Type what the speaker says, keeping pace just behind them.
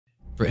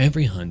For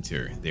every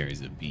hunter, there is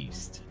a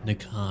beast.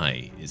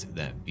 Nakai is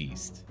that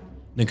beast.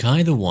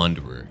 Nakai the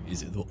Wanderer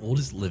is the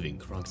oldest living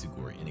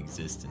KROXIGOR in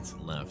existence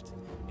left,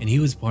 and he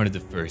was part of the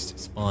first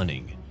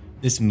spawning.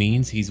 This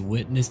means he's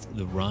witnessed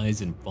the rise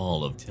and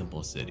fall of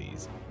temple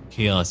cities,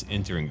 chaos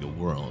entering the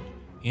world,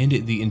 and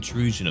the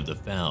intrusion of the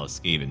foul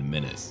Skaven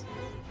menace.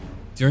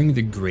 During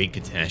the Great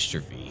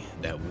Catastrophe,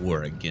 that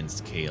war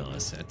against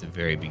chaos at the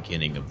very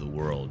beginning of the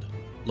world,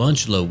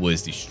 Launchlow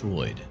was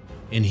destroyed,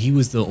 and he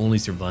was the only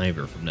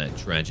survivor from that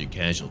tragic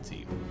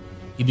casualty.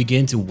 He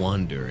began to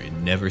wander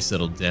and never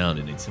settled down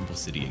in a temple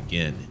city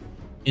again.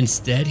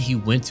 Instead, he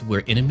went to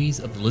where enemies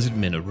of the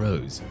Lizardmen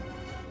arose.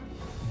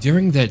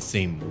 During that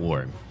same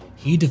war,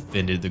 he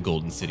defended the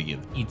golden city of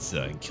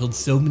Itza and killed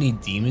so many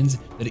demons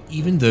that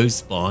even those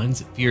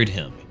spawns feared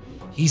him.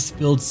 He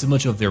spilled so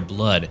much of their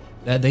blood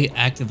that they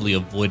actively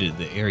avoided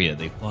the area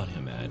they fought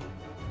him at.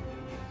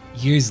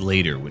 Years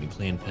later, when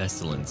Clan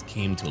Pestilence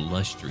came to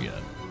Lustria,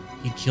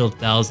 he killed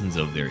thousands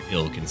of their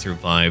ilk and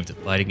survived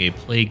fighting a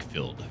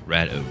plague-filled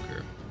rat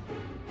ogre.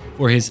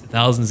 For his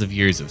thousands of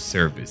years of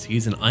service, he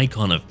is an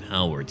icon of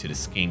power to the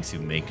skinks who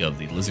make up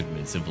the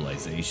Lizardmen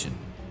civilization,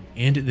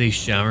 and they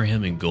shower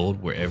him in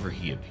gold wherever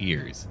he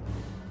appears.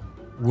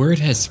 Word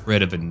has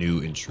spread of a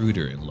new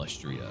intruder in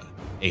Lustria,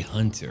 a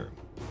hunter,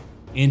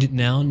 and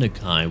now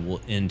Nakai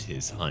will end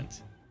his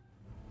hunt.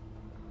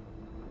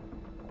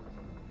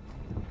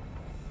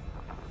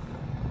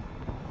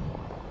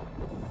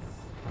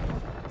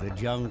 The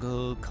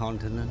jungle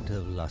continent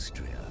of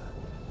Lustria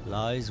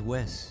lies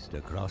west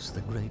across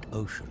the great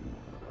ocean.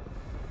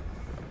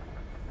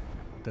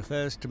 The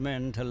first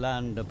men to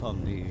land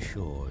upon these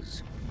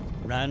shores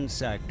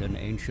ransacked an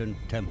ancient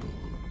temple,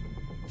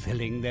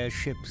 filling their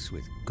ships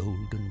with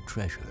golden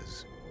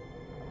treasures.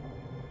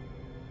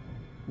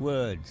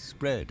 Word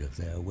spread of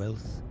their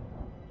wealth,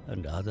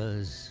 and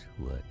others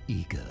were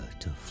eager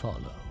to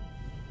follow.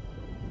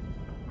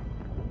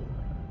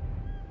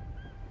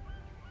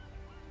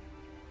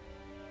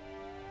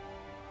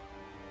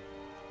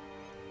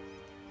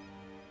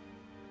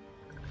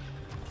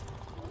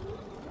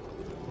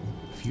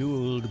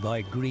 Fueled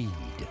by greed,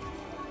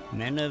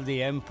 men of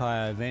the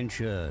Empire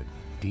ventured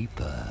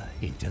deeper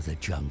into the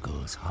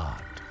jungle's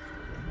heart.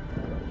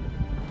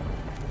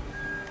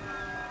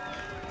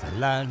 The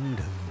land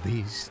of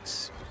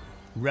beasts,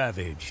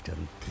 ravaged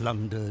and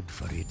plundered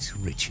for its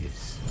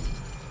riches.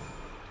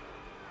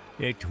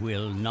 It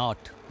will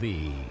not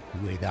be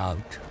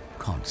without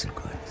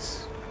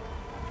consequence.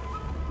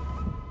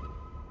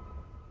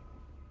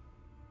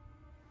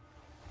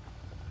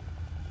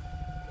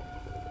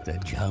 The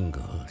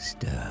jungle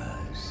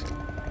stirs.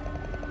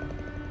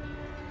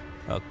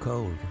 A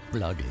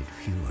cold-blooded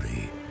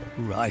fury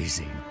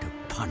rising to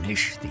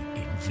punish the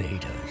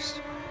invaders.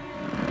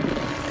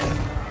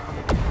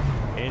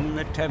 In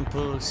the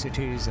temple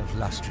cities of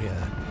Lustria,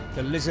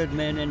 the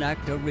Lizardmen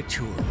enact a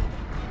ritual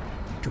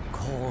to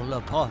call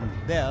upon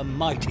their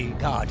mighty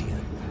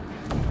guardian.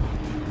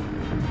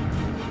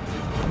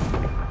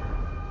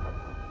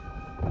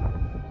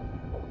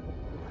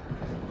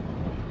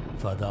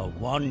 For the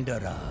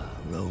Wanderer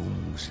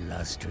roams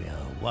Lustria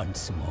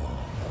once more.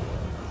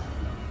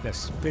 The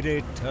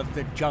spirit of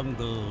the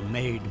jungle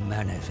made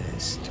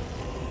manifest.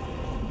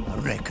 A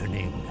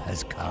reckoning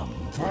has come.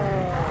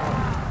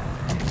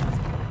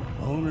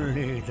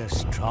 Only the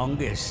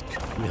strongest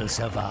will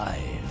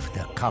survive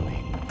the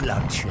coming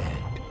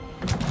bloodshed.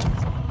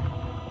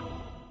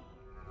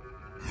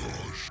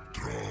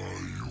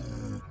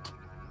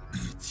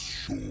 It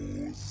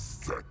shows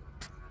that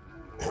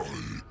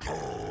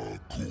it's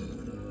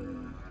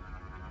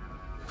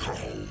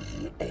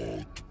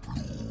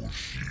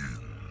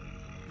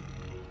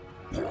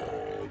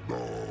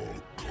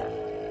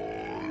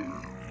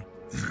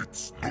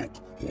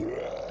not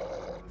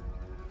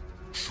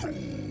so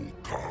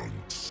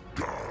can't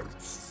start.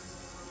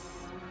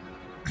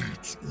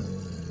 It's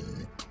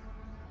ook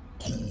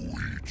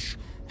kuich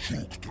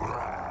shuktra.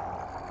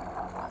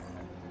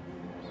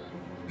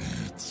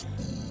 It's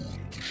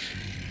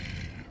mundshi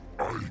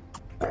aik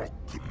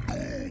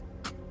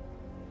baknok.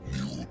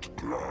 Mute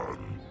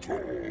clan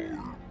talk.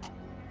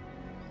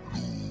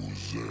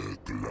 Lose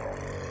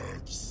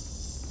glass.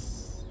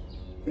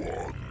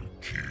 One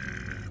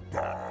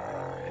keeper.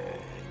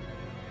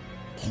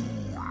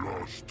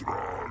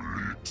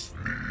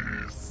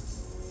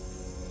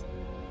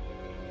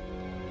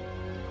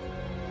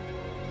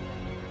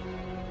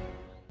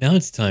 Now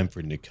it's time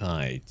for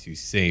Nakai to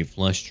save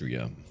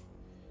Lustria.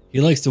 He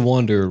likes to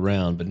wander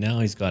around, but now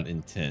he's got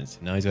intent.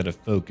 Now he's got a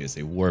focus,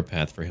 a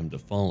warpath for him to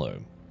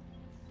follow.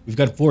 We've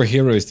got 4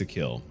 heroes to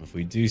kill. If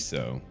we do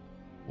so,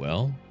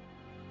 well,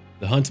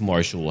 the Hunt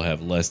Marshal will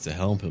have less to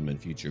help him in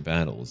future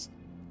battles.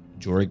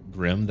 Jorik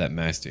Grimm, that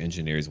master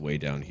engineer, is way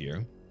down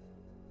here.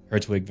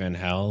 Hertwig Van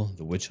Hal,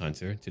 the Witch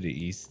Hunter, to the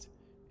east.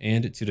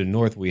 And to the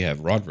north, we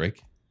have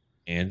Roderick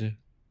and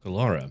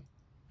Kalara.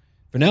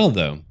 For now,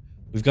 though,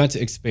 we've got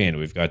to expand.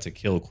 We've got to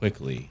kill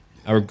quickly.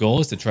 Our goal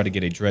is to try to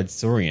get a Dread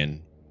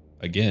Saurian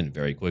again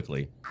very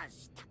quickly.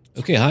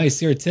 Okay, hi,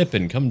 Sarah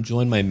Tippin. Come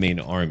join my main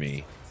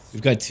army.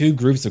 We've got two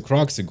groups of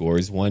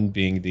KROXIGORS, one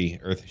being the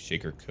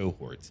Earthshaker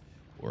cohort,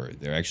 or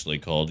they're actually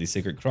called the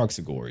Sacred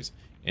KROXIGORS.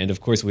 And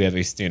of course we have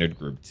a standard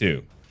group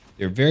too.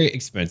 They're very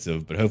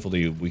expensive, but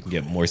hopefully we can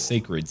get more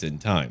sacreds in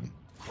time.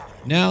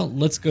 Now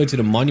let's go to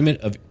the Monument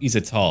of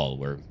Izatal,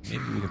 where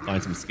maybe we can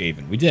find some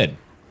Skaven. We did.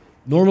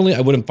 Normally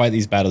I wouldn't fight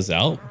these battles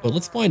out, but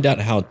let's find out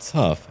how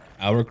tough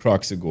our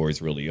KROXIGORS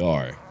really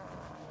are.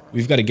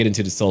 We've got to get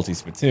into the salty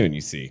spittoon,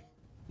 you see.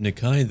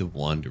 Nakai the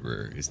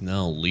Wanderer is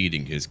now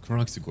leading his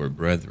KROXIGOR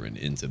brethren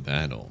into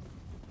battle.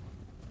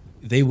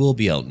 They will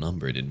be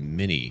outnumbered in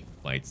many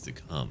fights to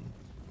come,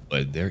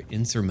 but their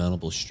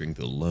insurmountable strength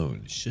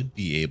alone should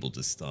be able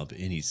to stop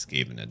any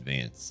Skaven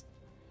advance.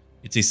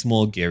 It's a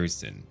small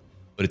garrison,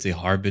 but it's a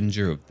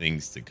harbinger of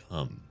things to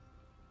come.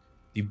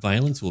 The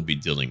violence we'll be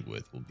dealing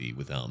with will be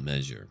without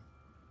measure.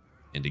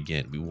 And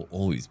again, we will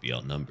always be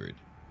outnumbered.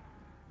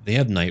 They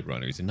have Night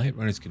Runners, and Night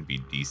Runners can be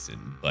decent,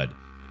 but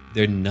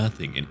they're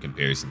nothing in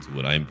comparison to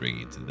what I'm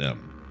bringing to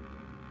them.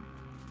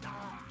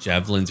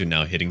 Javelins are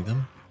now hitting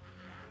them.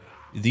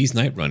 These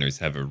Night Runners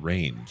have a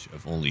range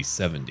of only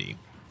 70.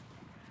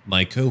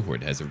 My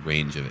cohort has a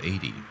range of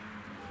 80.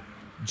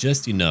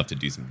 Just enough to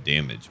do some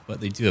damage,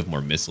 but they do have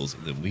more missiles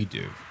than we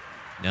do.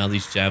 Now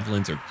these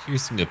javelins are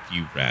piercing a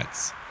few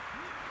rats.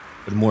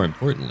 But more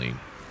importantly,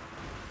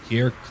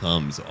 here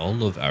comes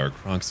all of our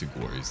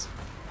KROXIGORS,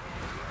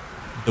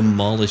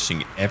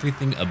 demolishing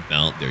everything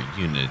about their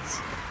units.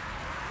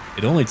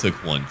 It only took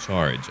one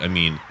charge. I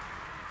mean,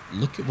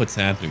 look at what's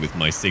happening with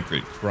my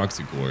sacred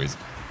KROXIGORS.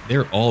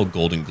 They're all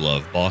Golden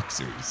Glove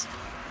boxers,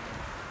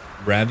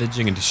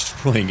 ravaging and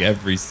destroying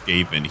every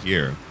Skaven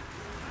here.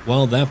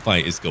 While that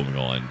fight is going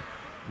on,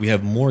 we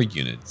have more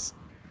units.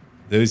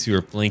 Those who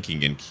are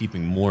flanking and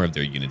keeping more of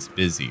their units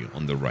busy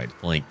on the right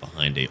flank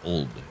behind a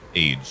old,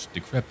 aged,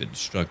 decrepit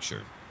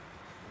structure.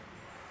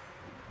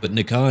 But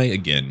Nakai,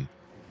 again,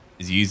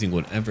 is using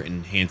whatever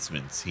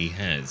enhancements he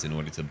has in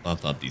order to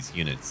buff up these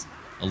units,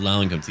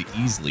 allowing him to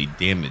easily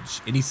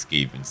damage any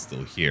Skaven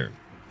still here.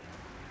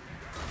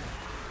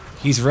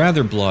 He's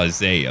rather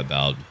blasé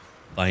about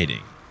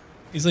fighting.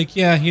 He's like,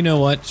 yeah, you know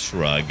what,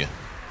 shrug.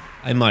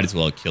 I might as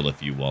well kill a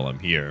few while I'm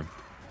here.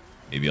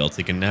 Maybe I'll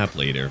take a nap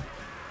later.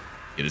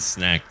 Get a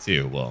snack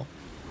too. Well,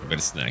 I've got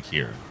a snack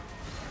here.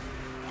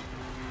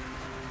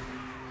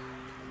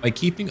 By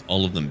keeping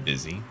all of them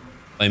busy,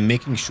 by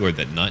making sure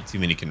that not too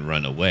many can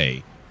run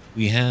away,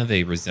 we have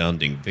a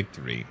resounding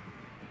victory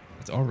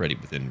that's already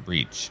within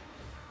reach.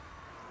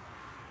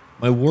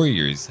 My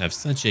warriors have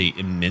such an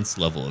immense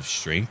level of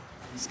strength,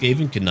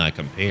 Skaven cannot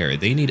compare.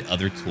 They need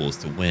other tools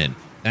to win.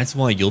 That's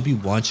why you'll be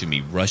watching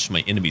me rush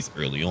my enemies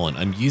early on.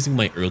 I'm using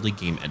my early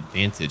game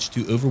advantage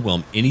to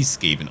overwhelm any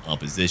Skaven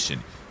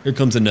opposition. Here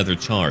comes another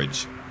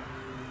charge.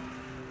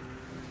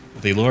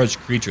 With a large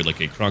creature like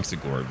a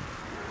KROXIGOR,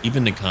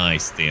 even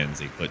Nakai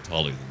stands a foot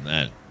taller than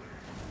that.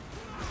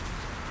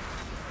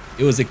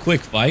 It was a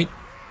quick fight,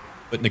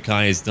 but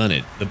Nakai has done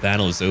it. The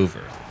battle is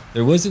over.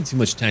 There wasn't too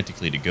much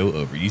tactically to go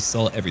over. You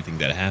saw everything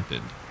that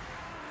happened.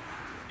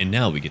 And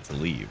now we get to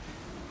leave.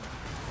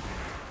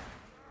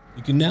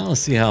 You can now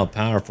see how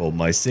powerful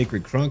my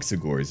sacred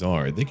KROXIGORs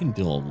are. They can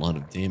deal a lot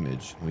of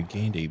damage. We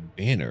gained a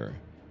banner,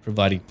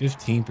 providing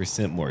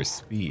 15% more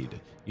speed.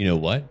 You know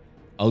what?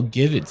 I'll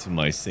give it to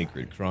my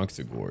sacred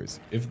KROXIGORs.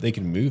 If they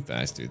can move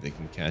faster, they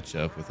can catch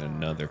up with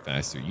another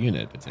faster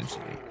unit,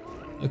 potentially.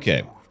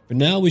 Okay, for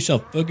now we shall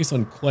focus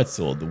on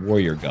Quetzal, the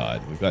warrior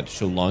god. We've got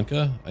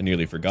Sholanka, a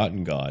nearly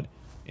forgotten god,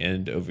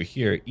 and over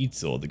here,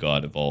 Itzel, the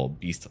god of all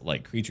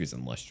beast-like creatures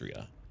in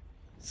Lustria.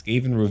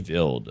 Skaven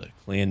revealed,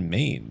 clan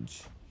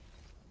mange.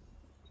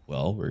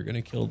 Well, we're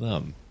gonna kill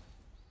them.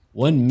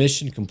 One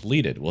mission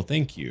completed. Well,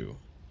 thank you.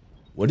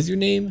 What is your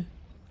name?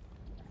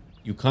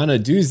 You kinda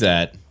do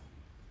that.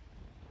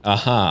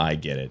 Aha, I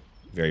get it.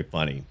 Very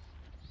funny.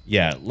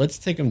 Yeah, let's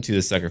take him to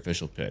the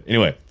sacrificial pit.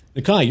 Anyway,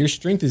 Nakai, your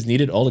strength is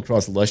needed all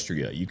across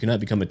Lustria. You cannot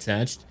become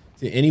attached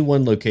to any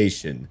one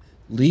location.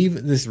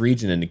 Leave this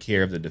region in the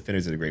care of the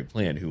defenders of the Great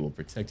Plan, who will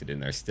protect it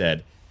in our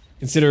stead.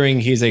 Considering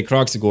he's a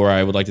KROXIGOR,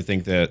 I would like to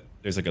think that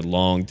there's like a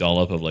long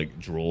dollop of like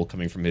drool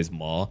coming from his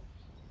maw,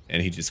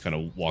 and he just kind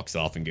of walks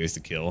off and goes to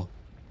kill.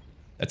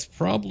 That's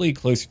probably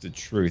closer to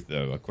truth,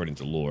 though, according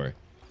to lore.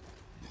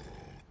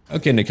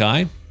 Okay,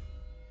 Nakai.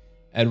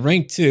 At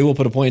rank 2, we'll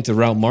put a point into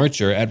Route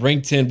Marcher. At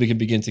rank 10, we can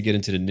begin to get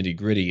into the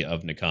nitty-gritty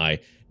of Nakai.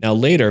 Now,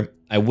 later,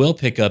 I will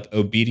pick up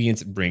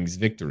Obedience Brings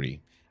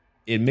Victory.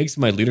 It makes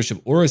my leadership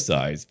aura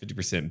size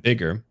 50%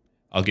 bigger.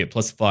 I'll get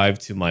 +5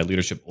 to my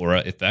leadership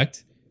aura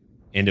effect.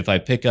 And if I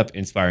pick up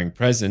Inspiring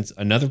Presence,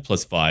 another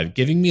 +5,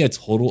 giving me a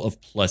total of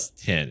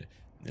 +10.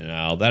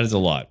 Now, that is a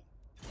lot.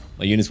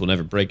 My units will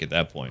never break at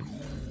that point.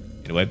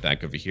 Anyway,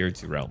 back over here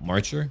to Route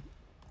Marcher.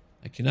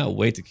 I cannot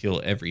wait to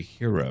kill every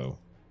hero,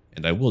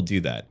 and I will do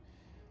that.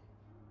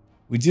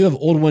 We do have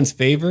Old One's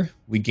Favor.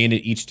 We gain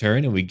it each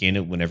turn, and we gain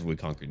it whenever we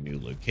conquer new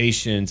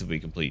locations, we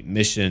complete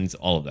missions,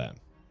 all of that.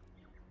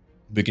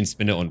 We can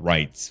spend it on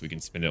rights, we can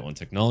spend it on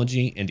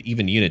technology, and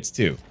even units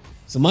too.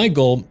 So my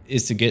goal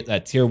is to get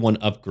that tier 1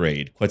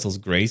 upgrade, Quetzal's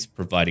Grace,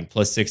 providing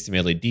 +6 to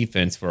melee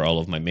defense for all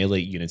of my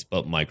melee units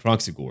but my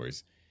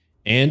KROXIGORS.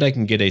 And I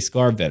can get a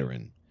Scar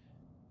Veteran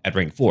at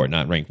rank 4,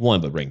 not rank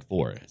 1, but rank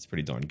 4. It's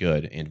pretty darn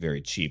good and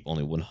very cheap,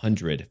 only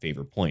 100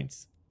 favor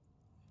points.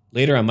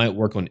 Later I might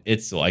work on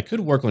Itzel. I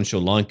could work on Sri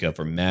Lanka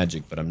for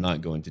magic, but I'm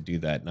not going to do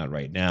that, not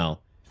right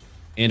now.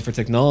 And for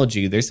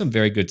technology, there's some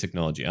very good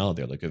technology out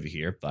there. Like over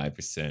here,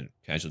 5%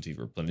 casualty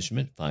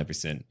replenishment,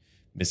 5%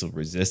 missile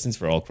resistance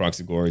for all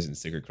KROXIGORS and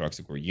Sacred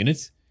KROXIGOR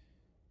units.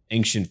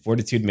 Ancient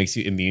Fortitude makes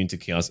you immune to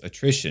chaos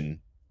attrition.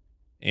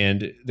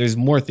 And there's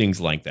more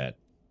things like that.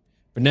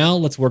 For now,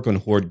 let's work on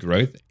horde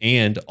growth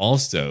and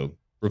also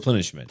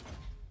replenishment.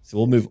 So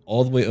we'll move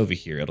all the way over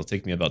here. It'll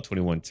take me about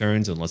 21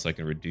 turns unless I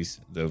can reduce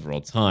the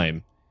overall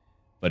time,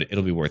 but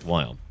it'll be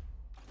worthwhile.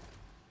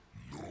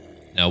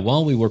 Now,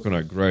 while we work on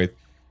our growth,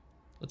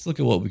 let's look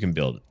at what we can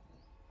build.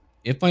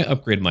 If I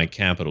upgrade my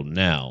capital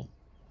now,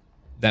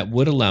 that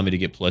would allow me to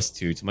get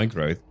 +2 to my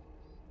growth,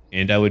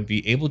 and I would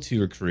be able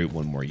to recruit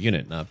 1 more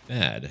unit. Not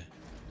bad.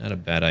 Not a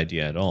bad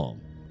idea at all.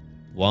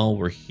 While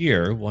we're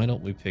here, why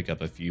don't we pick up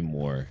a few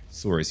more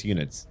Saurus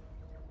units?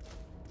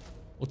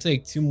 We'll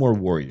take 2 more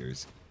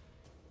warriors.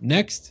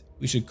 Next,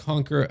 we should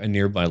conquer a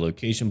nearby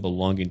location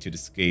belonging to the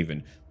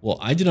Skaven. Well,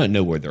 I do not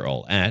know where they're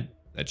all at.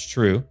 That's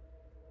true.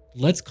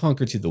 Let's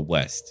conquer to the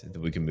west,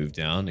 then we can move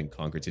down and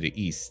conquer to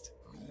the east.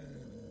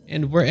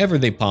 And wherever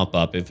they pop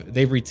up, if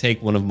they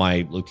retake one of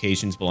my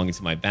locations belonging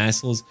to my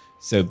vassals,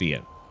 so be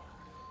it.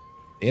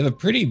 They have a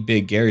pretty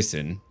big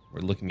garrison. We're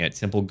looking at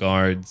temple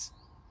guards,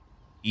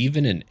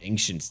 even an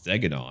ancient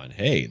stegodon.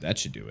 Hey, that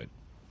should do it.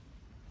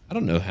 I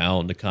don't know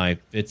how Nakai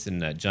fits in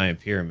that giant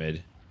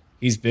pyramid.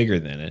 He's bigger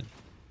than it.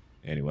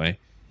 Anyway,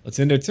 let's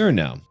end our turn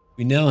now.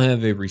 We now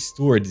have a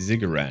restored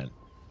ziggurat.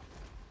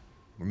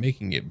 We're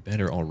making it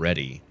better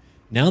already.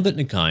 Now that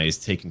Nakai has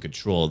taken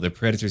control, the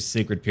Predator's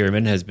Sacred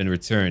Pyramid has been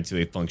returned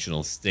to a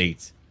functional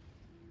state.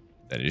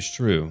 That is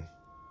true.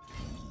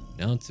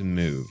 Now to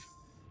move.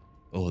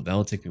 Oh,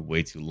 that'll take me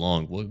way too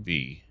long. What would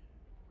be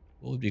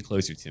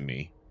closer to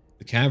me?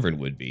 The cavern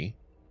would be.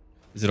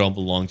 Does it all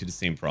belong to the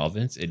same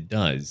province? It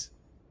does.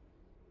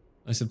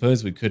 I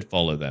suppose we could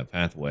follow that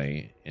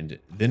pathway and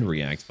then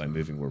react by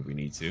moving where we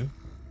need to.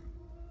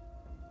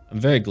 I'm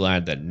very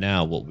glad that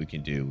now what we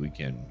can do, we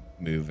can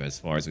move as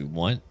far as we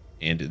want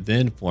and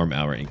then form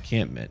our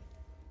encampment.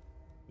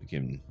 We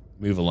can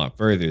move a lot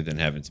further than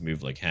having to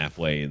move like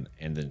halfway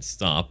and then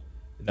stop.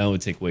 That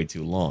would take way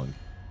too long.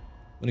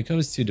 When it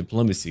comes to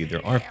diplomacy,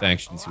 there are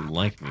factions who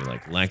like me,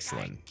 like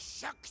Laxland.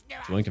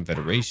 Join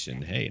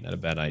Confederation, hey, not a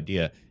bad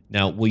idea.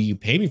 Now, will you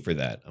pay me for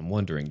that? I'm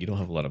wondering. You don't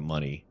have a lot of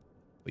money,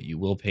 but you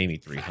will pay me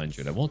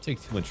 300. I won't take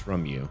too much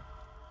from you.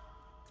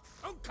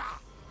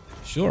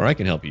 Sure, I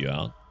can help you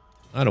out.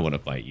 I don't want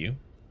to fight you.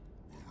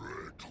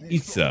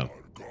 Itza,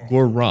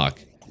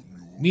 Gorok.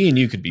 Me and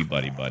you could be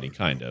buddy-buddy,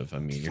 kind of. I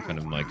mean, you're kind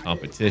of my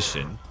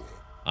competition.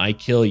 I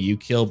kill, you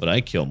kill, but I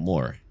kill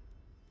more.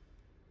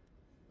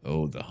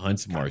 Oh, the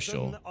Hunt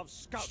Marshal.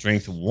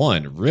 Strength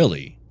 1,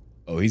 really?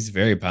 Oh, he's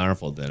very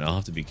powerful then. I'll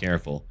have to be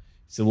careful.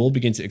 So we'll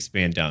begin to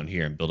expand down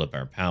here and build up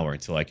our power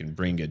until I can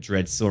bring a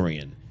Dread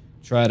Saurian.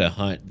 Try to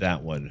hunt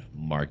that one,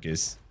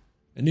 Markus.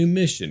 A new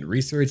mission.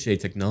 Research a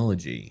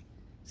technology.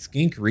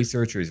 Skink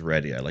researcher is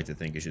ready. I like to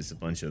think it's just a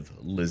bunch of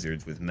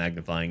lizards with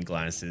magnifying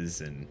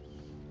glasses and,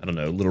 I don't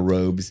know, little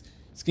robes.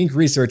 Skink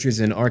researchers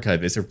and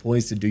archivists are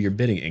poised to do your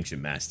bidding,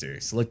 Ancient Master.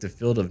 Select the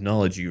field of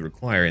knowledge you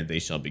require and they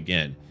shall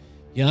begin.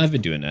 Yeah, I've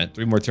been doing that.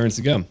 3 more turns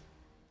to go.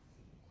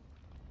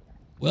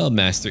 Well,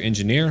 Master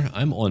Engineer,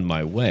 I'm on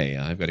my way.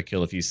 I've got to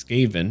kill a few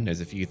Skaven.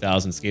 There's a few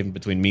thousand Skaven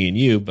between me and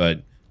you,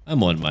 but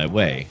I'm on my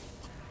way.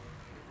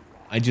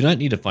 I do not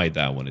need to fight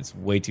that one. It's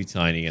way too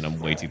tiny and I'm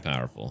way too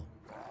powerful.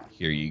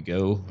 Here you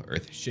go.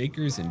 Earth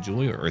Shakers,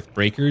 enjoy, or Earth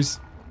Breakers.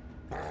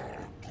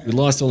 We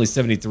lost only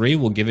 73.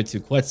 We'll give it to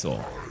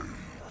Quetzal.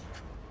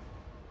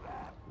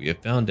 We have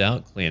found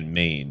out Clan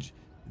Mange.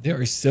 There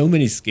are so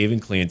many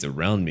Skaven clans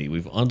around me.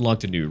 We've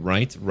unlocked a new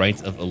right,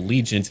 Rights of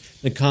Allegiance.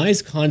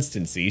 Nakai's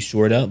constancy,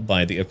 shored up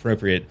by the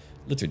appropriate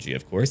liturgy,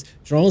 of course,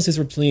 draws his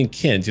reptilian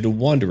kin to the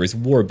Wanderer's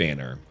war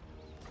banner.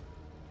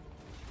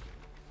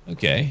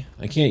 Okay,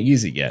 I can't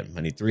use it yet.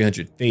 I need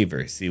 300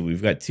 favor. See,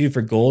 we've got 2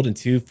 for gold and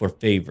 2 for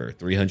favor.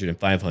 300 and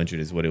 500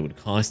 is what it would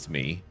cost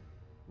me.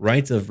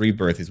 Rights of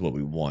Rebirth is what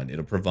we want.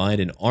 It'll provide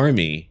an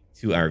army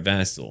to our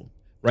vassal.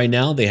 Right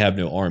now, they have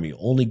no army,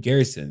 only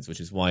garrisons,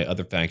 which is why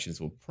other factions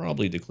will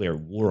probably declare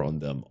war on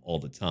them all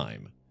the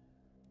time.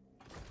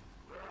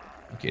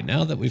 Okay,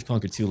 now that we've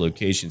conquered 2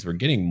 locations, we're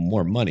getting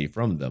more money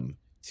from them.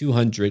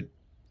 200.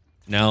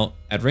 Now,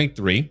 at rank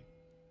 3,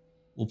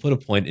 we'll put a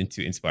point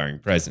into Inspiring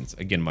Presence.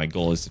 Again, my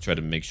goal is to try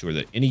to make sure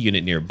that any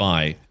unit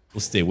nearby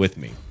will stay with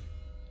me.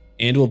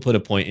 And we'll put a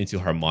point into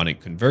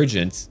Harmonic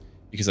Convergence,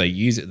 because I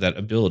use that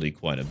ability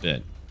quite a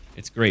bit.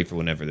 It's great for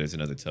whenever there's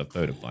another tough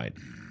foe to fight.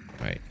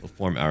 Alright, we'll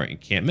form our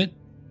encampment.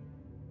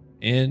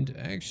 And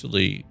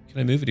actually, can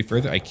I move any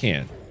further? I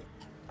can.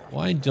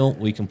 Why don't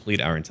we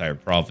complete our entire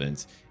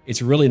province?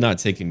 It's really not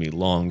taking me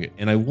long,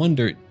 and I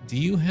wonder, do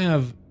you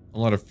have a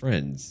lot of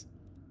friends?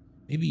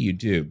 Maybe you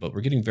do, but we're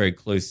getting very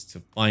close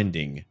to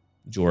finding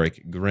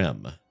Jorek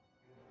Grimm.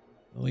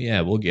 Oh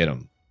yeah, we'll get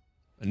him.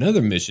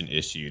 Another mission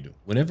issued.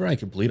 Whenever I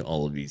complete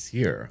all of these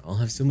here, I'll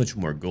have so much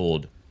more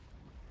gold.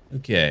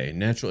 Okay,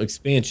 natural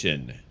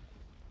expansion.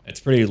 That's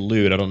pretty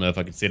lewd. I don't know if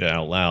I can say that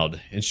out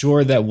loud.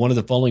 Ensure that one of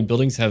the following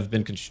buildings have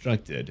been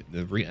constructed.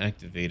 The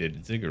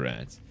reactivated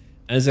ziggurats.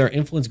 As our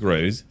influence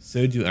grows,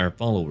 so do our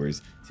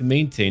followers. To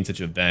maintain such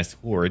a vast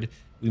horde,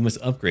 we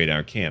must upgrade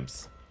our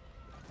camps.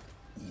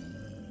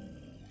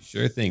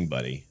 Sure thing,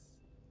 buddy.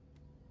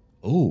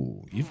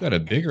 Oh, you've got a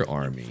bigger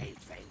army.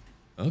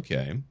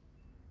 Okay.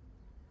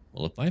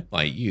 Well, if I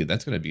fight you,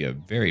 that's going to be a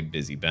very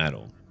busy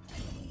battle.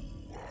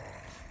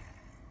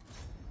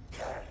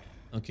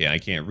 Okay, I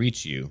can't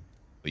reach you,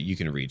 but you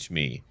can reach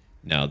me.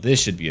 Now, this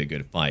should be a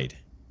good fight.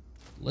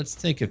 Let's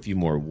take a few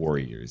more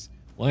warriors.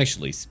 Well,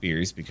 actually,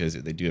 spears, because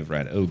they do have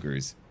rat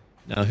ogres.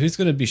 Now, who's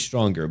going to be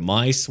stronger?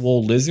 My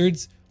swole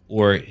lizards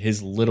or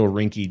his little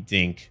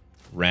rinky-dink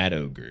rat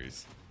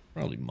ogres?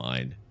 Probably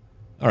mine.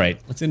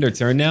 Alright, let's end our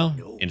turn now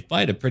and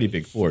fight a pretty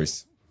big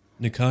force.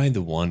 Nakai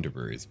the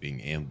Wanderer is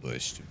being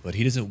ambushed, but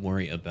he doesn't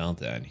worry about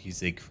that.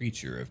 He's a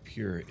creature of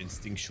pure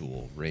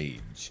instinctual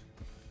rage.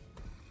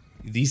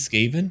 These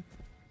Skaven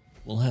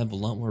will have a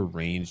lot more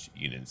ranged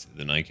units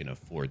than I can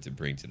afford to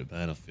bring to the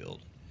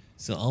battlefield,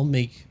 so I'll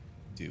make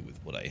do with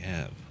what I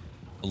have.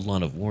 A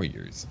lot of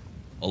warriors.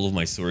 All of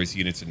my source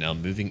units are now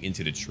moving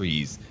into the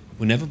trees.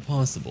 Whenever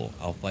possible,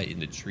 I'll fight in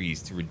the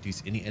trees to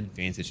reduce any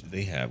advantage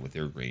they have with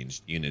their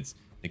ranged units.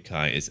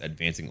 Nakai is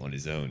advancing on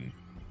his own.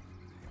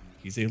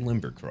 He's a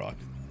limber croc.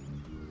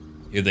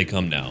 Here they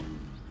come now.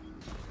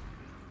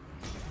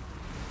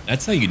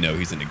 That's how you know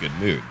he's in a good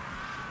mood.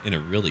 In a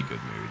really good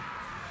mood.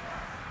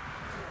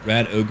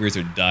 Rat ogres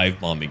are dive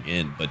bombing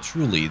in, but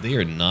truly they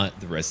are not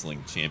the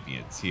wrestling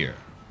champions here.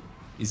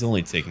 He's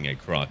only taking a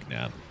croc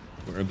nap.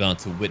 We're about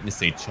to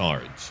witness a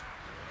charge.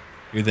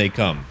 Here they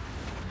come.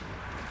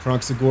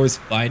 KROXIGORS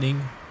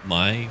fighting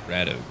my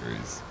rat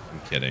ogres. I'm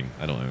kidding,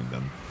 I don't own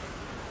them.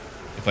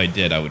 If I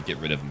did, I would get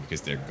rid of them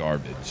because they're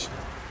garbage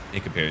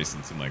in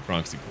comparison to my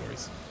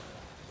KROXIGORS.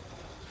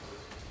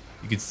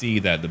 You can see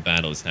that the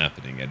battle is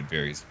happening at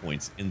various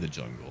points in the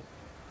jungle.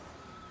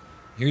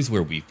 Here's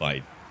where we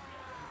fight.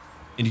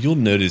 And you'll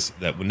notice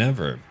that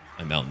whenever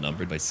I'm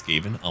outnumbered by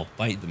Skaven, I'll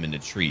fight them in the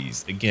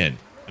trees. Again,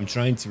 I'm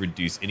trying to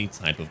reduce any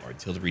type of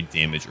artillery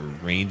damage or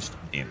ranged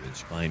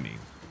damage by me.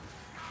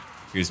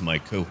 Here's my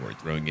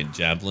cohort throwing in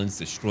javelins,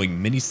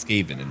 destroying many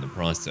Skaven in the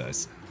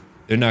process.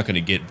 They're not going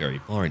to get very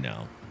far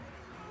now.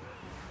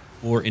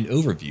 For an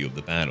overview of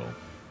the battle,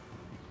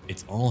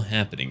 it's all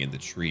happening in the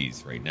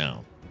trees right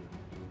now.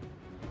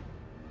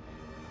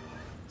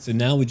 So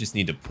now we just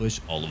need to push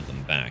all of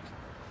them back.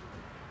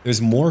 There's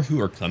more who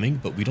are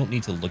coming, but we don't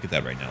need to look at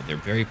that right now. They're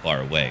very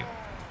far away.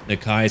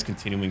 Nakai is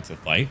continuing to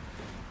fight.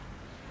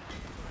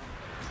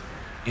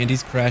 And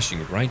he's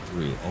crashing right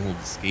through all of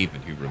the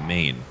Skaven who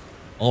remain.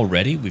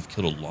 Already, we've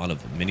killed a lot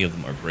of them. Many of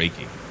them are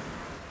breaking.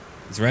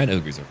 These rat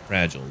ogres are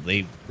fragile.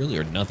 They really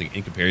are nothing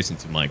in comparison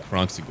to my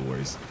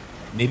KROXIGORS.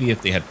 Maybe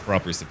if they had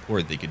proper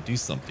support, they could do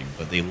something,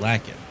 but they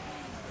lack it.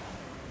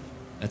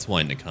 That's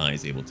why Nakai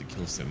is able to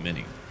kill so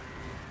many.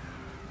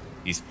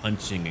 He's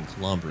punching and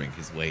clobbering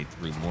his way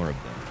through more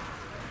of them.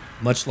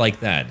 Much like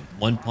that,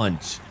 one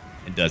punch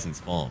and dozens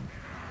fall.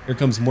 Here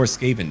comes more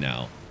Skaven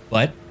now,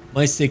 but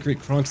my sacred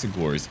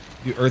KROXIGORS,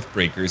 the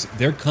Earthbreakers,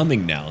 they're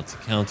coming now to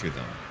counter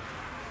them.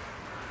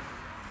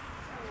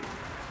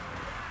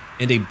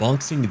 And a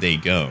boxing they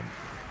go.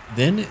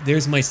 Then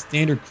there's my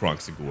standard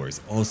KROXIGORS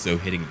also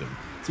hitting them.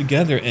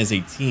 Together as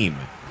a team,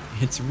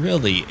 it's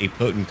really a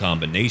potent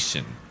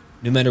combination.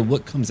 No matter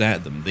what comes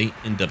at them, they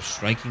end up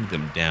striking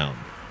them down.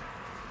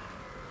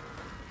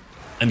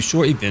 I'm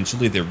sure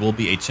eventually there will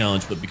be a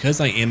challenge, but because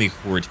I am a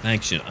horde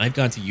faction, I've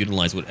got to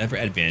utilize whatever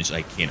advantage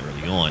I can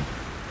early on.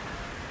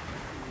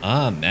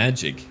 Ah,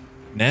 magic.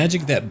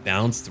 Magic that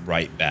bounced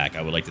right back.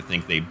 I would like to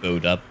think they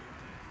bowed up,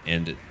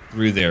 and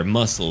through their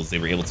muscles, they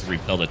were able to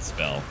repel that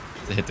spell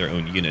to hit their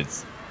own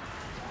units.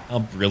 How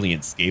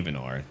brilliant Skaven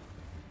are.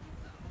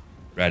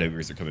 Rat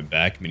ogres are coming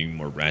back, many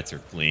more rats are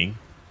fleeing.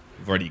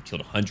 We've already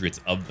killed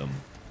hundreds of them,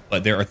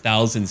 but there are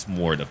thousands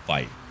more to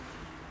fight.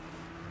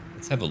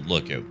 Let's have a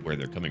look at where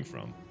they're coming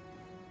from.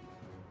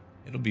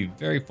 It'll be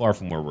very far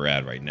from where we're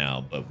at right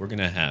now, but we're going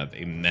to have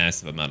a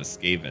massive amount of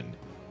Skaven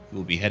who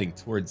will be heading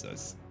towards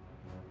us.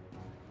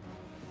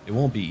 It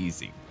won't be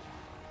easy,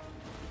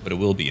 but it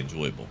will be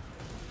enjoyable.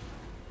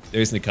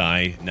 There's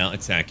Nakai now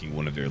attacking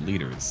one of their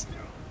leaders.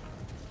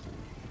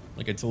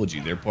 Like I told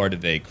you, they're part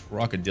of a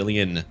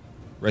crocodilian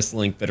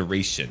wrestling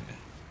federation.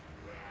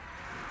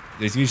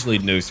 There's usually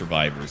no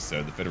survivors,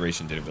 so the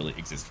federation didn't really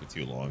exist for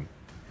too long.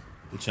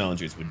 The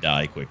challengers would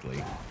die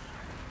quickly.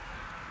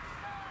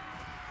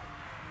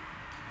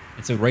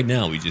 And so right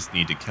now we just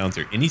need to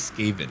counter any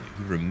Skaven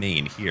who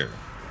remain here.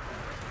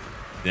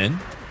 Then,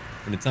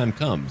 when the time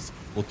comes,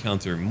 we'll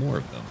counter more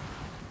of them.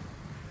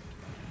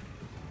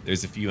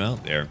 There's a few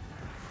out there.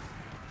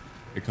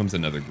 Here comes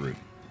another group.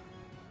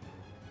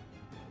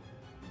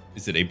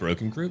 Is it a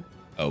broken group?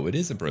 Oh, it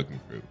is a broken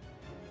group.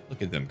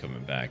 Look at them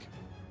coming back.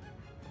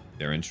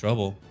 They're in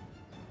trouble.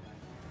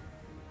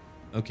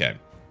 Okay.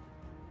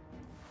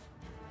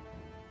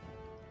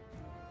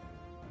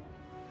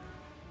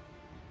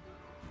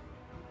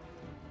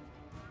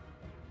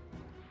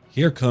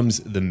 Here comes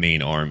the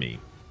main army.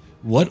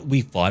 What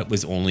we thought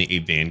was only a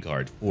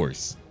vanguard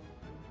force.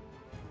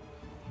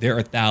 There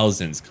are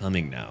thousands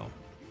coming now.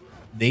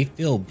 They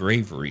feel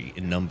bravery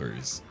in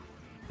numbers.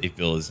 They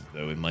feel as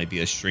though it might be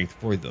a strength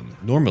for them.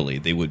 Normally,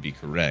 they would be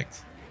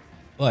correct.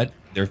 But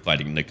they're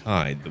fighting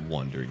Nakai, the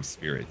wandering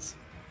spirits.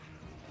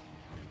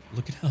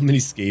 Look at how many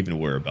Skaven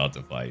we're about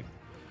to fight.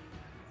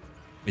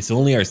 It's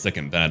only our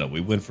second battle.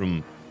 We went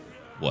from,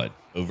 what,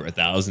 over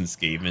 1,000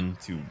 Skaven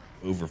to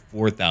over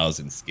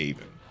 4,000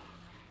 Skaven.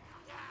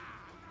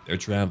 They're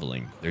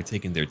traveling. They're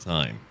taking their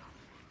time.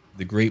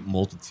 The great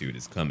multitude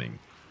is coming.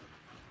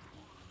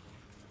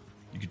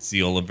 You can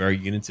see all of our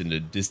units in the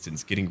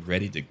distance getting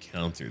ready to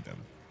counter them,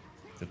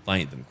 to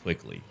fight them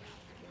quickly.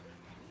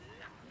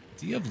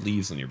 Do you have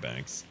leaves on your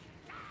backs?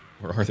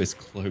 Or are those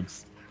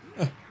cloaks?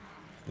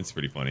 It's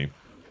pretty funny.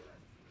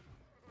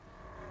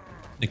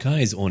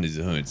 Nakai is on his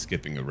own,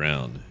 skipping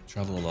around.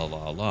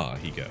 Tra-la-la-la-la,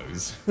 he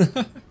goes.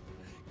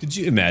 Could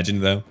you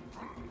imagine, though?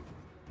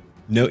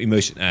 No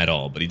emotion at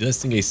all, but he does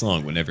sing a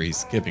song whenever he's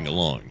skipping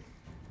along.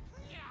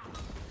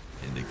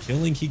 And the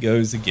killing he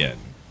goes again.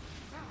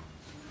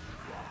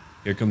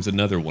 Here comes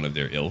another one of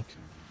their ilk.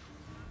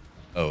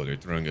 Oh, they're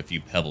throwing a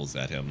few pebbles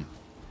at him.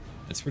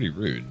 That's pretty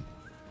rude.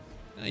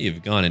 Now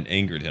you've gone and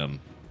angered him.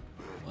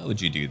 Why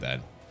would you do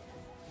that?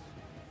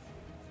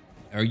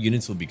 Our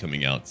units will be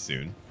coming out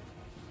soon.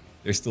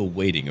 They're still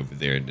waiting over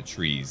there in the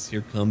trees.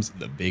 Here comes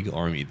the big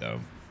army,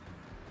 though.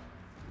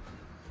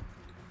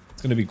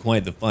 It's going to be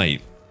quite the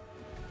fight.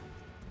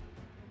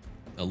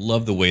 I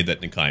love the way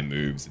that Nakai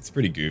moves. It's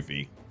pretty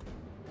goofy.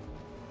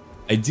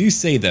 I do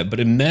say that, but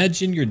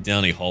imagine you're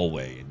down a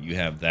hallway and you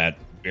have that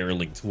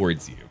barreling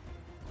towards you.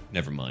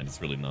 Never mind,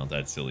 it's really not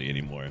that silly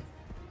anymore.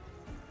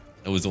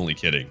 I was only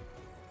kidding.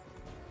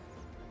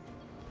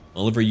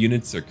 All of our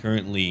units are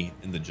currently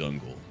in the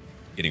jungle,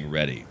 getting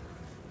ready.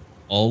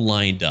 All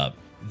lined up.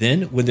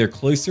 Then, when they're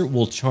closer,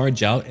 we'll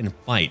charge out and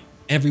fight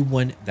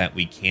everyone that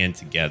we can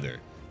together.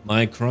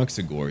 My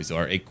KROXIGORS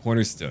are a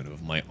cornerstone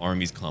of my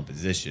army's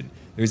composition.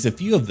 There's a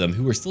few of them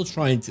who are still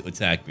trying to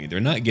attack me. They're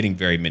not getting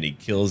very many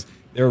kills.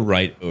 They're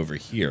right over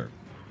here.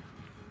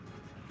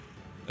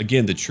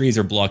 Again, the trees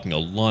are blocking a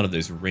lot of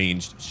those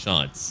ranged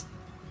shots.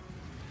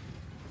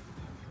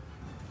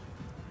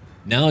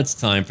 Now it's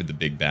time for the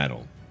big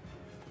battle.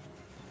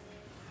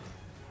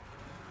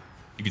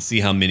 You can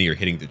see how many are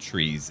hitting the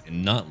trees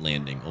and not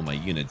landing on my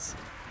units.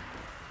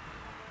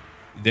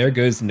 There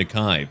goes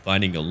Nakai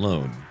fighting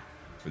alone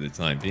for the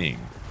time being.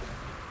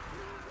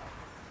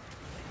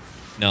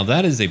 Now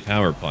that is a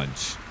power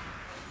punch.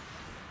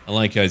 I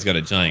like how he's got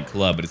a giant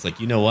club, but it's like,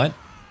 you know what?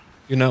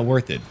 You're not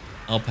worth it.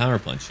 I'll power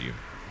punch you.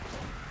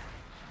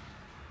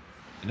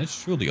 And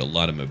that's truly a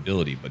lot of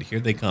mobility, but here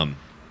they come.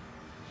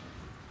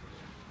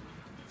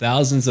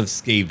 Thousands of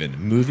Skaven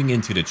moving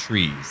into the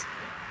trees,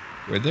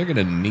 where they're going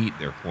to meet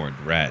their horned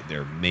rat,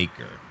 their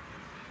maker.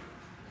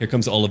 Here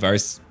comes all of our...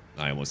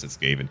 I almost said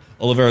Skaven.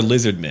 All of our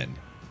lizard men,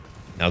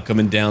 now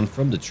coming down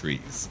from the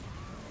trees.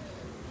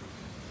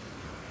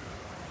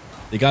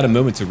 They got a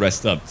moment to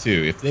rest up,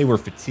 too. If they were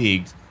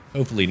fatigued,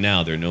 hopefully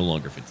now they're no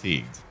longer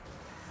fatigued.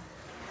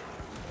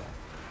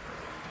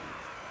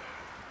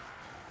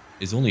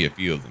 There's only a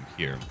few of them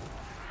here.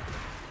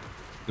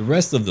 The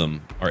rest of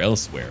them are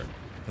elsewhere,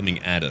 coming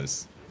at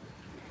us.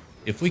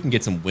 If we can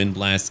get some wind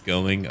blasts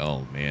going,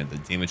 oh man, the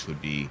damage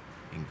would be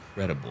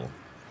incredible.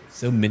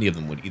 So many of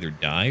them would either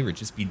die or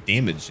just be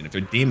damaged, and if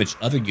they're damaged,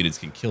 other units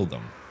can kill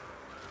them.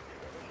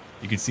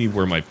 You can see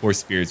where my poor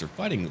spears are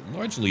fighting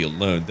largely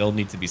alone. They'll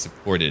need to be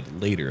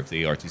supported later if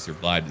they are to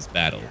survive this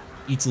battle.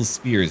 Eitzel's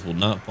spears will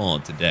not fall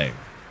today.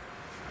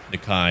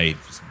 Nakai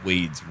just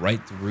wades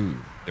right through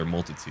their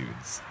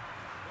multitudes.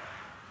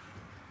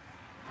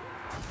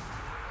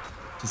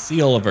 To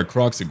see all of our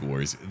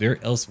KROXIGORS, they're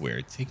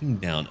elsewhere, taking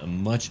down a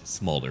much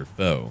smaller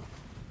foe.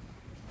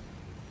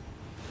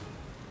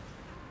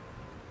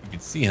 You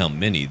can see how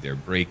many they're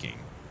breaking.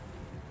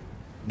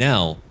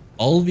 Now,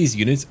 all of these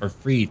units are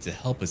free to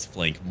help us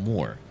flank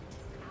more.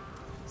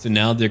 So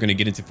now they're going to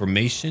get into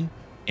formation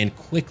and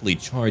quickly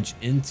charge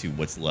into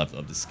what's left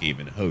of the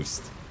Skaven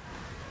host.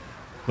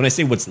 When I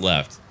say what's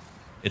left,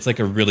 it's like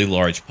a really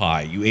large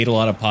pie. You ate a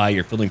lot of pie,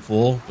 you're feeling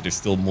full, but there's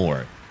still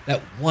more.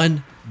 That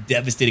one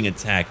devastating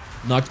attack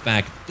knocked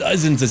back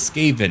dozens of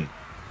Skaven.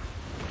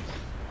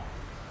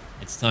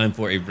 It's time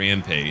for a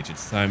rampage.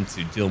 It's time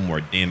to deal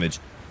more damage.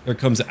 Here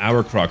comes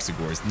our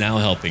KROXIGORS, now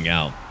helping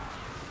out.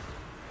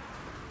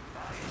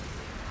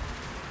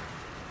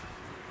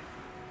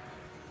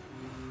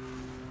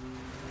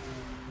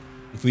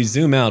 If we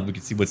zoom out, we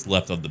can see what's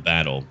left of the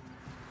battle.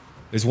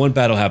 There's one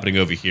battle happening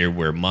over here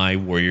where my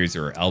warriors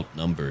are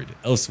outnumbered.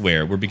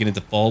 Elsewhere, we're beginning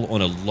to fall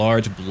on a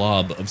large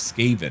blob of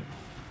Skaven.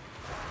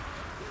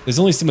 There's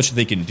only so much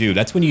they can do.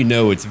 That's when you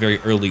know it's very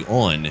early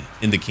on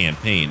in the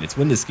campaign. It's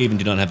when the Skaven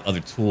do not have other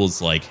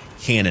tools like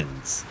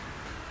cannons.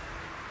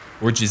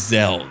 or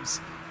Giselles.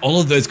 All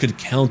of those could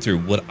counter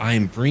what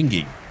I'm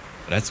bringing.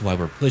 But that's why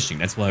we're pushing.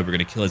 That's why we're going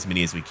to kill as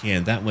many as we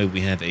can. That way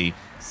we have a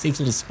safe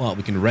little spot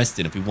we can rest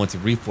in if we want to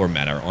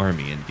reformat our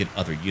army and get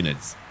other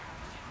units.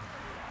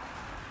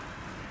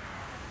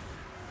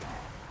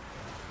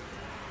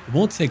 It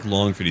won't take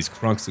long for these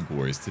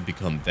KROXIGORS to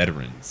become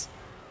veterans.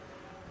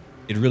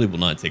 It really will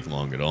not take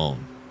long at all.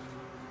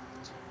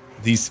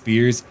 These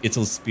spears,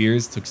 Itzel's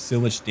spears, took so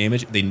much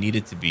damage, they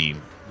needed to be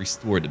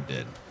restored a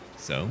bit.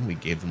 So we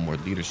gave them more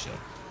leadership.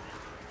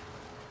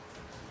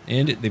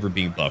 And they were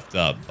being buffed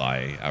up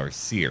by our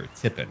seer,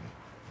 Tippin,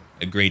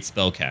 a great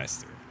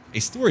spellcaster. A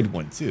storied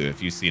one too,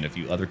 if you've seen a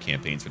few other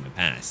campaigns from the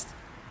past.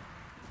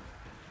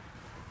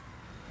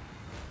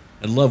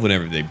 I love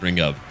whenever they bring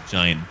up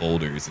giant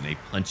boulders and they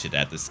punch it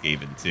at the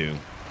Skaven too.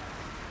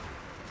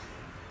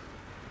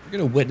 We're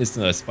going to witness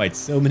us fight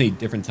so many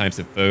different types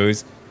of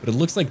foes, but it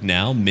looks like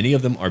now many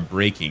of them are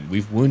breaking.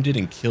 We've wounded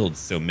and killed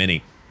so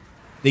many.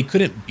 They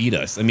couldn't beat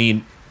us. I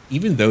mean,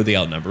 even though they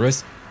outnumber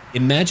us,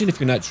 imagine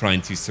if you're not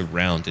trying to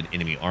surround an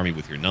enemy army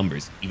with your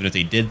numbers. Even if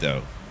they did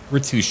though, we're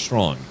too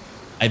strong.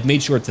 I've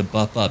made sure to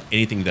buff up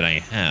anything that I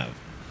have.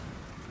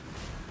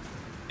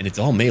 And it's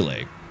all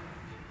melee.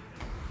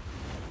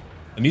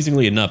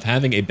 Amusingly enough,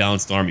 having a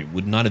balanced army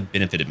would not have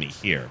benefited me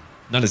here.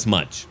 Not as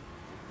much.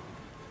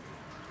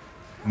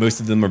 Most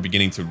of them are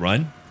beginning to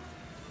run.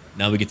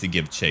 Now we get to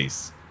give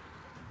chase.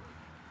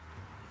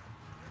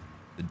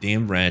 The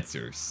damn rats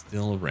are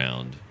still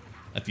around.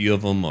 A few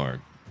of them are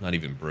not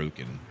even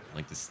broken,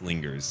 like the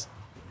slingers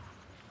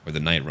or the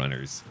night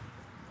runners.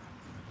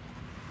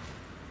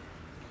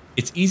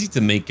 It's easy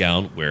to make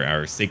out where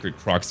our sacred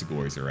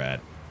KROXIGORS are at.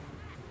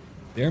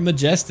 They're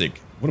majestic.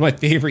 One of my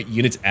favorite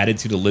units added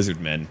to the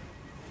Lizardmen.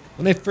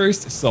 When I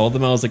first saw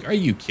them, I was like, are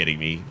you kidding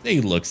me? They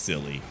look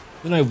silly.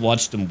 Then I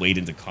watched them wade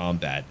into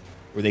combat,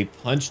 where they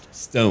punched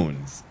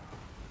stones.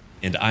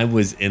 And I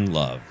was in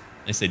love.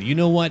 I said, you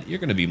know what? You're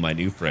going to be my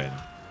new friend.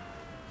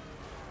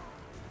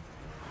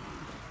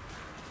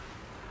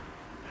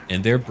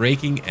 And they're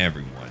breaking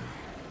everyone.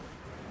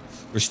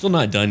 We're still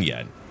not done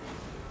yet.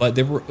 But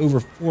there were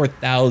over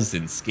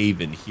 4,000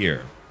 Skaven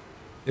here.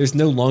 There's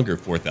no longer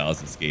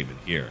 4,000 Skaven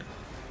here.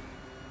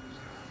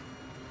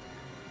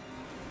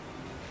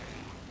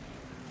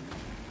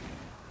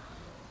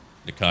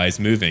 Nakai's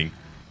moving.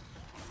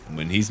 And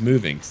when he's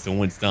moving,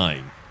 someone's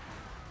dying.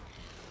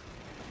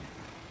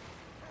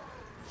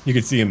 You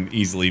can see him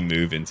easily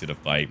move into the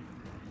fight.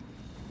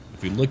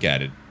 If we look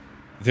at it,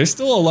 there's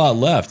still a lot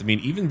left. I mean,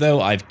 even though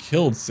I've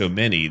killed so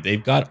many,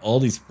 they've got all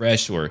these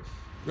fresh or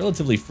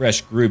relatively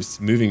fresh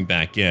groups moving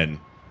back in.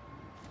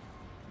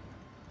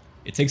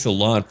 It takes a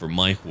lot for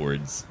my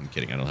hordes. I'm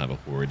kidding, I don't have a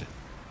horde. It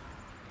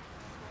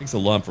takes a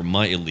lot for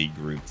my elite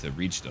group to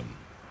reach them.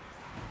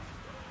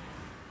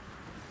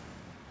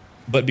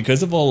 But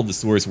because of all of the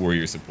Source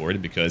Warrior support,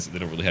 and because they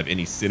don't really have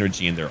any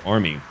synergy in their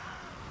army,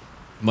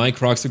 my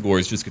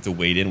KROXIGORS just get to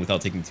wade in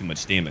without taking too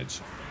much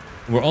damage.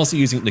 And we're also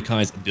using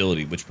Nakai's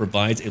ability, which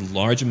provides a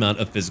large amount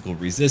of physical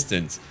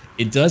resistance.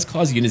 It does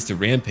cause units to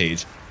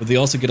rampage, but they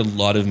also get a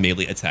lot of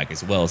melee attack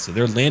as well, so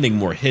they're landing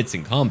more hits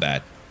in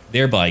combat,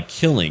 thereby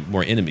killing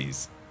more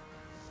enemies.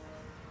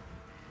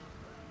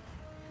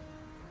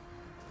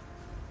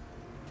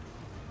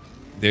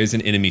 There's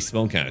an enemy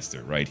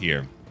spellcaster right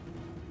here.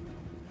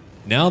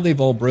 Now they've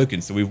all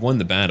broken, so we've won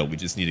the battle. We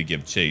just need to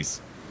give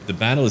chase. The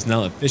battle is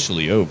now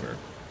officially over.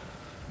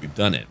 We've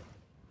done it.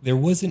 There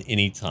wasn't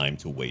any time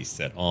to waste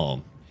at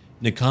all.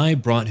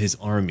 Nakai brought his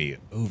army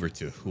over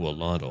to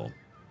Hualadal.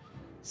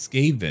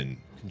 Skaven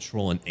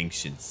control an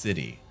ancient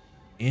city,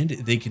 and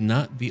they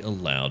cannot be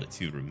allowed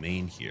to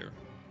remain here.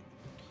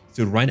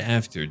 So right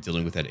after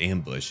dealing with that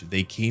ambush,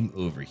 they came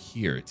over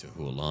here to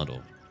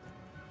Hualadal.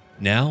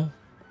 Now,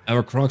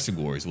 our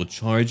KROXIGORS will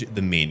charge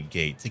the main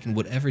gate, taking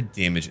whatever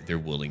damage they're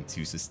willing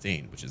to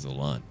sustain, which is a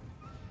lot.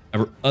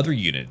 Our other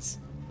units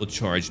will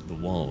charge the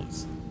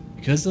walls.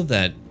 Because of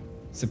that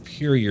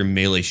superior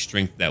melee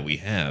strength that we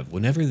have,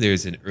 whenever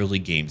there's an early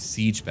game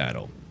siege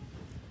battle,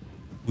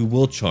 we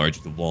will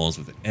charge the walls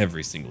with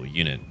every single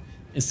unit.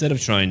 Instead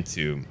of trying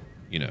to,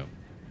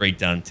 break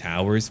down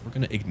towers, we're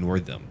going to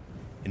ignore them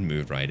and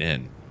move right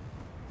in.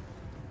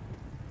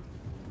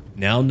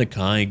 Now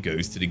Nakai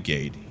goes to the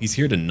gate. He's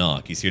here to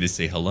knock. He's here to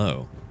say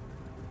hello.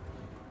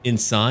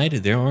 Inside,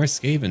 there are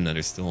Skaven that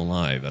are still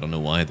alive. I don't know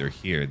why they're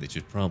here. They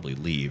should probably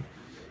leave.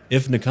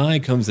 If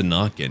Nakai comes a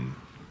knocking,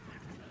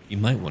 you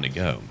might want to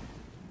go.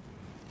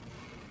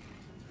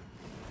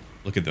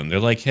 Look at them. They're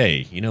like,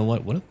 hey, you know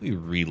what? What if we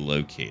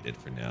relocate it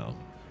for now?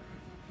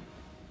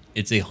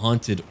 It's a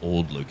haunted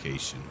old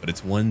location, but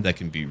it's one that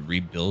can be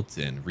rebuilt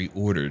and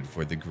reordered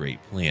for the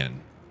Great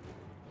Plan.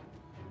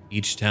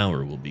 Each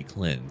tower will be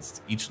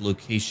cleansed, each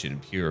location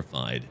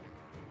purified.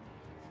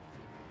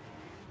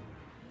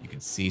 You can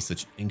see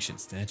such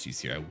ancient statues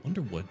here. I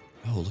wonder what...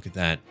 Oh, look at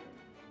that.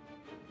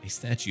 A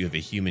statue of a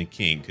human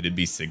king. Could it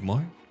be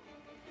Sigmar?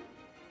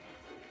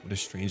 What a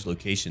strange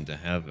location to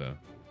have a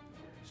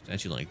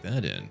statue like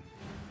that in.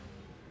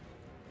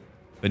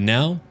 But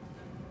now,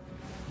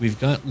 we've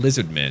got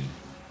Lizardmen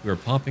who are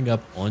popping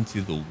up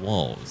onto the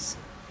walls.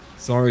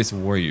 Sar's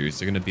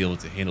warriors are going to be able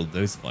to handle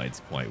those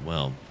fights quite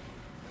well.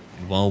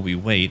 And while we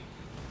wait,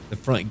 the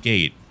front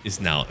gate is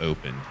now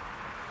opened.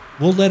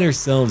 We'll let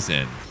ourselves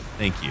in.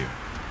 Thank you.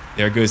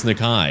 There goes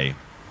Nakai,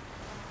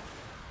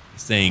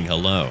 saying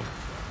hello.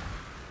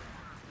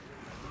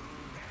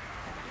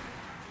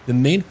 The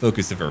main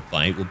focus of our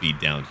fight will be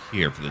down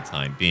here for the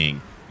time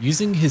being,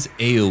 using his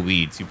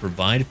AoE to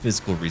provide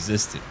physical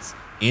resistance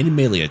and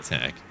melee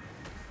attack.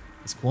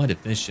 It's quite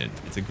efficient.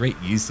 It's a great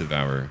use of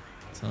our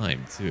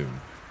time, too.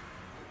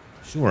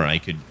 Sure, I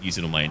could use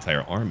it on my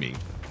entire army,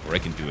 or I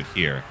can do it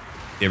here.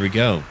 There we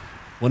go.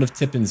 One of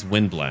Tippin's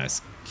wind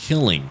blasts,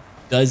 killing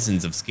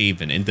dozens of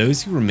Skaven, and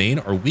those who remain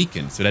are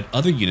weakened so that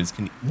other units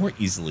can more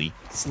easily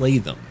slay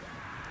them.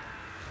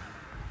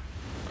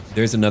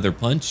 There's another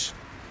punch,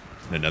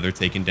 and another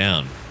taken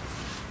down.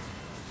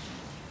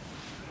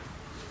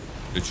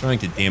 They're trying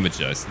to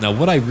damage us. Now,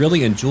 what I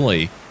really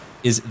enjoy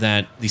is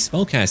that the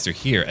spellcaster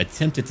here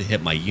attempted to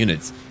hit my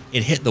units.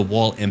 It hit the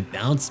wall and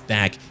bounced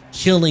back,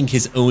 killing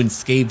his own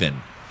Skaven.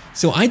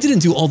 So I didn't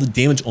do all the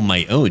damage on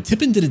my own.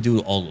 Tippin didn't do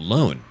it all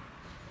alone.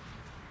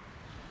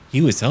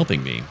 He was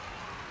helping me.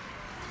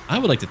 I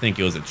would like to think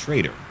it was a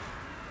traitor.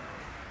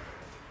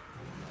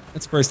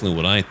 That's personally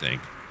what I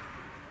think.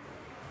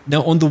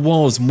 Now on the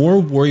walls, more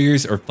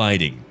warriors are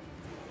fighting.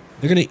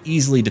 They're going to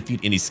easily defeat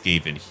any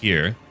Skaven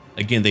here.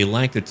 Again, they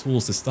lack the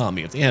tools to stop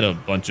me. If they had a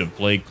bunch of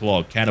Plague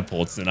Claw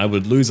catapults, then I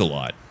would lose a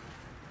lot.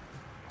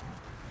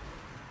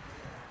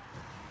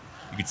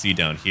 You can see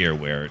down here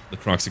where the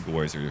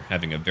KROXIGORS are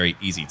having a very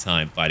easy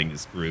time fighting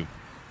this group.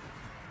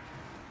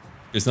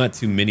 There's not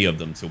too many of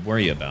them to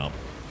worry about.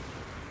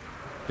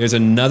 There's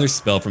another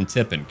spell from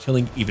Tippin,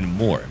 killing even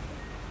more.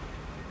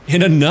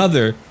 And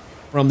another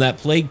from that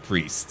Plague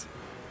Priest.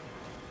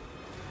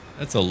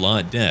 That's a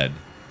lot dead.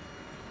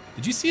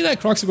 Did you see that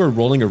KROXIGOR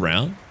rolling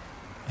around?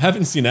 I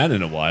haven't seen that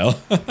in a while.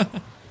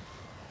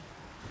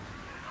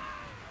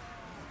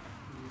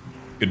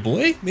 Good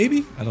boy,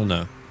 maybe? I don't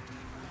know.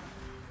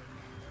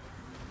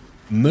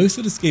 Most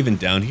of the Skaven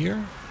down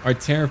here are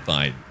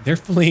terrified. They're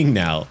fleeing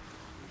now.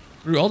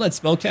 Through all that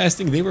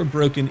spellcasting, they were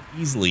broken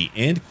easily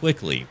and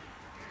quickly.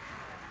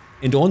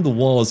 And on the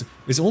walls,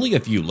 there's only a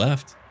few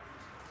left.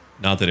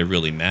 Not that it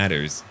really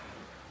matters.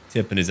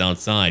 Tippin is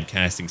outside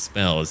casting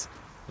spells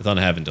without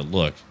having to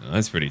look. Now,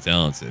 that's pretty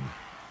talented.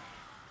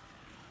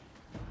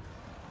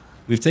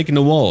 We've taken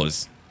the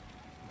walls.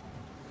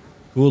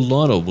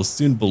 Huolano will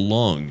soon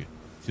belong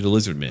to the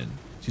Lizardmen,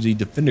 to the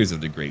defenders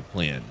of the Great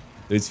Plan.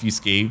 Those few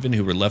Skaven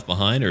who were left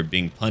behind are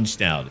being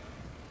punched out.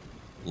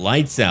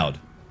 Lights out.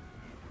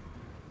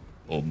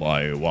 Oh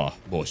my wa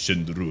bo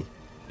shindru.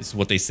 This is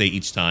what they say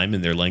each time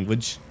in their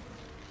language.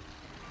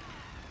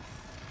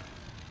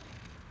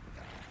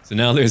 So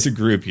now there's a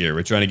group here.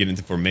 We're trying to get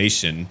into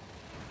formation,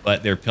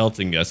 but they're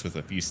pelting us with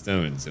a few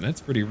stones, and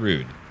that's pretty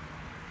rude.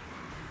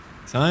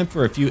 Time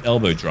for a few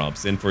elbow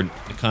drops and for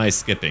Nakai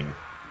skipping.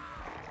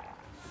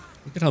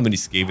 Look at how many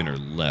Skaven are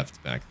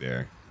left back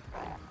there.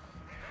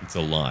 It's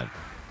a lot.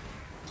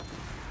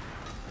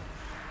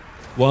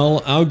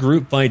 While our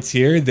group fights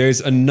here, there's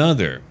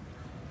another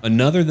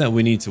that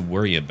we need to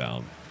worry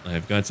about.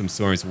 I've got some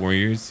Saurus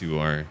warriors who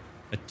are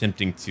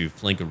attempting to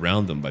flank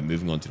around them by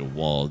moving onto the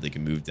wall. They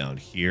can move down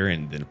here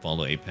and then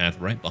follow a path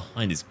right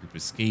behind this group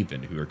of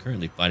Skaven who are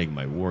currently fighting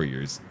my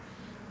warriors.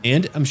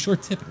 And I'm sure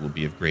Tippin will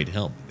be of great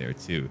help there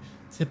too.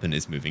 Tippin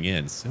is moving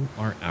in, so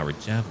are our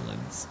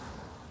javelins.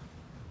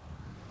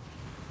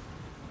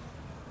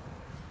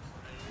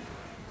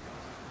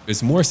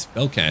 There's more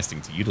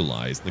spellcasting to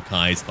utilize.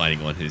 Nakai is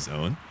fighting on his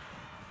own.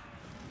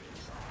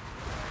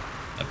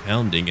 A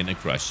pounding and a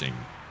crushing.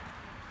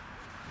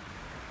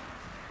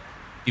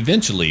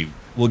 Eventually,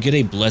 we'll get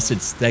a Blessed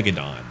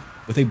Stegodon.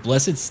 With a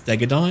Blessed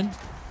Stegodon,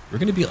 we're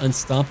going to be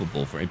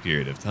unstoppable for a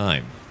period of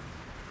time.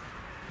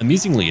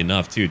 Amusingly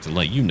enough, too, to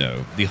let you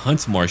know, the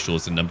Hunt Marshal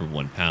is the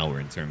 #1 power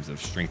in terms of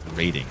strength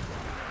rating.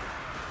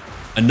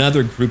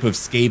 Another group of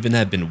Skaven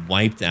have been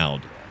wiped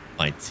out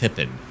by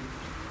Tippin.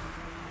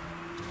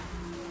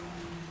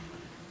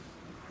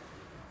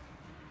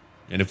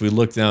 And if we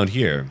look down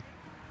here,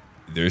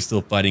 they're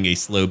still fighting a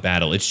slow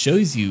battle. It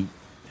shows you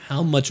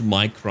how much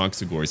my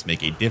KROXIGORS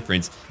make a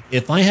difference.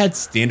 If I had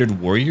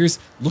standard warriors,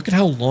 look at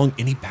how long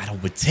any battle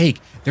would take.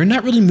 They're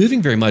not really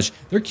moving very much.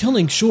 They're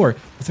killing, sure,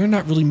 but they're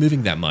not really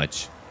moving that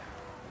much.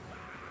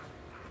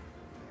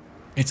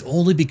 It's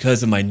only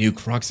because of my new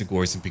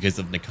KROXIGORS and because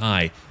of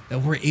Nakai that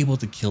we're able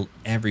to kill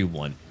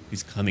everyone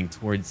who's coming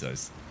towards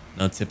us.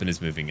 Now Tippin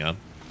is moving up,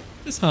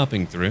 just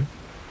hopping through.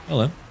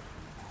 Hello.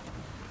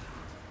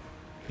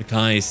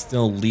 Nakai is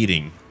still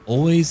leading,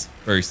 always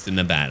first in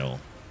the battle.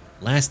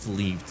 Last to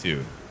leave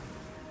too.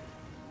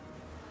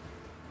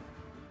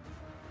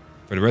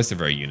 For the rest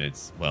of our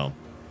units, well,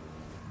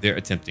 they're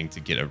attempting to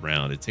get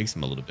around. It takes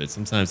them a little bit.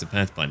 Sometimes the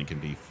pathfinding can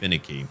be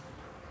finicky.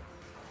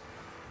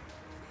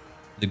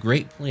 The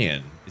Great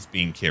Plan is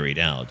being carried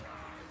out.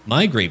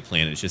 My Great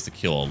Plan is just to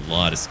kill a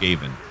lot of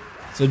Skaven.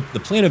 So the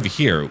plan over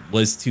here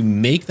was to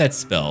make that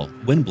spell,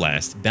 Wind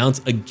Blast, bounce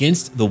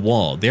against the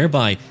wall,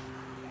 thereby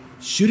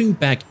shooting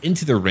back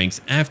into their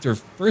ranks after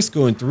first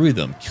going through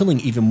them, killing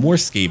even more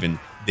Skaven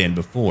than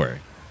before.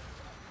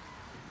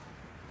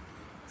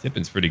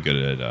 Tippin's pretty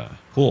good at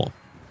pool.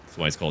 That's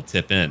why it's called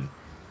Tip-In.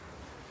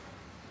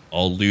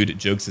 All lewd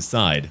jokes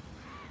aside.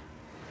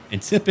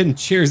 And Tippin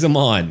cheers him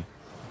on.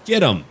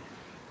 Get him!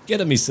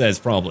 Get him, he says,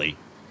 probably.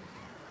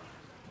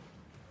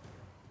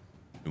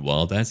 And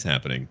while that's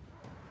happening,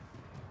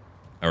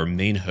 our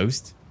main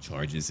host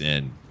charges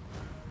in.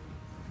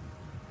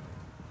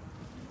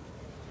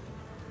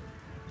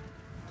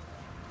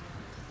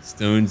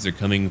 Stones are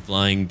coming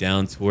flying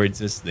down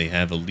towards us. They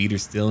have a leader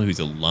still who's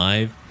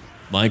alive.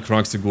 My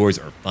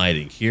KROXIGORS are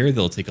fighting. Here,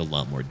 they'll take a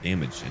lot more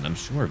damage, and I'm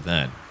sure of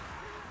that.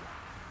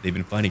 They've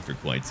been fighting for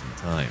quite some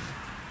time.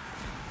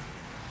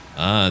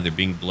 Ah, they're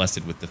being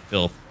blessed with the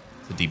filth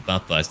to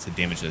debuff us, to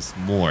damage us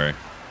more.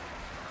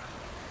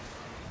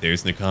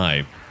 There's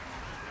Nakai.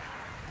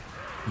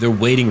 They're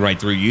wading right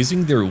through,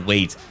 using their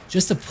weight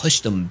just to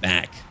push them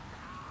back.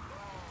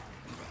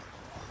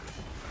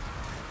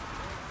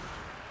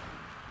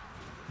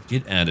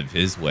 Get out of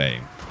his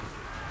way.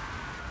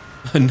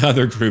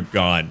 Another group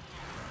gone.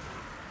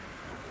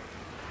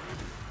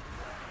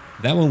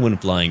 That one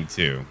went flying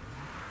too.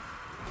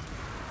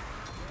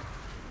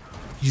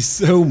 He's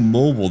so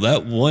mobile.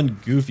 That one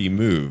goofy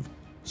move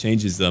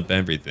changes up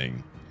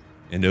everything.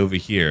 And over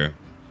here,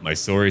 my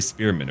sorry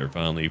spearmen are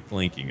finally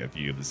flanking a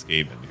few of the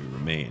Skaven who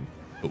remain.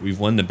 But we've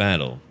won the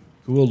battle.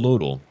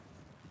 Huolodl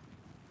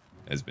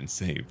has been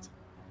saved.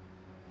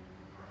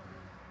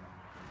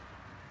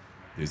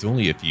 There's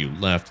only a few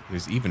left.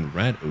 There's even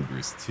rat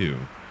ogres too.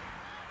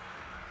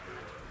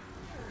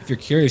 If you're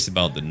curious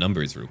about the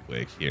numbers real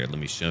quick, here, let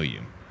me show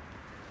you.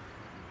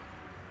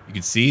 You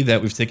can see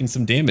that we've taken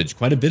some damage,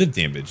 quite a bit of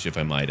damage, if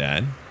I might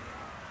add.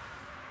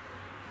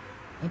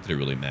 Not that it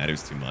really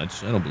matters too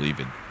much. I don't believe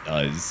it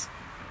does.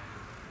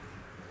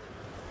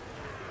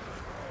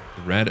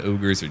 The rat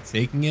ogres are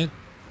taking it.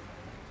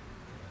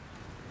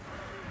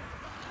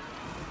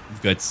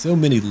 We've got so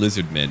many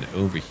lizard men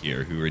over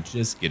here who are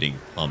just getting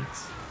pumped.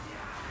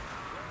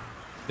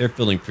 They're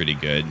feeling pretty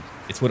good.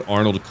 It's what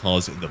Arnold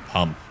calls the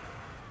pump.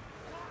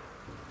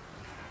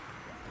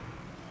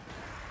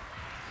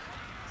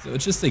 So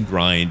it's just a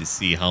grind to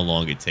see how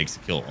long it takes to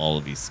kill all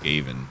of these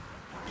Skaven.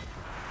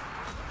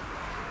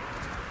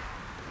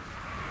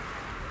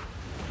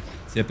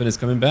 Tippin is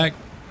coming back.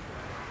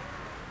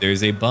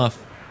 There's a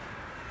buff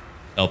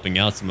helping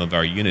out some of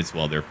our units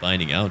while they're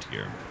fighting out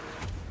here.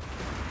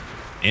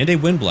 And a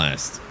wind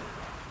blast.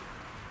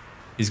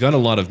 He's got a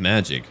lot of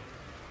magic.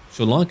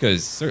 Sri Lanka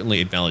is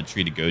certainly a valid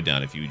tree to go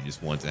down if you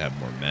just want to have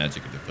more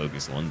magic and to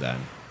focus on that.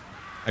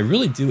 I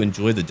really do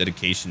enjoy the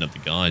dedication of the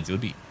gods. It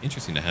would be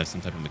interesting to have some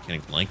type of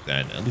mechanic like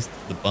that. At least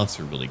the buffs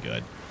are really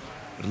good.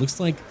 But it looks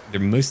like they're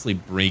mostly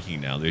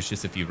breaking now. There's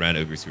just a few rat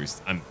ogres who are...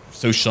 I'm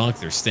so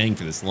shocked they're staying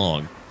for this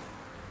long.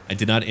 I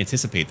did not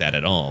anticipate that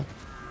at all.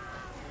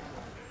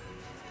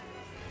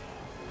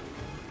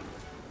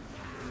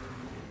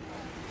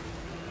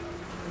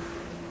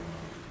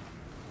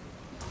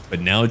 But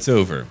now it's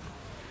over.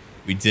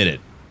 We did it.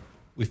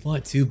 We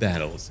fought 2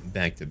 battles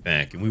back to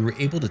back, and we were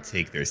able to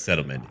take their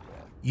settlement.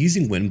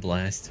 Using Wind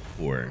Blast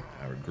for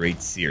our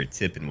great seer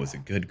Tippin was a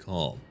good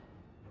call.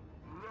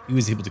 He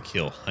was able to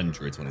kill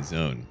hundreds on his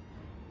own,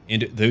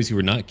 and those who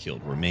were not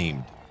killed were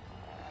maimed.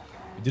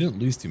 We didn't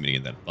lose too many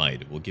in that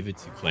fight. We'll give it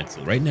to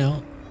Quetzal. Right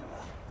now,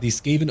 the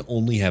Skaven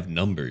only have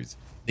numbers.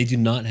 They do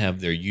not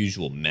have their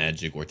usual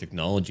magic or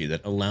technology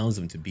that allows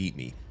them to beat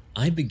me.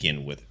 I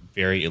begin with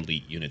very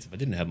elite units. If I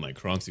didn't have my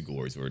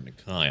KROXIGORS or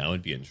Nakai, I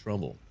would be in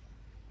trouble.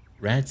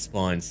 Rat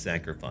spawn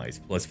sacrifice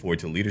 +4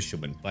 to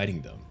leadership when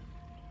fighting them.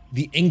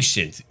 The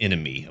ancient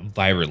enemy,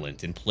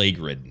 virulent and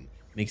plague-ridden,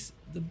 makes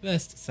the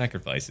best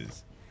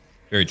sacrifices.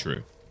 Very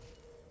true.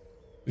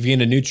 We've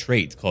gained a new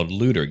trait called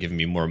Looter, giving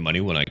me more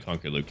money when I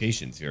conquer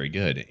locations. Very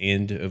good.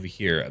 And over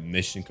here, a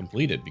mission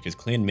completed because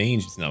Clan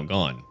Mange is now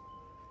gone.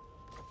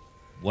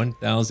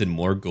 1,000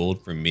 more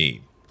gold for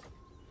me.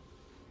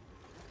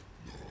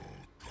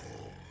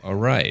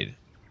 Alright.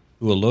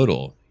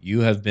 Huolodl,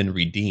 you have been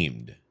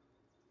redeemed.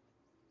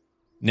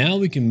 Now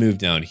we can move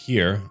down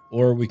here,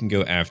 or we can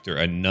go after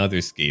another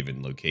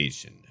Skaven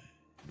location.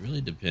 It really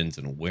depends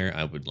on where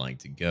I would like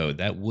to go.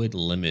 That would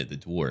limit the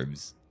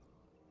dwarves.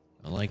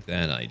 I like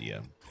that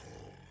idea.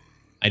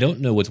 I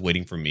don't know what's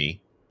waiting for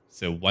me,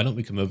 so why don't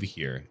we come over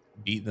here,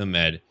 beat them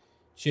at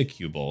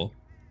Chikubol,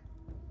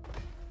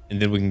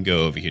 and then we can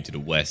go over here to the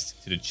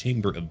west, to the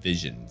Chamber of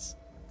Visions.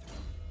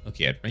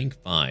 Okay, at rank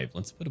 5,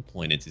 let's put a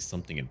point into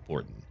something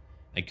important.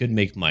 I could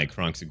make my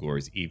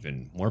KROXIGORS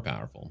even more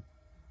powerful.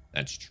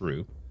 That's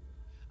true.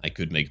 I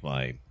could make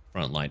my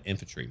frontline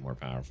infantry more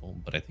powerful,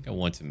 but I think I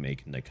want to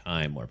make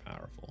Nakai more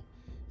powerful.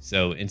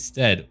 So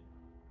instead,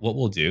 what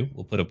we'll do,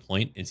 we'll put a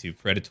point into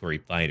Predatory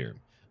Fighter.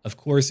 Of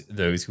course,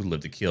 those who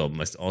live to kill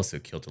must also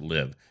kill to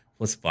live,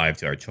 +5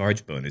 to our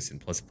charge bonus and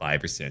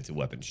 +5% to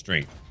weapon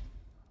strength.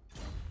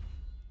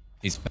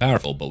 He's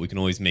powerful, but we can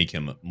always make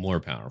him more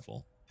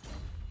powerful.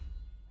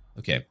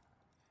 Okay,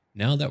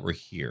 now that we're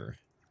here,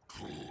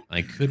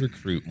 I could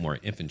recruit more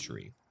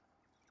infantry.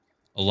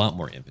 a lot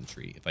more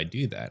infantry. If I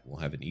do that, we'll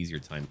have an easier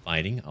time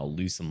fighting. I'll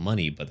lose some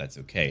money, but that's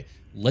okay.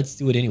 Let's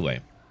do it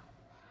anyway,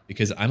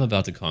 because I'm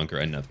about to conquer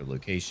another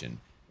location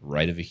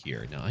right over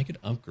here. Now, I could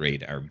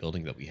upgrade our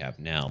building that we have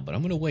now, but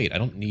I'm going to wait. I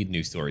don't need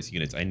new storage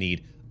units. I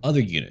need other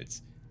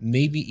units,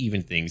 maybe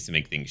even things to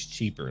make things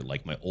cheaper,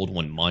 like my old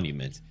one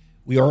monument.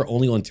 We are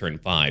only on turn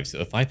 5, so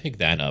if I pick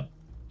that up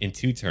in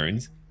 2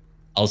 turns,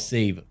 I'll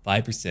save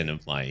 5%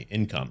 of my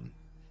income.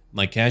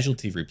 My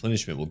casualty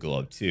replenishment will go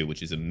up too,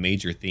 which is a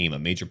major theme, a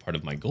major part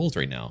of my goals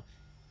right now.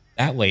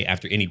 That way,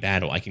 after any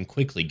battle, I can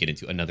quickly get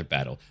into another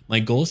battle. My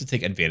goal is to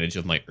take advantage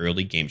of my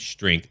early game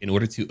strength in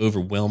order to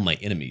overwhelm my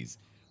enemies.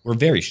 We're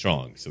very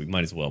strong, so we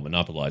might as well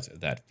monopolize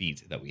that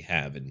feat that we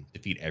have and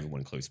defeat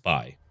everyone close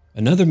by.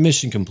 Another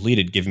mission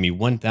completed, giving me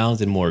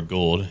 1,000 more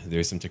gold.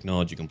 There's some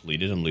technology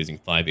completed. I'm losing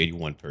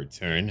 581 per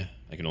turn.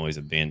 I can always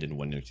abandon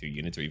 1 or 2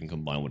 units or even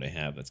combine what I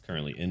have that's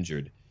currently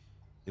injured.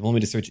 They want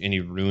me to search any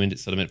ruined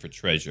settlement for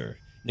treasure.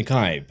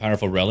 Nakai,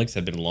 powerful relics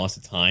have been lost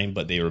to time,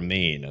 but they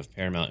remain of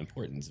paramount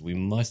importance. We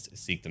must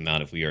seek them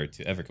out if we are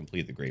to ever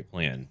complete the great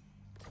plan.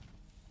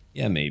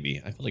 Yeah,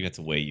 maybe. I feel like that's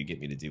a way you get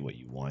me to do what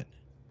you want.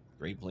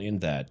 Great plan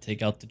that.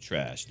 Take out the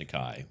trash,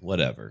 Nakai.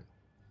 Whatever.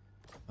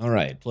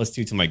 Alright,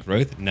 +2 to my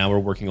growth. Now we're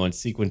working on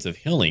sequence of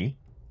healing,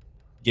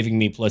 giving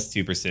me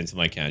 +2% to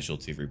my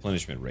casualty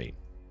replenishment rate.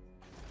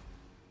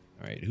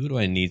 Alright, who do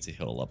I need to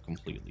heal up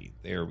completely?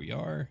 There we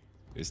are.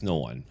 There's no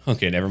one.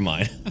 Okay, never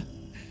mind.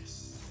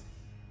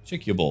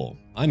 Check your bowl.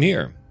 I'm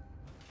here.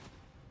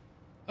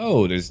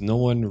 Oh, there's no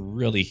one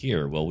really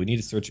here. Well, we need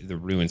to search the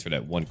ruins for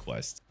that one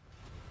quest.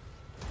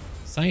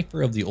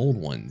 Cipher of the Old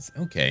Ones.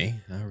 Okay,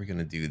 how are we going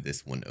to do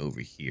this one over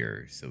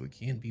here? So it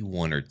can't be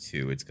 1 or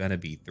 2. It's got to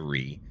be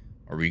 3.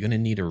 Are we going to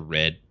need a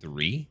red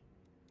 3?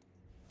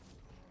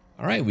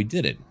 Alright, we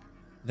did it.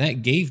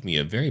 That gave me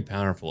a very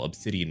powerful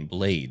obsidian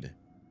blade.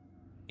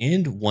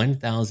 And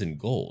 1,000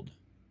 gold.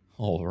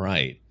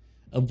 Alright.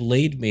 A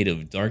blade made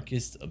of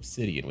darkest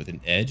obsidian with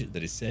an edge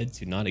that is said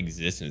to not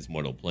exist in its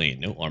mortal plane.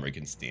 No armor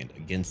can stand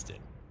against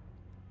it.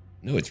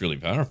 No, it's really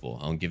powerful.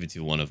 I'll give it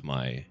to one of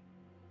my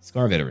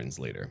Scar veterans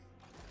later.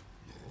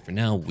 For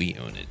now, we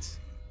own it.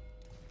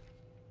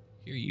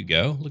 Here you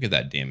go. Look at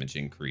that damage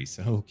increase.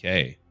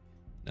 Okay.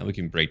 Now we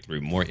can break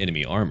through more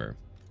enemy armor.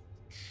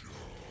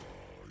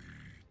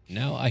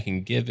 Now I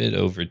can give it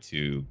over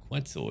to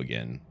Quetzal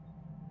again.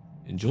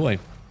 Enjoy.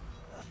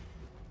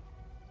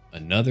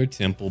 Another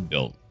temple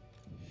built.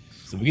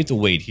 So we get to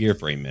wait here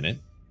for a minute.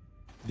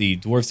 The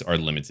dwarfs are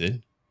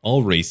limited.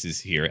 All races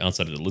here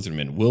outside of the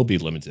lizardmen will be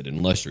limited in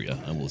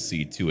Lustria, and we'll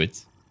see to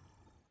it.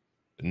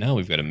 But now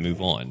we've got to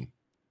move on.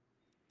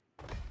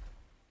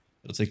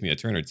 It'll take me a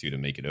turn or 2 to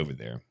make it over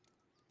there.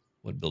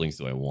 What buildings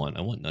do I want?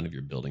 I want none of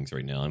your buildings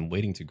right now. I'm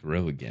waiting to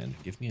grow again.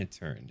 Give me a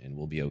turn, and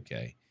we'll be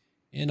okay.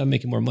 And I'm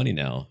making more money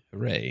now.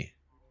 Hooray.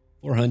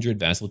 400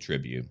 vassal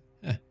tribute.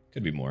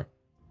 Could be more.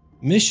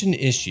 Mission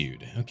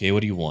issued. Okay,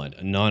 what do you want?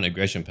 A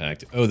non-aggression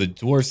pact. Oh, the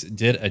dwarfs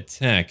did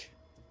attack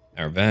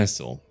our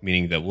vassal,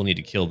 meaning that we'll need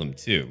to kill them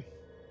too.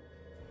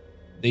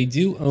 They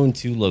do own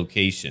 2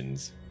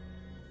 locations.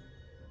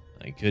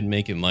 I could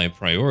make it my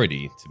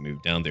priority to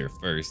move down there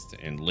first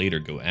and later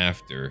go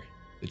after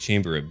the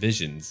Chamber of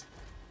Visions.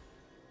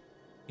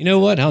 You know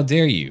what? How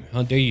dare you?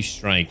 How dare you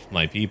strike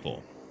my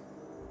people?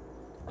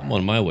 I'm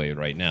on my way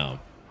right now.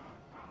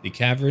 The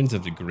Caverns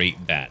of the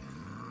Great Bat.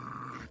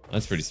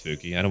 That's pretty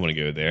spooky. I don't want to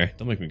go there.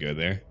 Don't make me go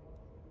there.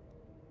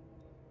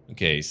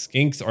 Okay,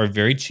 skinks are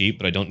very cheap,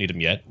 but I don't need them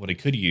yet. What I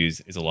could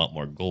use is a lot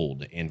more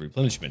gold and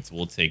replenishment. So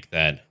we'll take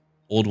that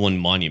old one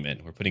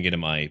monument. We're putting it in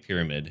my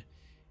pyramid.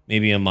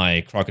 Maybe in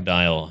my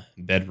crocodile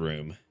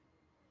bedroom.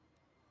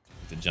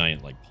 It's a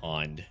giant like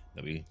pond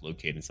that we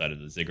locate inside of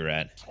the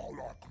ziggurat.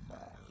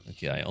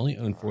 Okay, I only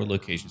own 4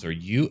 locations. Or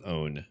you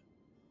own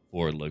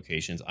 4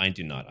 locations. I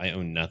do not. I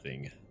own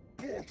nothing.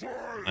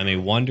 I'm a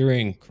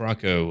wandering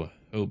croco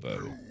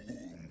hobo.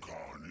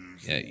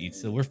 Yeah,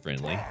 Itza, we're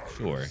friendly.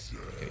 Sure.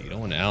 Okay, you don't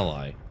want to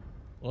ally.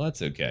 Well,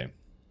 that's okay.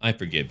 I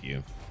forgive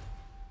you.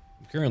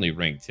 I'm currently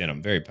ranked 10.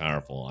 I'm very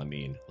powerful. I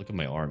mean, look at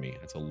my army.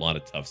 That's a lot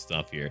of tough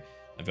stuff here.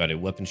 I've got a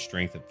weapon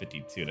strength of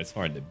 52. That's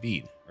hard to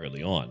beat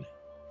early on.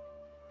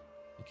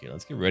 Okay,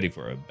 let's get ready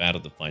for a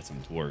battle to fight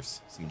some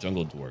dwarfs. Some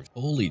jungle dwarfs.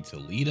 Holy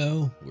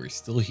Toledo, we're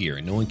still here.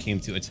 No one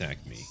came to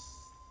attack me.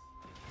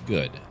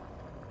 Good.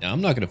 Now, I'm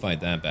not going to fight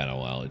that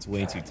battle while it's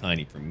way too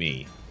tiny for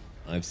me.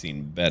 I've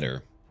seen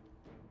better.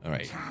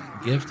 Alright,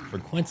 gift for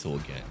Quetzal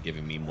again,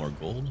 giving me more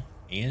gold,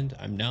 and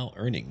I'm now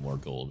earning more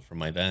gold from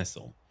my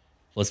vassal.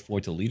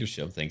 +4 to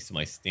leadership thanks to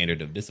my standard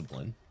of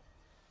discipline.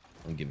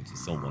 I'll give it to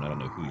someone, I don't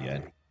know who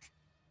yet.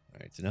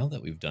 Alright, so now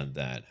that we've done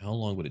that, how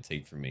long would it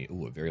take for me?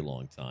 Ooh, a very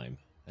long time.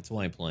 That's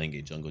why playing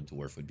a jungle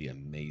dwarf would be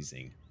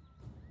amazing.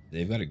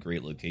 They've got a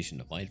great location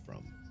to fight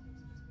from.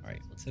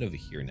 Alright, let's head over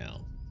here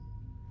now.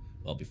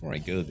 Well, before I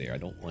go there, I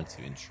don't want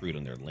to intrude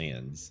on their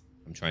lands.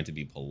 I'm trying to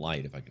be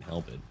polite if I can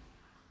help it.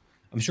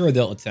 I'm sure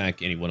they'll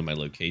attack any one of my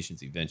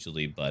locations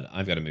eventually, but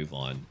I've got to move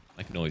on.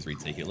 I can always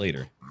retake it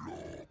later.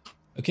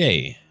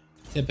 Okay,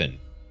 Tippin.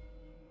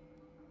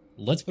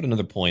 Let's put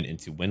another point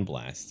into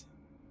Windblast.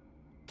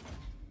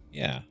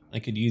 Yeah, I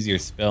could use your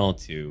spell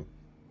to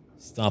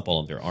stop all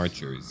of their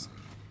archers.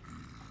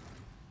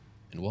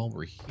 And while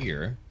we're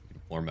here, we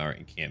can form our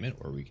encampment,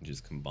 or we can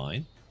just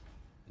combine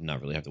and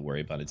not really have to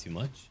worry about it too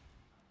much.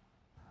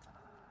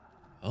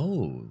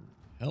 Oh,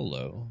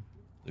 hello.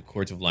 The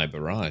Court of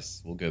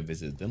Liberas. We'll go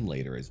visit them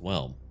later as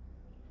well.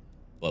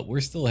 But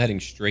we're still heading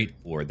straight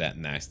for that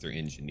Master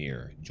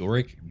Engineer,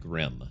 Jorik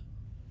Grimm.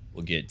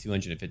 We'll get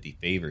 250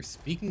 favor.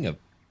 Speaking of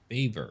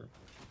favor,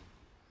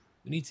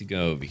 we need to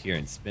go over here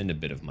and spend a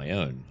bit of my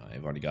own.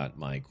 I've already got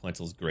my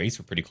Quetzal's Grace.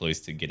 We're pretty close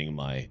to getting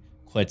my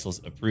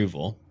Quetzal's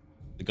approval.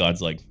 The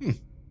god's like,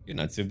 you're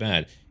not so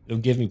bad. It'll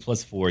give me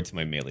 +4 to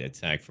my melee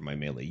attack for my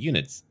melee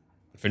units.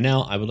 For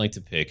now, I would like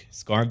to pick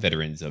Scar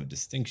Veterans of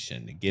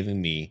Distinction,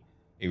 giving me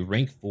a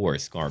rank 4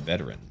 Scar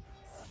Veteran.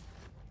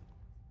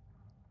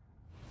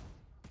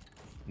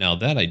 Now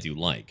that I do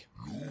like.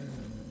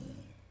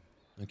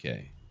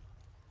 Okay.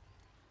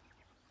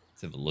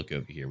 Let's have a look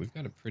over here. We've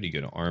got a pretty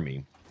good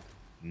army.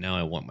 Now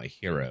I want my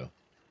hero.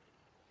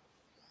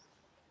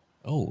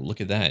 Oh, look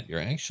at that. You're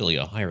actually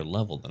a higher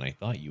level than I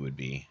thought you would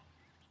be.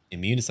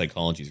 Immune to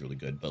Psychology is really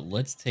good, but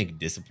let's take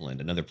Disciplined.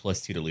 Another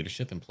 +2 to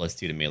Leadership and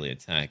 +2 to melee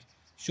attack.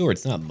 Sure,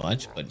 it's not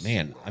much, but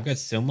man, I've got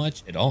so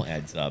much, it all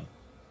adds up.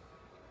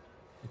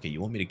 Okay,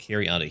 you want me to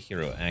carry out a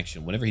hero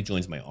action. Whenever he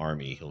joins my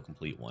army, he'll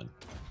complete one.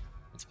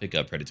 Let's pick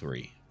up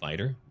Predatory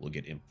Fighter. We'll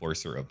get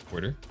Enforcer of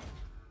Quarter.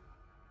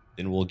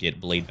 Then we'll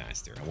get Blade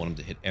Master. I want him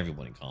to hit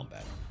everyone in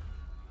combat.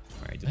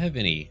 Alright, do I have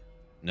any...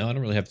 No, I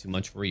don't really have too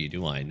much for you,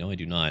 do I? No, I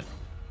do not.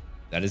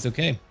 That is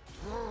okay.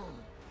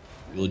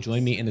 You will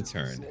join me in a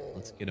turn.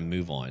 Let's get a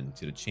move on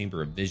to the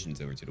Chamber of Visions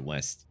over to the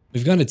west.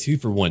 We've got a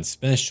 2-for-1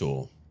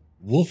 special.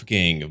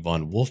 Wolfgang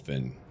von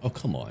Wolfen. Oh,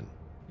 come on.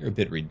 You're a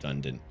bit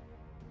redundant.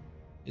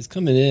 Is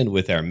coming in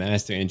with our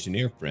Master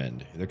Engineer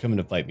friend. They're coming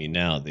to fight me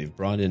now. They've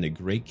brought in a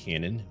great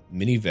cannon,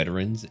 many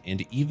veterans,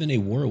 and even a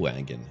war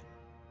wagon.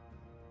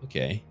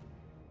 Okay.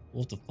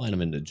 We'll have to find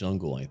them in the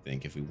jungle, I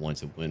think, if we want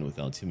to win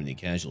without too many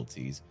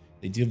casualties.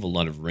 They do have a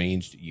lot of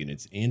ranged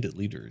units and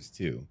leaders,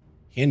 too.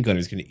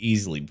 Handgunners can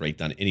easily break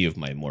down any of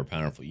my more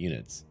powerful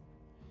units.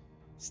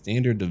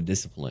 Standard of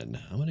Discipline.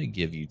 I'm going to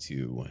give you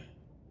to...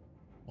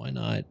 Why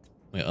not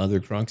my other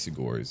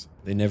KROXIGORS?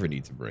 They never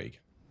need to break.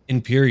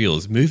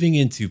 Imperials moving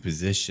into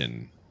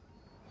position.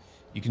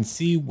 You can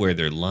see where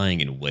they're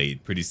lying in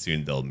wait. Pretty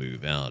soon they'll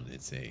move out.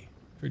 It's a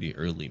pretty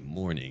early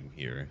morning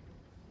here.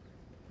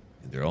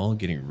 And they're all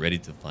getting ready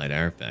to fight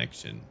our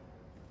faction.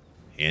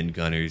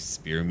 Handgunners,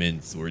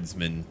 spearmen,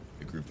 swordsmen,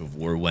 a group of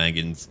war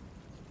wagons.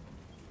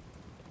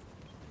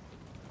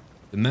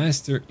 The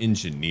Master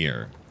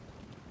Engineer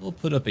will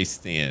put up a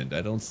stand.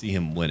 I don't see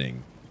him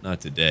winning. Not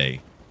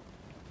today.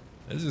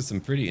 Those are some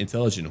pretty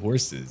intelligent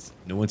horses.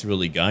 No one to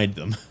really guide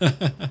them.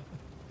 They're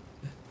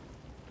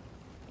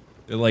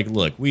like,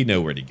 look, we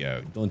know where to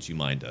go. Don't you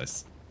mind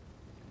us.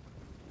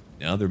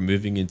 Now they're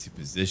moving into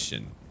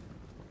position.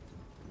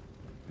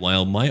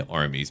 While my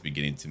army is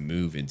beginning to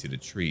move into the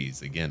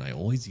trees. Again, I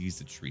always use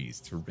the trees.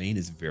 Terrain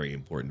is very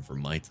important for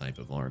my type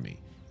of army.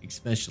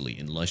 Especially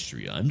in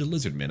Lustria. I'm the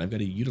lizard man. I've got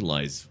to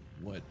utilize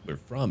what we're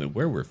from and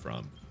where we're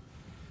from.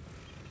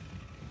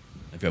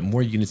 I've got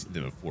more units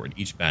than before. In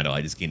each battle,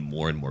 I just gain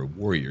more and more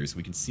warriors.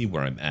 We can see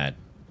where I'm at.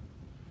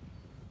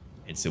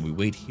 And so we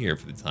wait here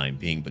for the time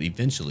being, but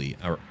eventually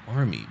our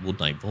army will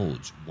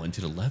divulge. One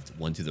to the left,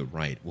 one to the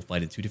right. We'll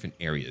fight in 2 different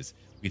areas.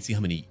 We can see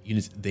how many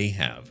units they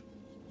have.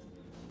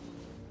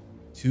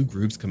 2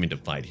 groups coming to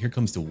fight. Here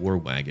comes the war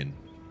wagon.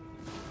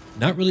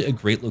 Not really a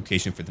great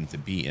location for them to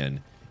be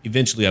in.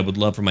 Eventually, I would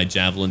love for my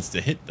javelins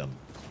to hit them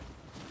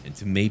and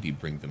to maybe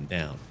bring them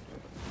down.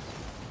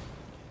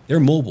 They're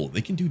mobile.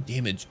 They can do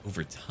damage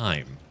over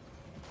time.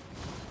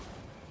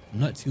 I'm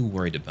not too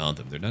worried about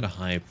them. They're not a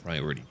high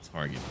priority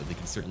target, but they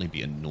can certainly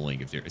be annoying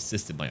if they're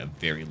assisted by a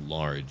very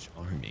large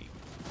army.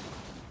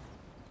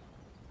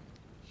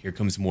 Here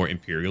comes more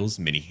Imperials,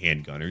 many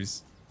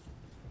handgunners.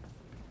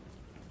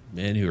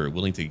 Men who are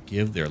willing to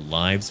give their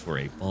lives for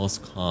a false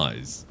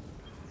cause.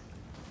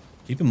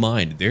 Keep in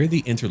mind, they're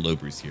the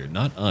interlopers here,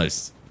 not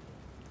us.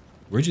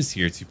 We're just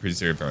here to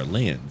preserve our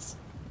lands.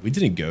 We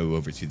didn't go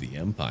over to the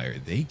Empire.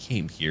 They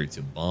came here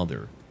to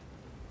bother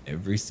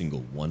every single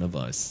one of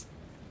us.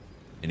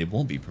 And it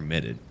won't be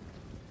permitted.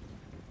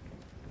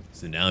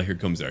 So now here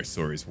comes our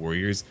Saurus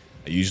warriors.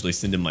 I usually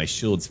send in my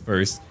shields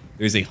first.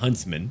 There's a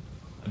huntsman.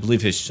 I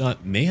believe his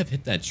shot may have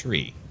hit that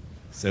tree.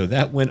 So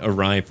that went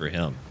awry for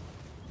him.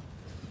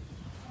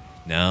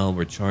 Now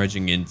we're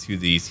charging into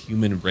these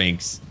human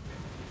ranks.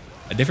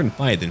 A different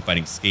fight than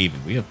fighting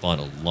Skaven. We have fought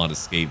a lot of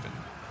Skaven.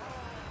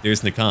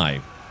 There's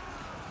Nakai.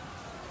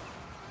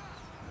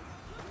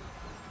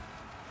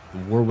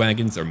 The war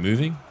wagons are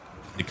moving.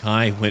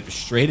 Nakai went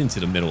straight into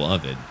the middle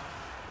of it.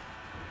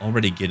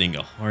 Already getting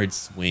a hard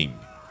swing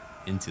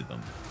into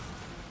them.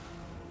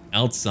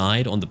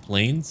 Outside on the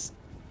plains,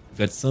 we've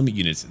got some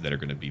units that are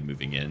going to be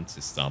moving in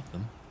to stop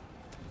them.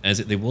 As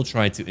they will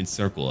try to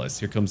encircle us.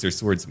 Here comes their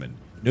swordsman.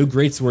 No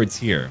great swords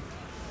here.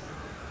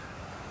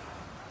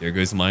 There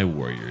goes my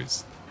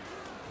warriors.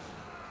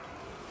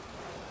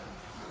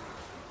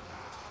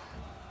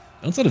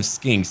 Outside of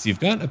skinks, you've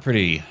got a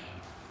pretty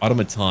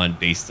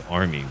automaton-based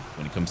army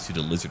when it comes to the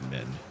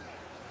lizardmen.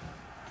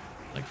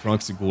 Like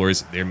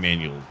KROXIGORS, they're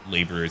manual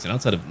laborers, and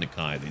outside of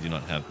Nakai, they do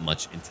not have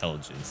much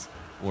intelligence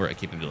or a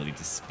capability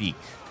to speak.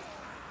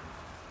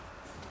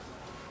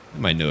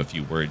 You might know a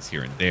few words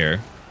here and there.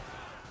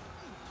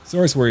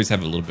 Saurus warriors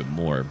have a little bit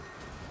more.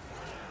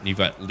 And you've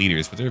got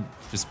leaders, but they're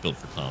just built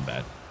for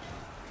combat.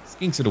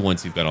 Skinks are the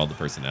ones who've got all the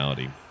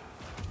personality.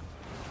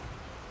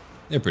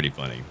 They're pretty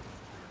funny.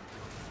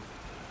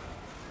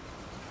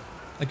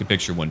 I can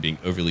picture one being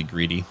overly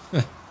greedy.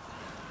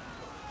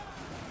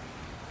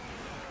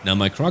 Now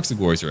my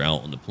KROXIGORS are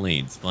out on the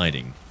plains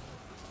fighting,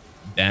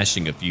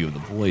 bashing a few of the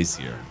boys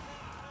here.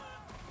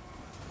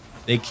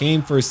 They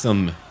came for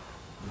some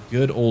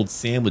good old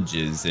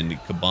sandwiches and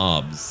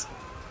kebabs.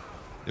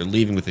 They're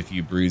leaving with a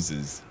few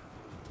bruises.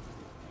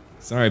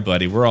 Sorry,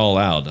 buddy, we're all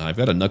out. I've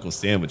got a knuckle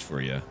sandwich for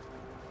you.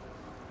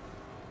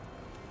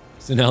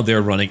 So now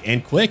they're running,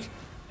 and quick.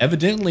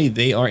 Evidently,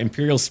 they are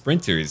Imperial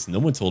sprinters. No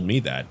one told me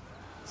that.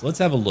 So let's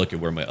have a look at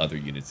where my other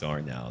units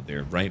are now.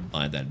 They're right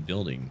by that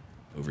building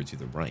over to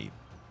the right.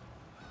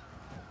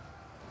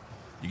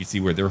 You can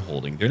see where they're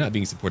holding. They're not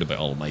being supported by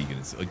all of my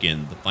units.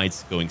 Again, the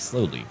fight's going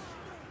slowly.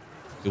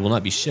 It will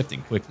not be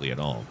shifting quickly at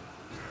all.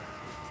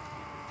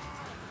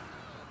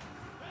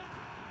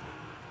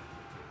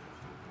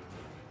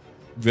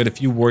 We've got a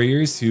few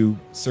warriors who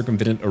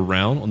circumvented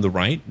around on the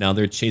right. Now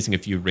they're chasing a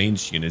few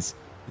ranged units.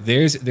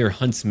 There's their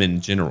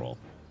huntsman general,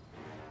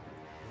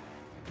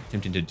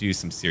 attempting to do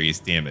some serious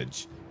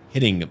damage,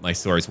 hitting my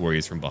Saurus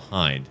warriors from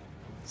behind,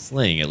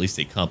 slaying at least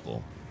a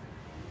couple.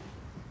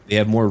 They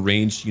have more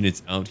ranged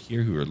units out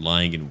here who are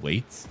lying in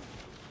wait.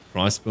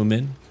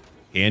 Crossbowmen,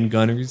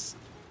 handgunners,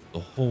 the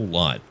whole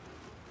lot.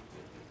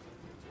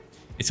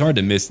 It's hard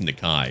to miss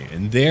Nakai,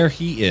 and there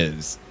he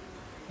is.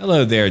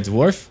 Hello there,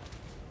 dwarf.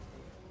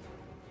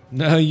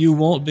 No, you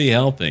won't be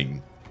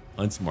helping.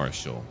 Hunts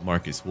Marshal,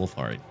 Markus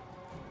Wulfhart.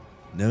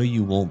 No,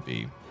 you won't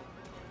be.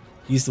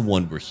 He's the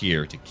one we're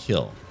here to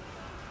kill.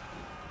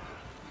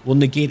 We'll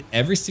negate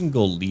every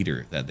single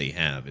leader that they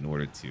have in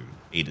order to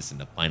aid us in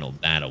the final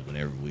battle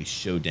whenever we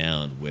show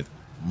down with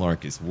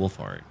Markus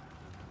Wulfhart.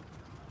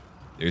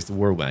 There's the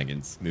war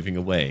wagons moving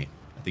away.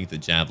 I think the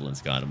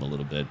javelins got him a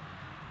little bit.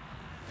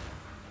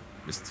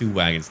 There's 2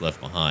 wagons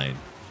left behind.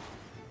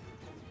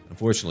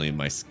 Unfortunately,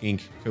 my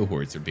skink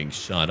cohorts are being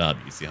shot up.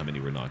 You can see how many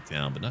were knocked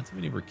down, but not too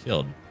many were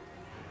killed.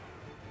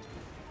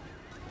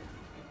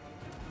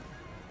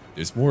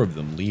 There's more of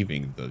them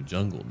leaving the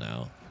jungle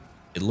now.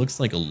 It looks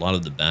like a lot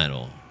of the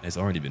battle has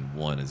already been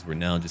won, as we're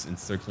now just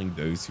encircling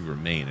those who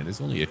remain, and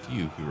there's only a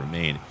few who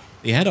remain.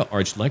 They had an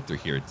Archlector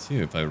here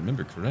too, if I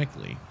remember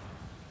correctly.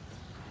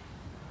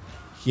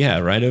 Yeah,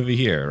 right over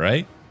here,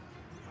 right?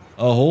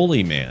 A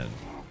holy man.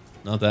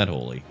 Not that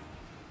holy.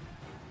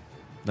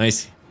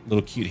 Nice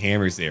little cute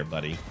hammers there,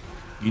 buddy.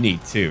 You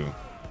need 2.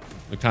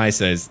 Nakai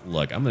says,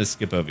 look, I'm going to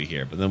skip over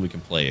here, but then we can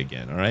play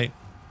again, all right?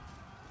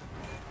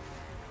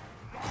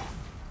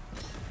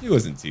 It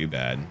wasn't too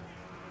bad.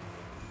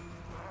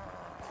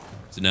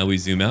 So now we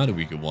zoom out and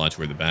we can watch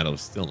where the battle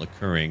is still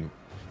occurring.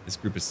 This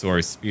group of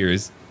Saurus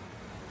spears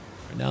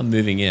are now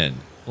moving in,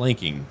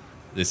 flanking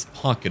this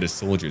pocket of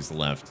soldiers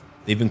left.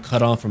 They've been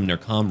cut off from their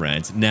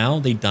comrades. Now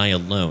they die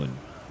alone,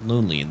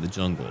 lonely in the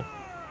jungle.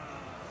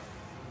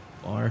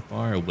 Far,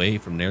 far away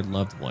from their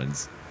loved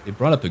ones. They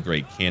brought up a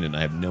great cannon.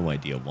 I have no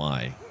idea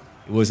why.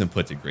 It wasn't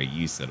put to great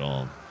use at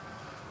all.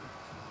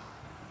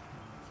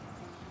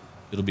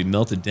 It'll be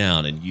melted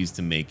down and used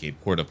to make a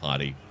porta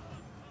potty.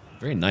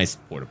 Very nice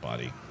porta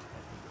potty.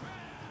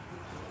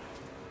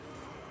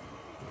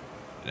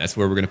 And that's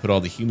where we're going to put all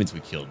the humans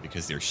we killed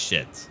because they're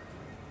shit.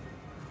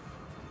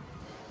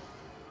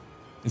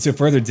 And so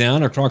further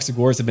down, our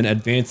KROXIGORS have been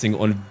advancing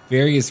on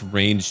various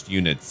ranged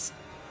units.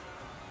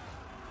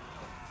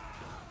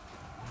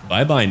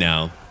 Bye-bye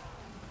now.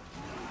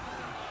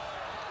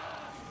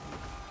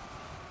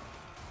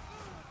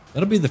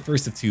 That'll be the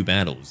first of 2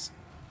 battles.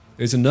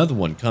 There's another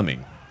one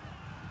coming.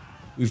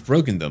 We've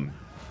broken them,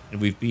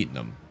 and we've beaten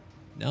them.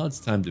 Now it's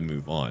time to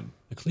move on.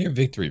 A clear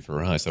victory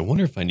for us. I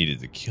wonder if I needed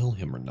to kill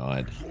him or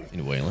not.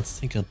 Anyway, let's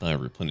take up our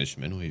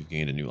replenishment. We've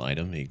gained a new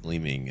item, a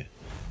gleaming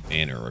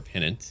banner or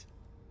pennant.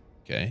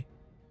 Okay.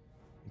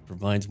 It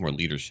provides more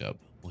leadership.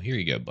 Well, here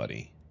you go,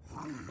 buddy.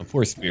 My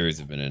poor spears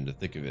have been in the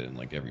thick of it in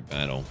like every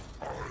battle.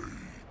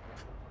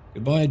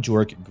 Goodbye,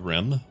 Jork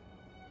Grim.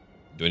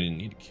 Do I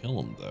need to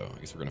kill him, though? I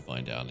guess we're going to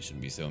find out. I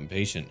shouldn't be so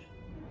impatient.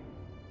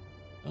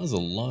 That was a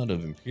lot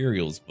of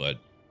Imperials, but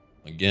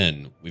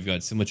again, we've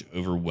got so much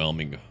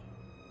overwhelming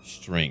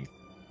strength.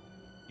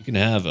 You can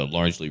have a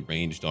largely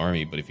ranged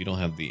army, but if you don't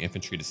have the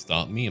infantry to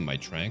stop me in my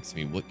tracks, I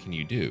mean, what can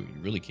you do?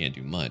 You really can't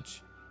do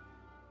much.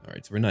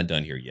 Alright, so we're not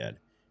done here yet.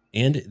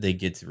 And they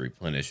get to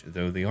replenish,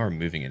 though they are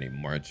moving in a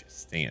march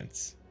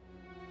stance.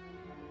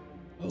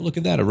 Oh, look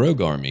at that, a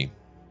rogue army.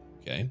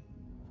 Okay.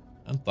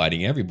 I'm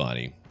fighting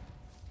everybody.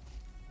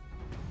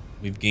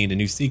 We've gained a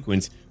new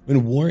sequence.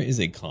 When war is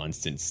a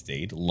constant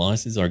state,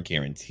 losses are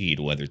guaranteed,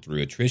 whether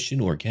through attrition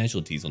or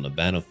casualties on the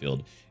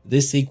battlefield.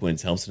 This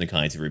sequence helps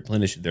Nakai to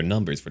replenish their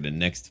numbers for the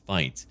next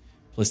fight.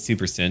 Plus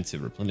 2% to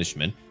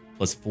replenishment,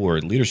 plus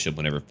 4 leadership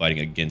whenever fighting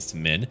against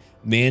men.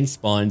 Man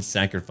spawns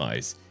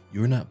sacrifice.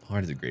 You're not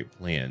part of the great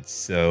plan,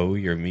 so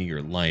your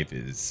meager life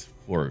is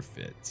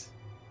forfeit.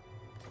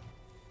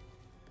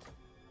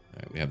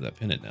 Alright, we have that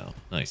pennant now.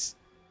 Nice.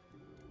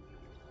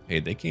 Hey,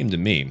 they came to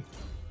me.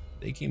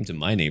 They came to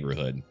my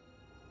neighborhood.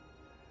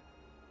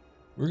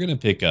 We're going to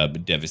pick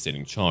up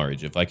Devastating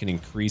Charge. If I can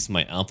increase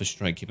my Alpha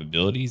Strike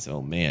capabilities,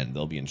 oh man,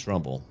 they'll be in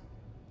trouble.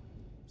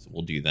 So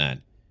we'll do that.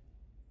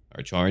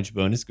 Our charge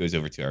bonus goes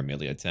over to our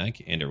melee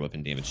attack and our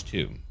weapon damage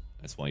too.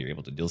 That's why you're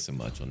able to deal so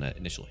much on that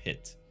initial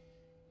hit.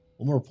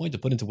 One more point to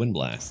put into Wind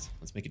Blast.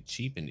 Let's make it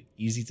cheap and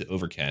easy to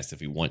overcast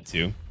if we want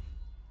to.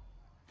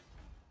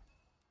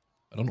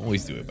 I don't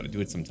always do it, but I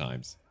do it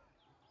sometimes.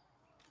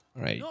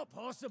 Alright. Not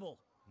possible.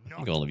 I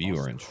think all of you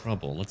are in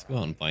trouble. Let's go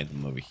out and find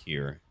them over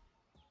here.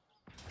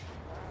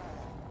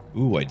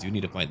 Ooh, I do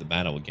need to fight the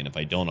battle again. If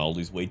I don't, I'll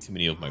lose way too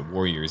many of my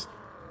warriors.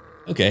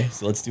 Okay,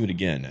 so let's do it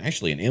again.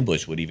 Actually, an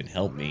ambush would even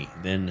help me.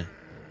 Then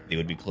they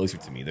would be closer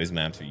to me. Those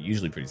maps are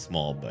usually pretty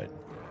small, but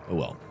oh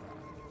well.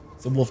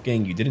 So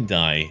Wolfgang, you didn't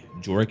die.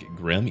 Jorek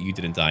Grimm, you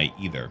didn't die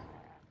either.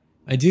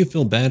 I do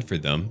feel bad for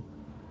them.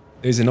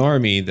 There's an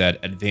army that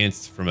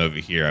advanced from over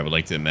here. I would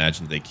like to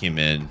imagine they came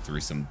in through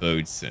some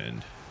boats,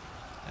 and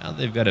now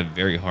they've got a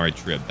very hard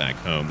trip back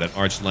home. That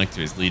Archlector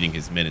is leading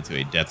his men into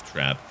a death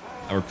trap.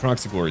 Our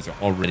KROXIGORS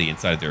are already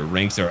inside their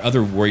ranks. Our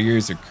other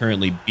warriors are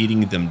currently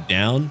beating them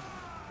down.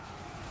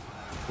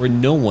 Where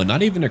no one,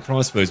 not even their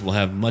crossbows, will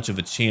have much of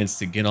a chance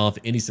to get off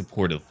any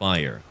supportive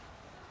fire.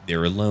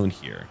 They're alone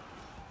here.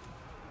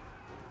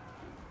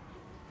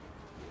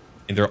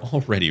 And they're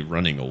already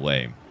running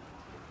away.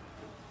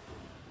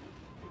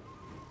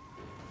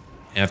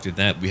 After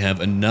that, we have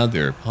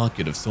another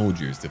pocket of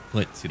soldiers to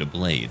put to the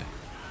blade.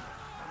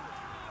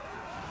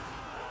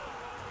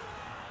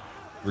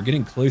 We're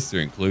getting closer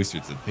and closer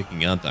to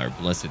picking up our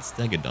blessed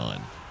Stegodon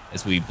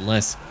as we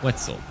bless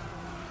Quetzal.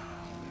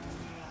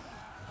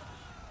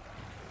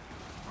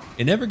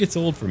 It never gets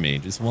old for me,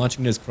 just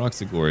watching those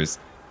KROXIGORS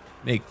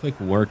make quick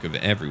work of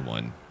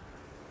everyone.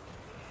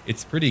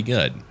 It's pretty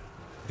good.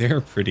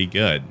 They're pretty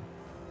good.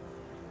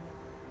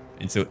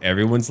 And so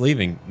everyone's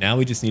leaving. Now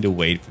we just need to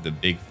wait for the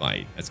big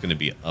fight. That's going to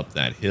be up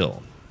that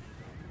hill.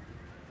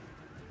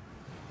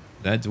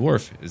 That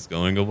dwarf is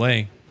going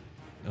away.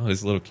 Oh,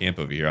 there's a little camp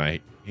over here. I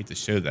hate to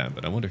show that,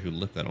 but I wonder who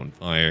lit that on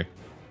fire.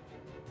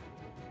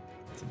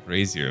 It's a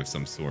brazier of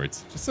some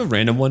sorts. Just a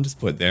random one just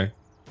put there.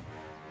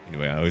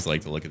 Anyway, I always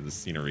like to look at the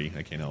scenery.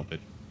 I can't help it.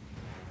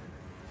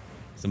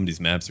 Some of these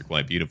maps are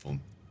quite beautiful.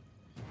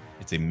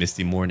 It's a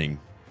misty morning.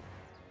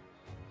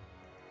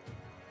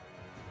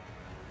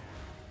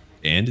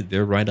 And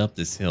they're right up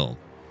this hill.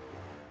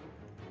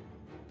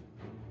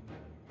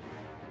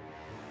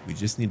 We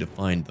just need to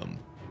find them.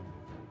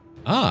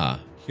 Ah,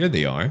 here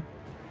they are.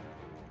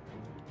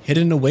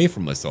 Hidden away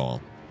from us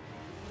all.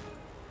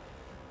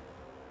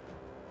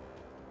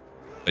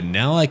 But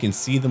now I can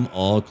see them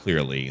all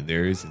clearly.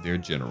 There's their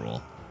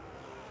general.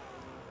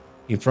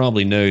 He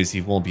probably knows he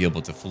won't be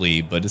able to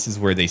flee, but this is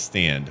where they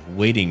stand,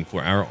 waiting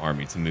for our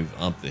army to move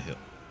up the hill.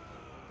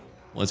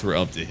 Once we're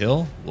up the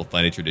hill, we'll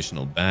fight a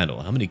traditional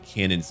battle. How many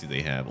cannons do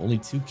they have? Only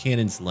 2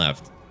 cannons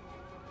left.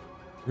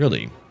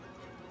 Really?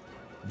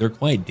 They're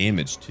quite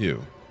damaged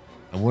too.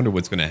 I wonder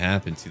what's going to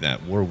happen to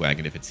that war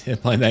wagon if it's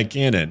hit by that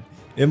cannon.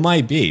 It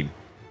might be.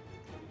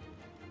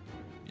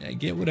 Yeah,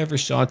 get whatever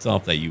shots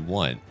off that you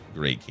want,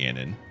 Great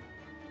Cannon.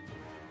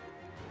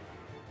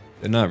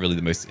 They're not really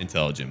the most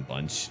intelligent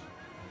bunch.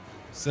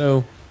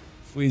 So,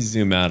 if we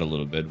zoom out a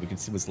little bit, we can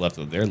see what's left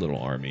of their little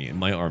army, and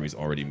my army's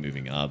already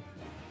moving up.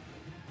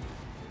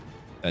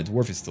 That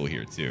dwarf is still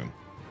here too.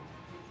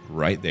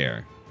 Right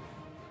there.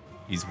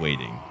 He's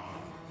waiting.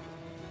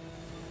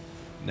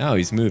 Now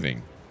he's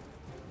moving.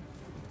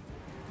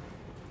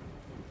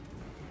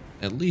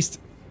 At least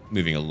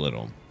moving a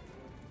little.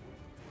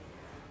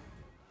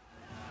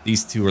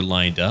 These two are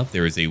lined up.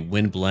 There is a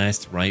wind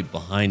blast right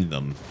behind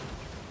them.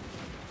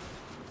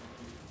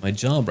 My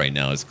job right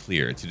now is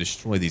clear, to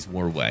destroy these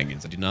war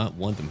wagons. I do not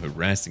want them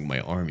harassing my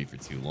army for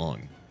too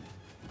long.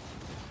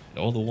 And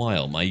all the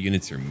while, my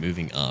units are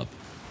moving up.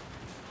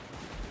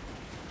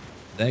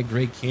 That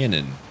great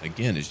cannon,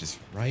 again, is just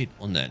right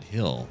on that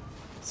hill,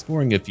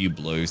 scoring a few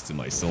blows to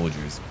my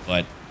soldiers,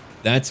 but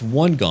that's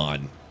one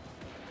gone.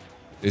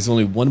 There's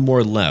only one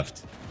more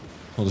left.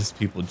 All those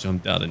people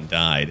jumped out and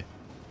died.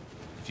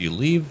 If you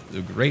leave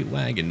the great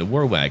wagon, the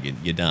war wagon,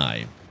 you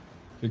die.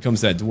 Here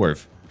comes that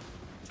dwarf,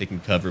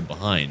 taking cover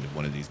behind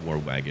one of these war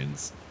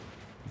wagons.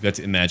 You've got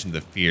to imagine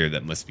the fear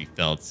that must be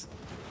felt.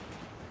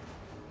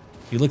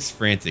 He looks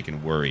frantic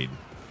and worried.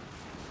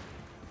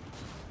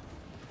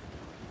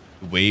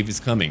 The wave is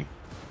coming.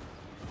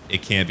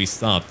 It can't be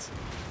stopped.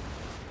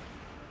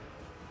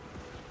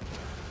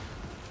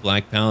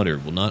 Black powder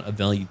will not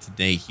avail you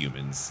today,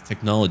 humans.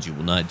 Technology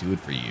will not do it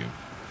for you.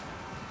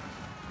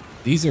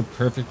 These are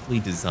perfectly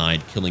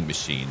designed killing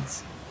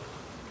machines.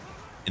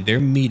 And they're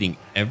meeting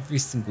every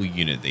single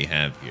unit they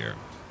have here.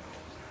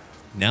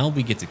 Now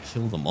we get to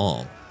kill them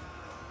all.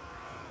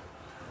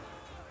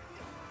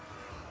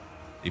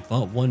 They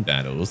fought one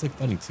battle. It was like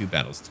fighting 2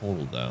 battles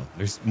total, though.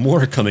 There's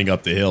more coming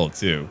up the hill,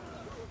 too.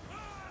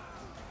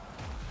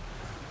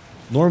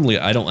 Normally,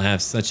 I don't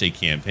have such a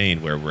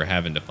campaign where we're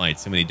having to fight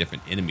so many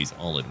different enemies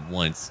all at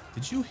once.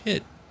 Did you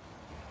hit?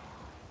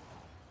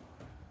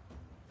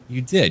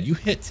 You did. You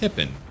hit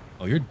Tippin.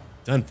 Oh, you're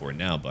done for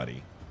now,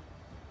 buddy.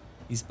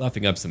 He's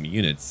buffing up some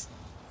units.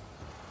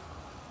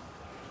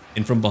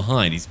 And from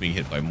behind, he's being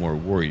hit by more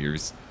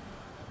warriors.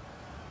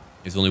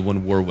 There's only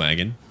one war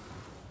wagon.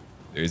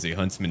 There's a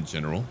huntsman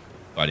general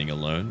fighting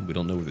alone. We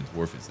don't know where the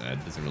dwarf is at.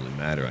 It doesn't really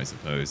matter, I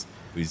suppose.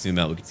 If we zoom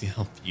out, we can see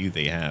how few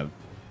they have.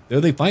 Though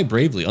they fight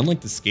bravely,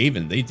 unlike the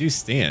Skaven, they do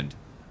stand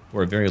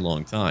for a very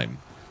long time.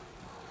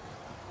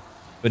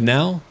 But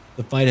now,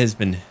 the fight has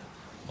been,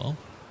 well,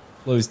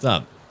 closed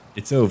up.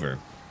 It's over.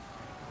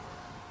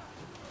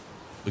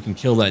 We can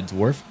kill that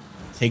dwarf,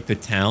 take the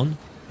town,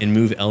 and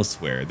move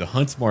elsewhere. The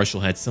Hunts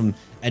Marshal had some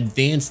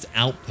advanced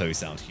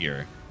outposts out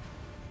here,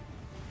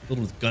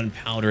 filled with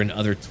gunpowder and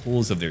other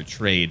tools of their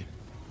trade.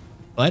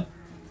 But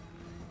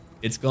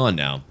it's gone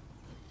now.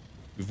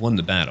 We've won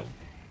the battle.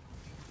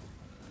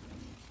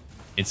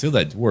 And so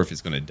that dwarf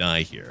is going to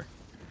die here,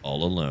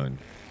 all alone.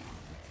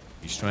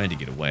 He's trying to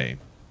get away,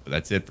 but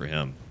that's it for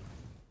him.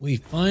 We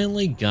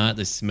finally got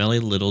the smelly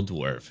little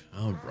dwarf.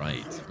 All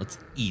right, let's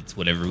eat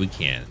whatever we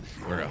can.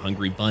 We're a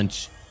hungry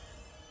bunch.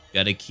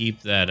 Got to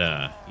keep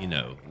that,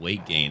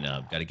 weight gain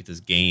up. Got to get those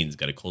gains.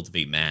 Got to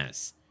cultivate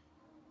mass.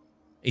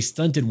 A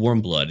stunted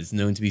warmblood is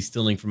known to be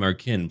stealing from our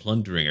kin,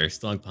 plundering our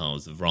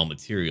stockpiles of raw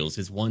materials.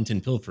 His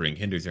wanton pilfering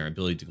hinders our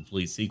ability to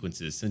complete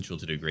sequences central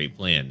to the great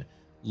plan.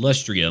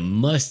 Lustria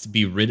must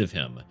be rid of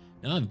him.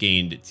 Now I've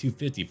gained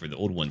 250 for the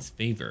old one's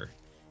favor.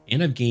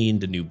 And I've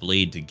gained a new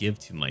blade to give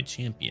to my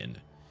champion.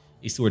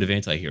 A sword of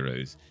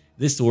anti-heroes.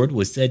 This sword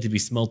was said to be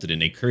smelted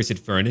in a cursed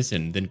furnace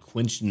and then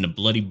quenched in the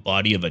bloody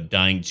body of a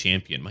dying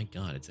champion. My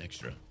god, it's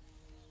extra.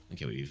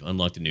 Okay, we've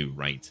unlocked a new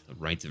rite, a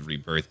rite of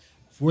rebirth.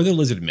 For the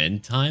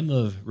lizardmen, time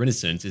of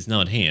renaissance is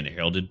now at hand,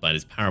 heralded by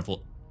this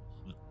powerful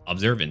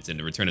observance in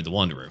the return of the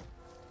Wanderer.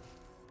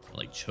 I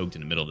like choked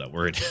in the middle of that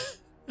word.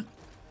 I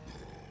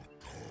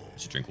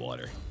should drink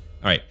water.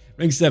 Alright,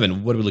 rank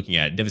 7, what are we looking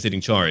at?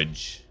 Devastating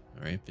charge.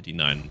 Alright,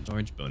 59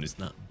 charge bonus,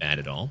 not bad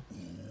at all.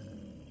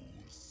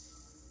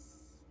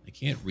 I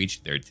can't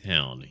reach their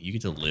town. You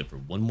get to live for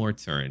one more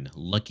turn.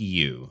 Lucky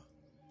you.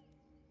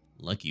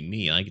 Lucky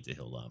me, I get to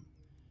heal up.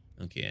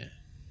 Okay.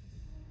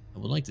 I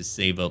would like to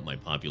save up my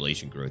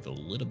population growth a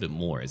little bit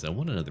more as I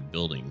want another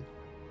building.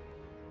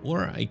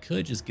 Or I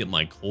could just get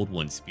my Cold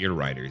One Spear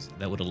Riders.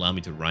 That would allow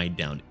me to ride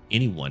down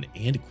anyone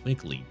and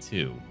quickly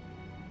too.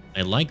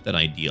 I like that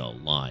idea a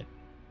lot.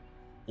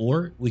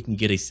 Or we can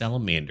get a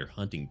Salamander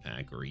hunting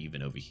pack, or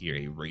even over here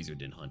a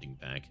Razorden hunting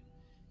pack.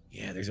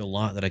 Yeah, there's a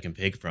lot that I can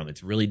pick from.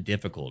 It's really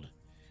difficult.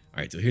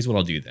 Alright, so here's what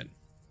I'll do then.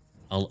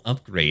 I'll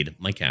upgrade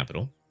my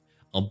capital.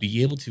 I'll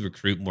be able to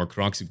recruit more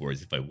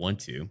KROXIGORS if I want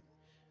to.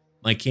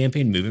 My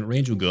campaign movement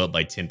range will go up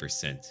by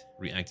 10%.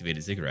 Reactivate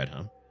a ziggurat,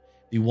 huh?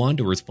 The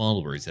Wanderer's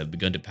followers have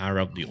begun to power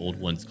up the Old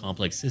One's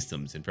complex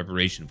systems in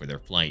preparation for their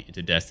flight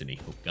into destiny.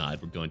 Oh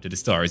god, we're going to the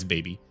stars,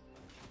 baby.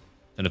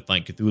 Time to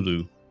fight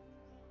Cthulhu.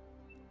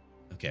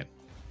 Okay.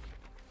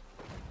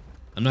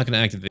 I'm not going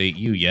to activate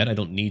you yet. I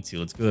don't need to.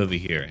 Let's go over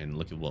here and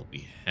look at what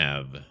we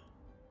have.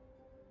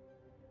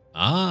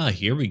 Ah,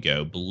 here we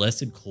go.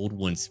 Blessed Cold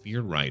One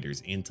Spear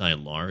Riders,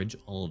 anti-large,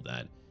 all of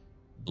that.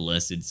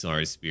 Blessed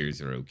Tsar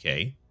Spears are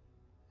okay.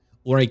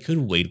 Or I could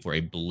wait for a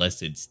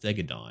Blessed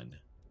Stegodon.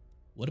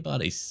 What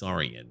about a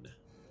Saurian?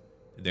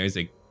 There's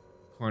a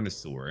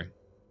Carnosaur.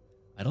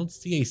 I don't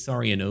see a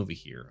Saurian over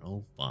here.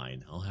 Oh,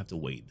 fine. I'll have to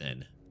wait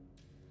then.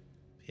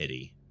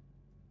 Pity.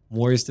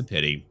 More is to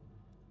pity.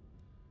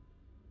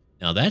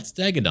 Now that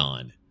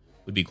Stegodon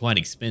would be quite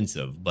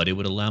expensive, but it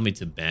would allow me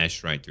to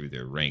bash right through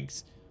their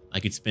ranks.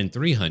 I could spend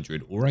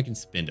 300 or I can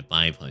spend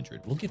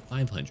 500. We'll get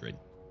 500.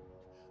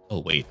 Oh,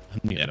 wait. I'm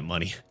running out of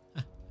money.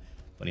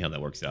 Funny how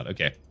that works out.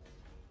 Okay.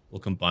 We'll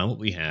combine what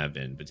we have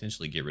and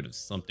potentially get rid of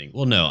something.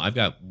 Well, no, I've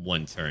got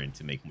one turn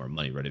to make more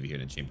money right over here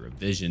in the Chamber of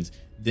Visions.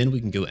 Then we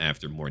can go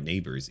after more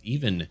neighbors,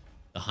 even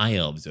the High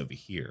Elves over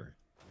here.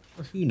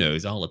 Or who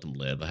knows, I'll let them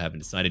live. I haven't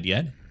decided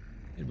yet.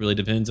 It really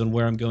depends on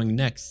where I'm going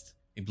next.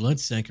 A blood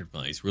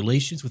sacrifice.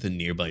 Relations with a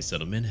nearby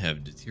settlement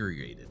have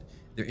deteriorated.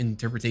 Their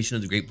interpretation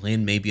of the Great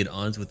Plan may be at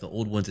odds with the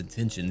Old One's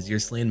intentions. Your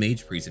slain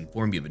mage priest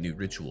informed you of a new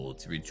ritual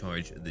to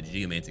recharge the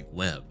geomantic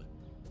web.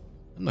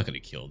 I'm not going to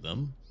kill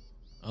them.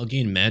 I'll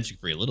gain magic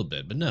for a little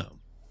bit, but no.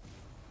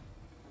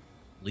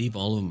 Leave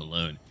all of them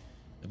alone.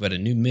 I've got a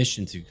new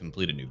mission to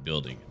complete a new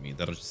building. I mean,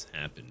 that'll just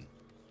happen.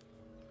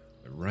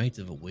 The Rite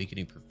of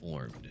Awakening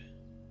performed.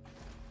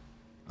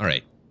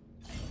 Alright.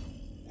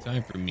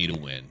 Time for me to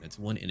win. That's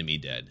one enemy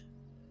dead.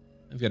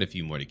 I've got a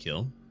few more to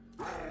kill.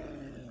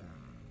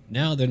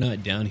 Now they're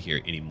not down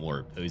here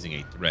anymore, posing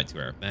a threat to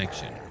our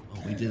faction.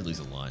 Oh, we did lose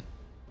a lot.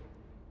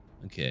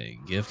 Okay,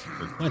 gift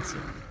for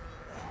Quetzal.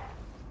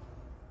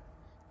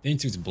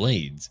 Fencer's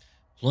Blades.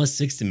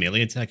 +6 to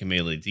melee attack and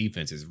melee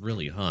defense is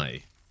really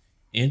high.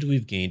 And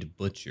we've gained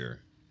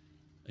Butcher,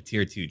 a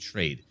tier 2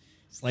 trait.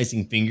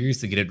 Slicing fingers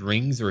to get at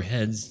rings or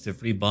heads to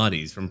free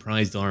bodies from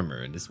prized armor.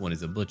 And this one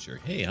is a Butcher.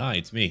 Hey, hi,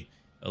 it's me.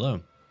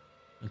 Hello.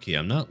 Okay,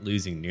 I'm not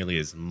losing nearly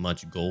as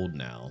much gold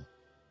now.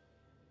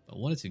 I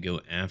wanted to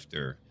go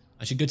after...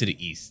 I should go to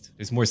the east.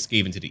 There's more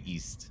Skaven to the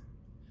east.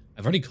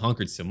 I've already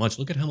conquered so much.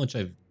 Look at how much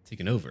I've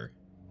taken over.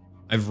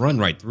 I've run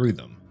right through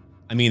them.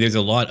 I mean, there's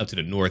a lot up to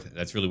the north.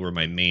 That's really where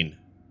my main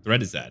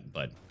threat is at,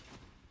 but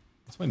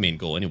that's my main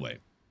goal anyway.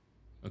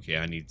 Okay,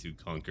 I need to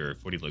conquer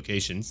 40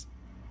 locations.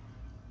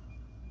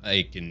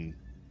 I can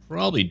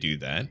probably do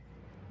that.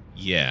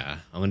 Yeah,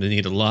 I'm going to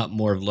need a lot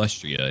more of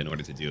Lustria in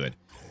order to do it.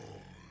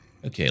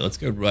 Okay, let's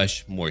go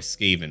rush more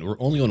Skaven. We're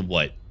only on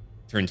what?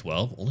 Turn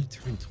 12? Only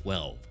turn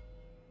 12.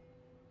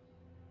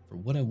 For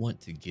what I want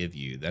to give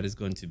you, that is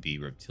going to be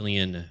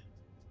Reptilian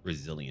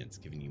Resilience,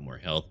 giving you more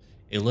health.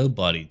 A low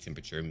body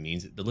temperature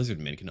means that the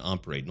lizardmen can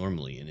operate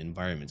normally in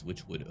environments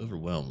which would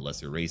overwhelm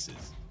lesser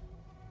races.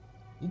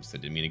 Oops, I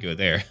didn't mean to go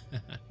there.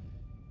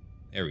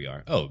 There we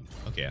are. Oh,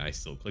 okay, I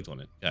still clicked on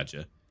it.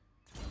 Gotcha.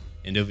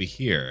 And over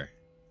here,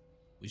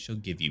 we shall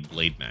give you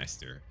Blade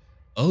Master.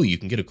 Oh, you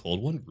can get a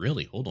cold one?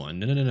 Really? Hold on.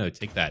 No.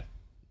 Take that.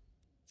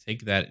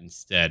 Take that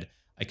instead.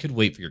 I could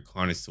wait for your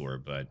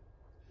Carnosaur, but...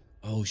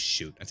 Oh,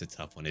 shoot. That's a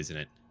tough one, isn't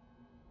it?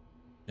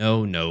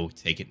 No.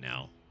 Take it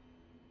now.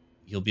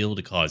 You'll be able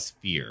to cause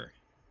fear.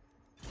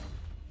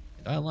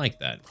 And I like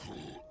that.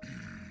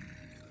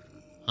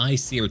 High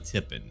Seer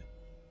Tippin.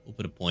 We'll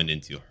put a point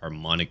into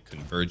Harmonic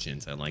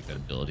Convergence. I like that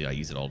ability. I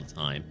use it all the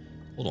time.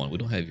 Hold on. We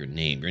don't have your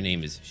name. Your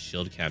name is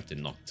Shield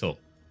Captain Nocto.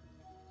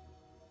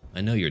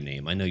 I know your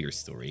name. I know your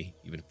story.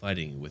 You've been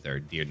fighting with our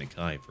dear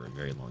Nakai for a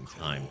very long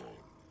time.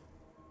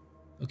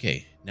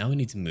 Okay, now we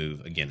need to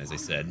move, again, as I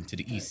said, to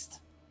the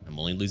east. I'm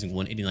only losing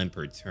 189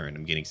 per turn.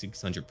 I'm getting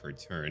 600 per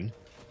turn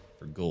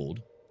for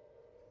gold.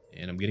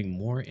 And I'm getting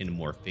more and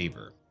more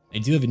favor. I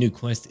do have a new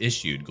quest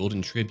issued.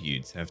 Golden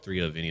Tributes. Have 3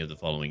 of any of the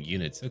following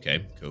units.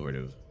 Okay, Cohort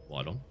of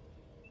Waddle.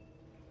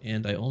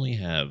 And I only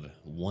have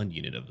 1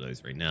 unit of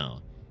those right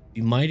now.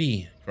 The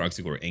mighty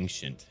KROXIGOR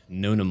Ancient,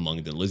 known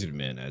among the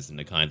lizardmen as the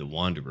Nakai the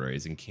Wanderer,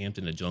 is encamped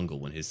in the jungle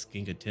when his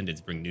skink attendants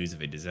bring news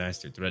of a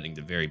disaster threatening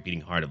the very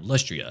beating heart of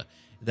Lustria.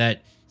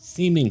 That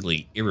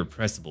seemingly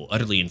irrepressible,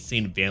 utterly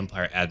insane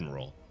vampire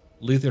admiral,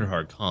 Luther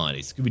Harkon, a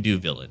Scooby-Doo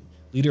villain,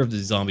 leader of the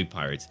zombie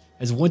pirates,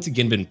 has once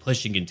again been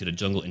pushing into the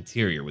jungle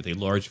interior with a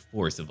large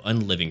force of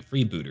unliving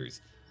freebooters,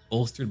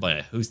 bolstered by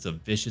a host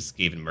of vicious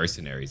Skaven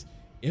mercenaries.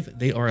 If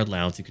they are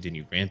allowed to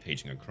continue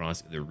rampaging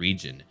across the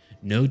region,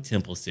 no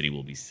temple city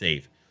will be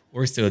safe,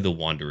 or so the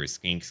Wanderer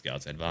Skink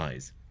Scouts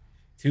advise.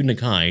 To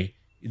Nakai,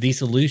 the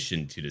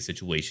solution to the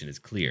situation is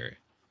clear.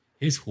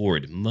 His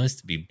horde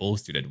must be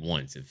bolstered at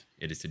once if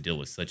it is to deal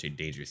with such a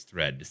dangerous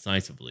threat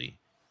decisively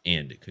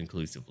and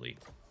conclusively.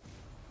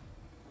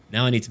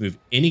 Now I need to move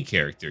any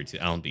character to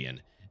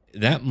Albion.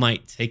 That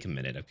might take a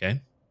minute,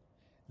 okay?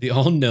 The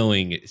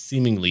all-knowing,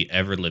 seemingly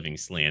ever-living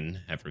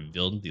Slann have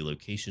revealed the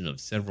location of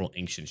several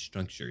ancient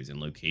structures in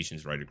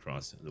locations right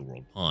across the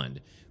World Pond,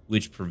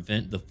 which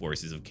prevent the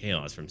forces of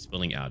chaos from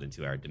spilling out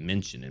into our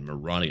dimension and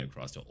marauding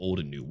across the old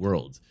and new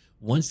worlds.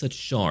 One such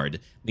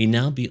shard may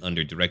now be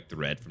under direct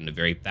threat from the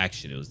very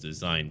faction it was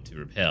designed to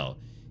repel.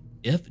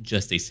 If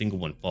just a single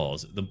one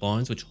falls, the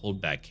bonds which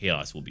hold back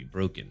chaos will be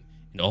broken,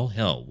 and all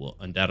hell will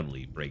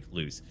undoubtedly break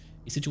loose.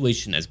 A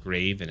situation as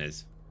grave and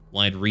as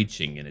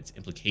wide-reaching in its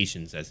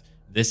implications as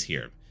this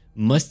here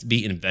must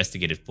be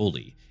investigated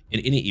fully. In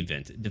any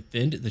event,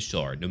 defend the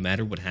shard no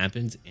matter what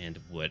happens and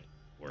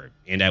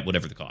at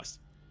whatever the cost.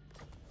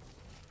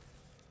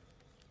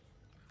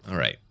 All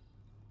right.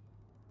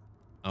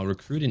 I'll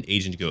recruit an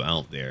agent to go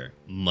out there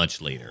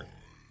much later.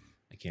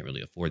 I can't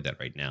really afford that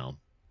right now.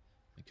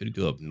 I could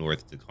go up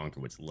north to conquer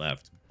what's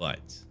left,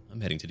 but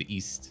I'm heading to the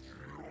east.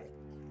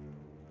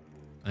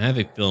 I have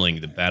a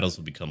feeling the battles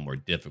will become more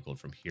difficult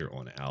from here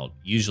on out.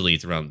 Usually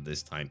it's around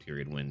this time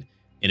period when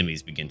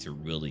enemies begin to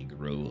really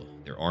grow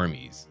their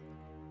armies.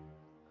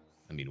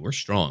 I mean, we're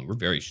strong. We're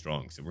very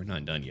strong, so we're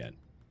not done yet.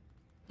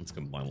 Let's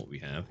combine what we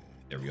have.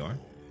 There we are.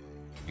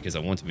 Because I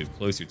want to move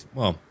closer to...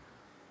 Well,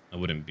 I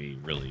wouldn't be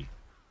really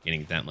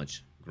gaining that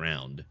much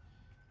ground.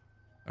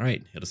 All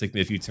right, it'll take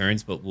me a few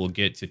turns, but we'll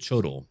get to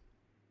Chodol.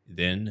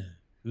 Then,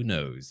 who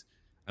knows?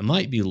 I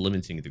might be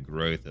limiting the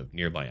growth of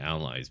nearby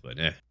allies, but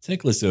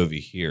Teclis over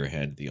here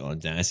had the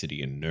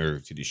audacity and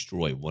nerve to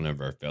destroy one of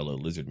our fellow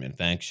lizardmen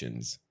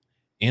factions.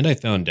 And I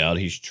found out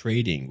he's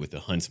trading with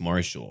the Hunts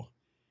Marshal.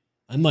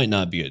 I might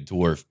not be a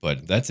dwarf,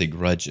 but that's a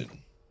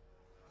grudgeon.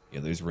 Yeah,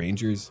 those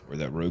rangers, or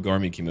that rogue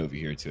army came over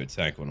here to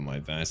attack one of my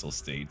vassal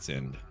states,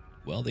 and,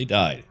 well, they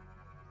died.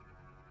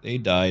 They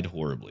died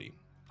horribly.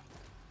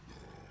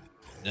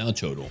 Now,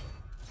 Chodol,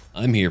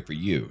 I'm here for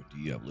you. Do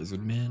you have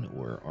lizardmen,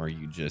 or are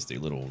you just a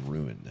little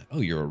ruin? Oh,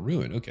 you're a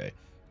ruin, okay.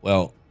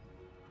 Well,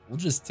 we'll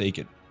just take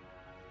it.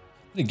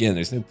 And again,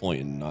 there's no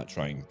point in not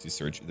trying to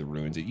search the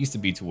ruins. It used to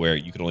be to where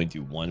you could only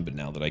do one, but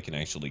now that I can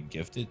actually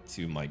gift it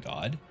to my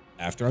god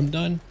after I'm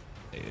done,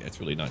 hey, it's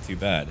really not too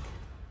bad.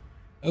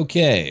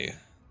 Okay,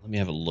 Let me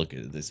have a look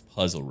at this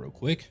puzzle real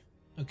quick.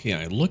 Okay,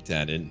 I looked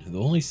at it. The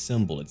only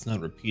symbol it's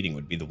not repeating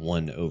would be the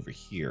one over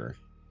here.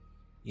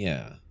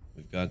 Yeah,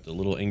 we've got the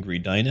little angry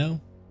dino.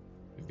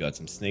 We've got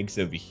some snakes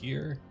over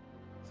here.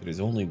 So there's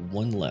only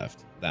one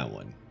left. That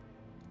one.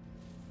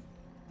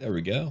 There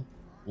we go.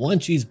 One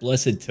cheese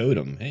blessed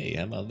totem. Hey,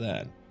 how about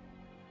that?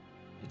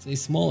 It's a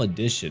small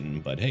addition,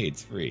 but hey,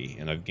 it's free.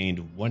 And I've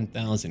gained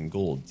 1,000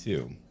 gold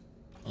too.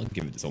 I'll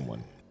give it to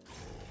someone.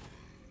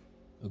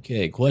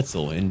 Okay,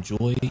 Quetzal,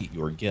 enjoy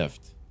your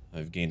gift.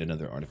 I've gained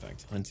another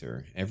artifact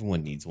hunter.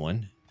 Everyone needs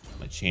one.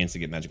 My chance to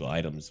get magical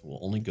items will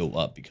only go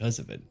up because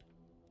of it.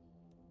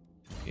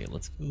 Okay,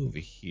 let's go over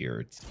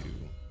here to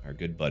our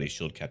good buddy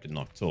Shield Captain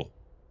Nocto.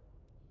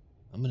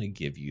 I'm gonna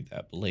give you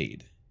that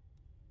blade.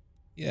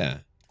 Yeah,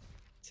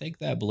 take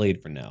that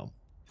blade for now.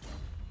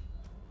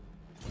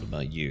 What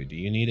about you? Do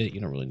you need it? You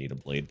don't really need a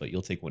blade, but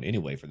you'll take one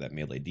anyway for that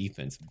melee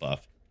defense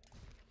buff.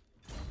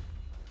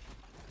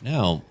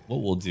 Now,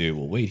 what we'll do,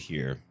 we'll wait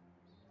here.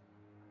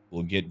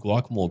 We'll get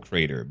Guacamole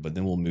Crater, but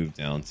then we'll move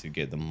down to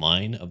get the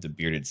Mine of the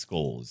Bearded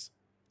Skulls.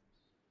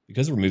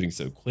 Because we're moving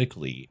so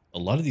quickly, a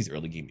lot of these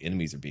early game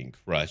enemies are being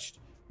crushed.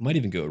 We might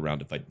even go around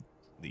to fight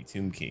the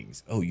Tomb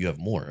Kings. Oh, you have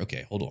more.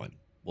 Okay, hold on.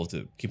 We'll have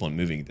to keep on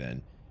moving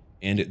then.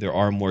 And there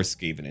are more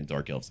Skaven and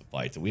Dark Elves to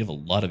fight, so we have a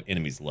lot of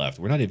enemies left.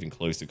 We're not even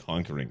close to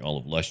conquering all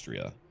of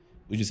Lustria.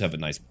 We just have a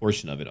nice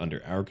portion of it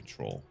under our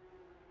control.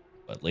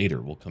 But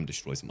later, we'll come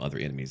destroy some other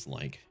enemies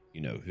like,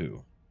 you know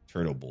who,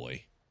 Turtle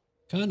Boy.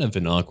 Kind of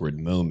an awkward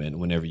moment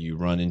whenever you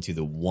run into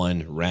the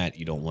one rat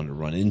you don't want to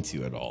run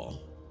into at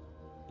all.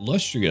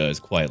 Lustria is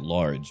quite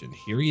large, and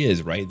here he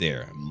is right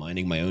there,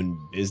 minding my own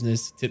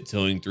business,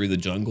 tiptoeing through the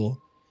jungle.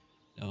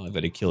 Now I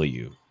better kill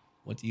you.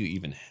 What do you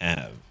even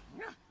have?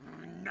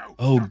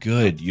 Oh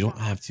good, you don't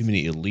have too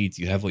many elites.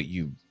 You have what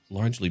you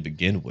largely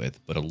begin with,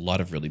 but a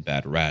lot of really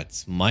bad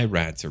rats. My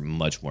rats are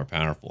much more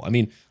powerful. I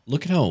mean,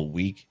 look at how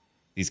weak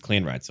these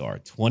clan rats are.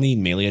 20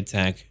 melee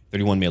attack,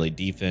 31 melee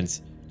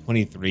defense,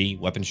 23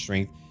 weapon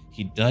strength.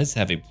 He does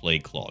have a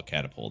Plague Claw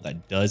catapult.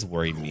 That does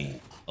worry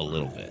me a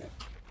little bit.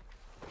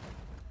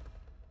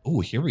 Oh,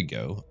 here we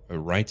go. A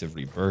Rite of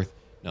Rebirth.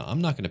 No,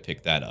 I'm not going to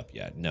pick that up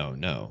yet.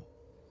 No.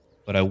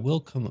 But I will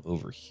come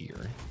over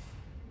here.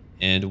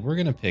 And we're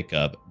going to pick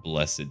up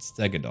Blessed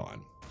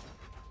Stegodon.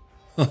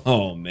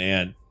 Oh,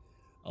 man.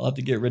 I'll have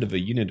to get rid of a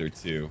unit or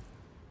two.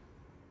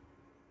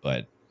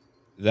 But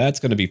that's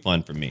going to be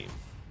fun for me.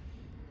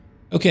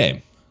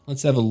 Okay,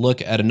 let's have a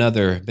look at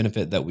another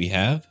benefit that we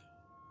have.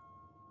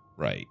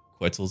 Right,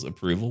 Quetzal's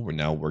approval. We're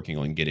now working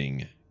on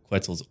getting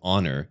Quetzal's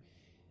honor.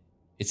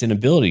 It's an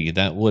ability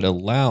that would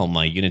allow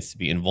my units to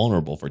be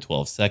invulnerable for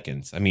 12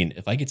 seconds. I mean,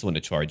 if I get someone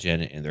to charge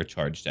in and they're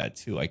charged at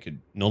 2, I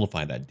could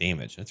nullify that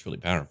damage. That's really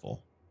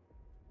powerful.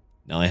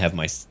 Now I have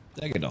my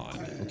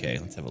Stegodon. Okay,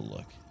 let's have a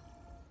look.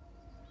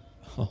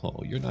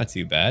 Oh, you're not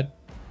too bad.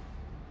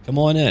 Come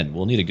on in.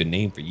 We'll need a good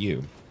name for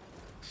you.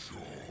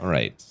 All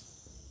right.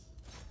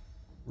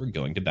 We're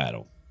going to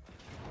battle.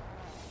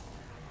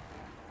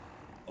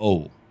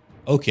 Oh,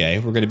 okay.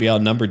 We're going to be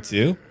outnumbered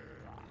too?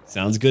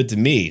 Sounds good to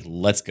me.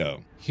 Let's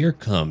go. Here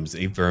comes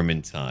a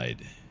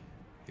Vermintide.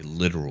 A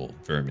literal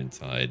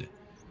Vermintide.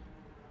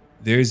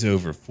 There's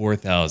over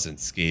 4,000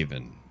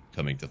 Skaven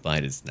coming to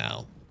fight us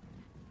now.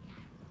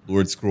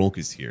 Lord Skrolk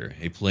is here.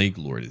 A Plague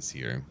Lord is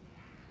here.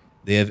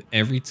 They have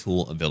every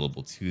tool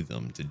available to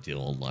them to deal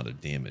a lot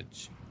of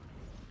damage.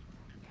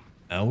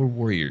 Our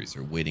warriors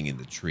are waiting in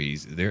the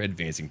trees. They're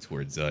advancing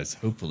towards us.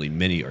 Hopefully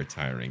many are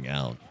tiring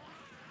out.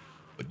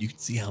 But you can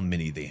see how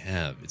many they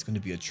have. It's going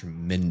to be a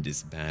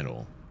tremendous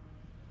battle.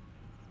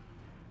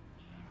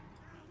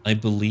 I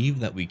believe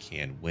that we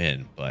can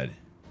win, but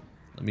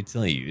let me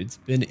tell you, it's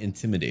been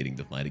intimidating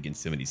to fight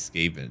against so many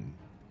Skaven.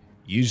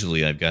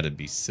 Usually I've got to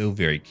be so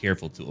very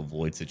careful to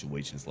avoid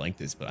situations like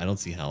this, but I don't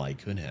see how I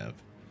could have.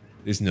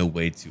 There's no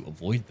way to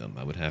avoid them.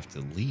 I would have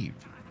to leave.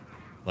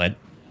 But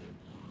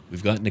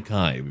we've got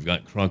Nakai, we've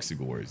got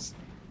KROXIGORS.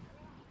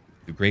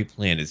 The great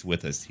plan is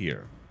with us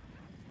here.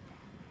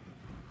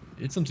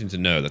 It's something to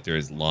know that there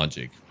is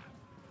logic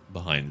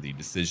behind the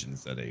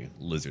decisions that a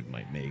lizard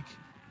might make.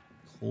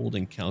 Cold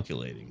and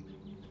calculating.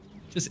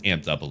 Just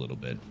amped up a little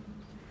bit.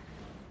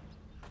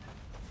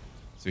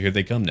 So here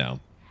they come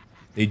now.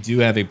 They do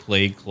have a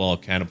Plague Claw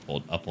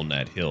catapult up on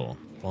that hill,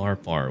 far,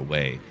 far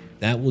away.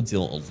 That will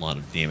deal a lot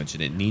of damage,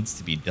 and it needs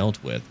to be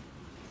dealt with.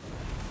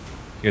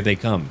 Here they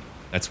come.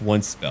 That's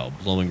one spell,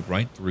 blowing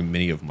right through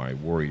many of my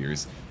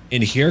warriors.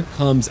 And here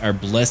comes our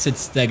Blessed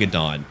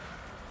Stegodon,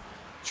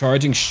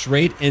 charging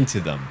straight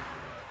into them.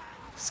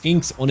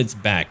 Skinks on its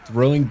back,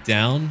 throwing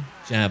down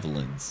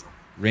javelins,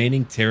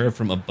 raining terror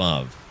from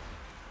above.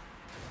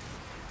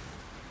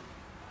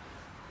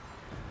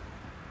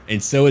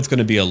 And so it's going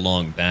to be a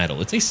long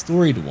battle. It's a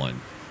storied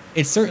one.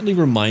 It certainly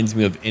reminds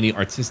me of any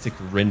artistic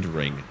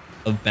rendering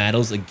of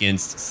battles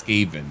against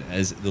Skaven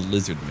as the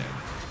Lizard Men.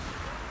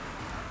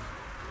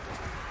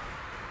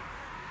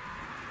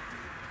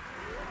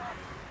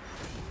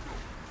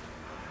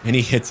 And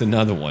he hits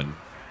another one.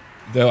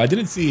 Though I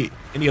didn't see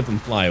any of them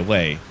fly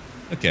away.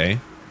 Okay.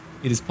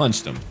 He just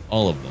punched them.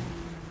 All of them.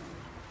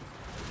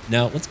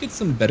 Now, let's get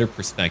some better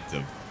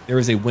perspective. There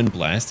is a wind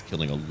blast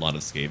killing a lot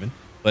of Skaven,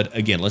 but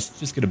again, let's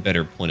just get a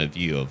better point of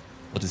view of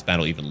what this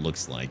battle even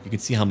looks like. You can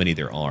see how many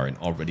there are, and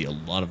already a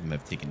lot of them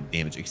have taken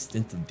damage,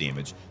 extensive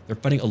damage. They're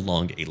fighting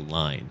along a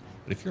line,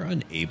 but if you're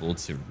unable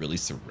to really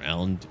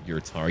surround your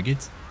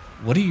targets,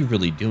 what are you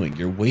really doing?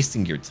 You're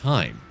wasting your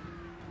time.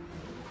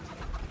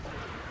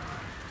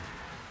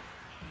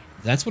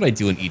 That's what I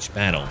do in each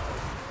battle.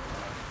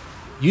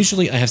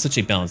 Usually I have such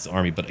a balanced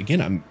army, but again,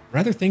 I'm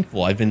rather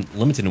thankful I've been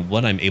limited in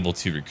what I'm able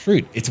to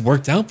recruit. It's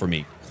worked out for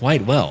me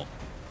quite well.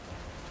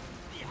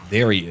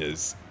 There he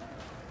is.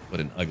 What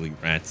an ugly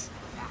rat.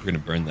 We're going to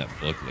burn that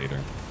book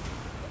later.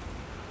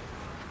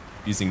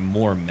 Using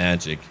more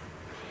magic.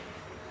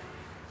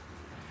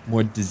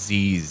 More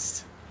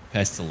diseased,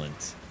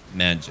 pestilent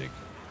magic.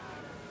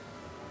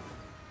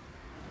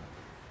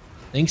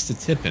 Thanks to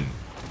Tippin.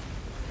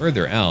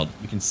 Further out,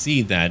 we can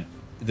see that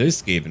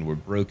those Skaven were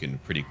broken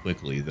pretty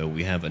quickly, though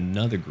we have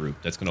another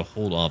group that's going to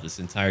hold off this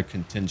entire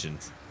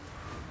contingent.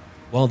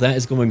 While that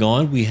is going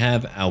on, we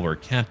have our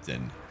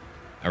captain,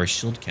 our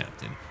shield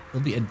captain.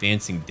 He'll be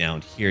advancing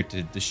down here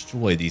to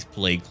destroy these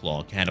Plague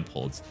Claw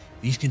catapults.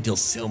 These can deal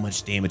so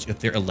much damage if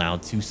they're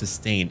allowed to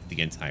sustain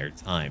the entire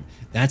time.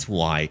 That's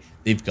why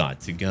they've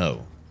got to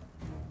go.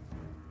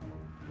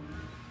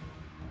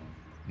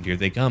 And here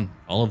they come,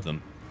 all of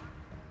them.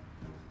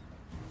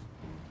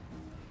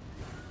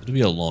 It'll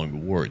be a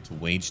long war to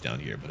wage down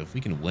here, but if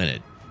we can win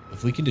it,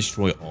 if we can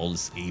destroy all the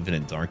Skaven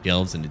and Dark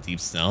Elves in the Deep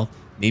South,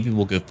 maybe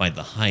we'll go fight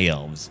the High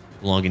Elves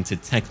belonging to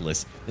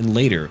Teclis, and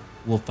later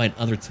we'll fight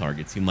other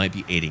targets who might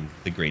be aiding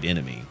the great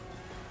enemy.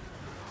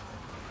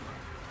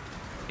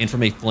 And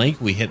from a flank,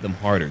 we hit them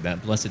harder.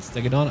 That Blessed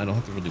Stegodon, I don't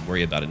have to really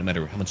worry about it, no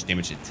matter how much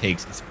damage it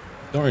takes. It's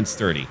darn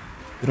sturdy.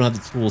 We don't have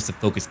the tools to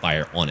focus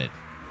fire on it.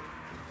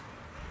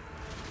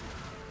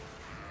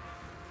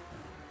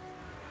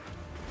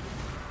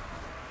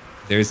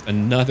 There's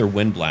another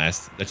Wind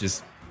Blast that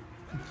just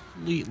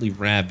completely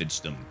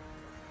ravaged them.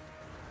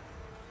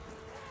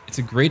 It's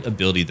a great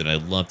ability that I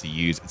love to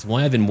use. It's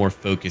why I've been more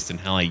focused in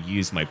how I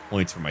use my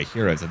points for my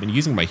heroes. I've been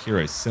using my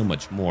heroes so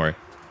much more.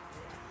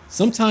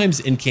 Sometimes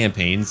in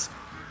campaigns,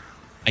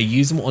 I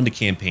use them on the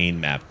campaign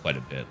map quite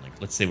a bit.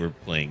 Like, let's say we're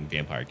playing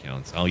Vampire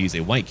Counts. I'll use a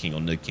White King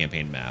on the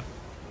campaign map.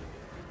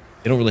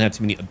 They don't really have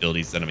too many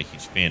abilities that I'm a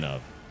huge fan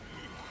of.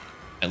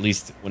 At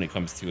least when it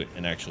comes to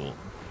an actual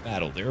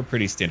battle. They're a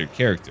pretty standard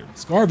character.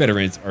 Scar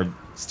veterans are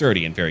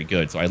sturdy and very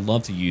good, so I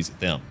love to use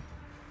them.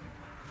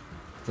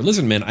 For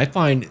Lizardmen, I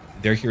find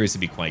their heroes to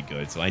be quite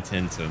good, so I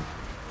tend to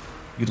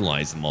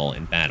utilize them all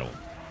in battle.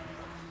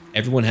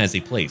 Everyone has a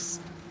place.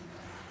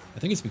 I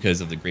think it's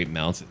because of the great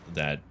mounts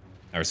that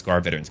our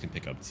Scar veterans can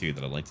pick up too,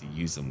 that I like to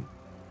use them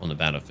on the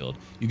battlefield.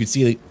 You can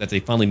see that they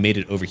finally made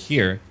it over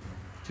here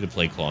to the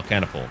Plague Claw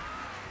catapult.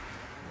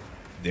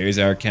 There's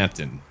our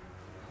captain.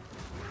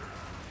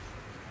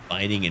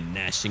 Biting and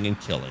gnashing and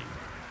killing.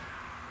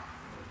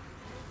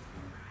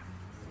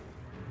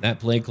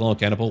 That Plague Claw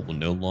catapult will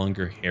no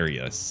longer harry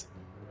us.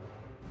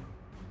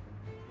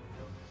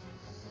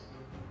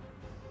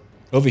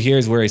 Over here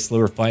is where a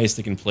slower fight is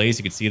taking place.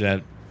 You can see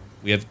that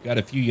we have got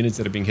a few units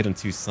that are being hit on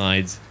two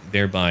sides,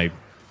 thereby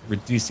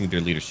reducing their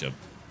leadership.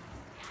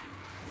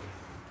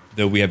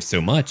 Though we have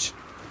so much,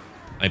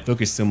 I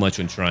focused so much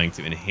on trying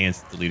to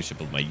enhance the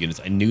leadership of my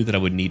units. I knew that I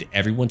would need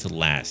everyone to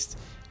last.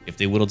 If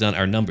they whittle down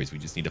our numbers, we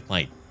just need to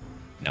fight.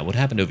 Now, what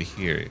happened over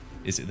here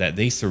is that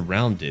they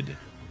surrounded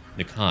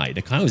Nakai.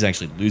 Nakai was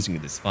actually losing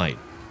this fight.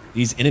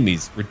 These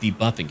enemies were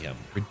debuffing him,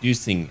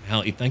 reducing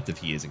how effective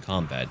he is in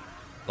combat.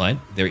 But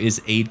there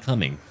is aid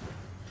coming.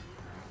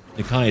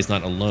 Nakai is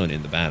not alone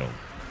in the battle.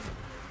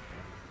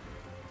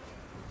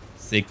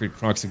 Sacred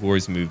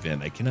KROXIGORS move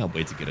in. I cannot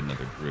wait to get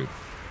another group.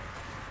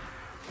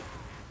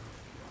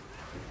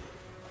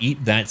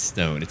 Eat that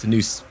stone. It's a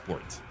new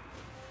sport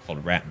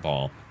called Rat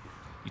Ball.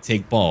 You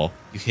take ball,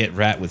 you hit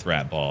rat with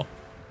Rat Ball.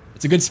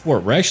 It's a good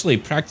sport. We're actually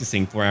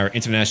practicing for our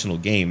international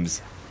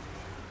games.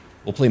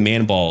 We'll play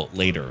Man Ball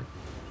later.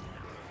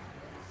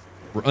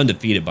 We're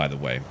undefeated, by the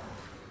way.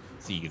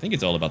 See, you think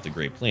it's all about the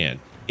Great Plan.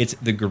 It's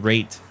the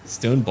Great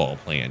Stone Ball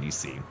Plan, you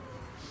see.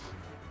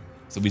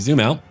 So we zoom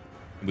out,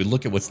 and we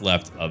look at what's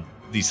left of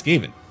these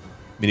Skaven.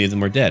 Many of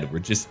them are dead. We're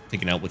just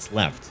taking out what's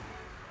left.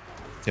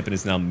 Tippin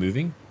is now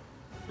moving,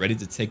 ready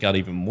to take out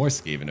even more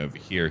Skaven over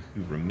here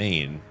who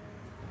remain.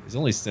 There's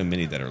only so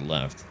many that are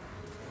left.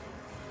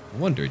 I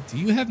wonder, do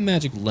you have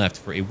magic left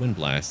for a Wind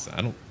Blast?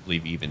 I don't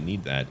believe you even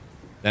need that.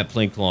 That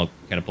Plague Claw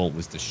catapult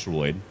was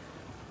destroyed,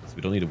 so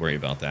we don't need to worry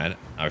about that.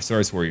 Our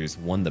Saurus Warriors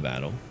won the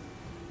battle.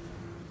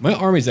 My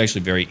army is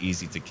actually very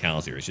easy to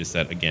counter. It's just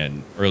that,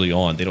 again, early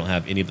on, they don't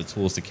have any of the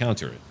tools to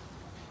counter it.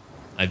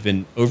 I've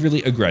been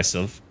overly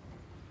aggressive,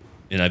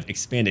 and I've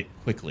expanded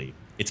quickly.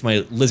 It's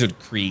my Lizard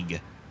Krieg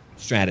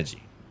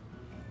strategy.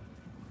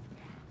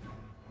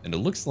 And it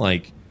looks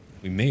like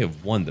we may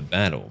have won the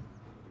battle.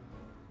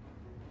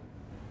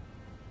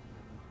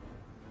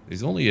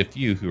 There's only a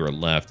few who are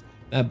left.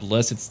 That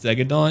Blessed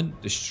Stegodon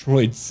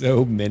destroyed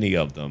so many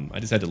of them.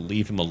 I just had to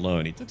leave him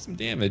alone. He took some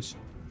damage,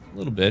 a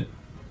little bit.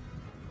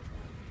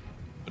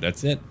 But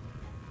that's it.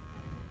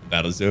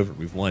 Battle's over.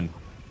 We've won.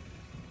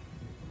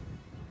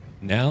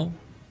 Now,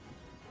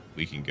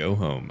 we can go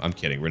home. I'm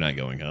kidding. We're not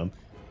going home.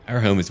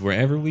 Our home is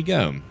wherever we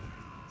go.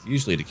 It's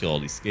usually to kill all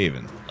these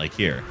Skaven, like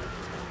here.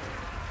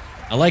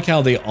 I like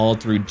how they all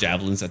threw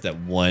javelins at that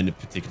one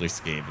particular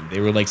Skaven. They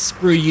were like,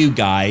 screw you,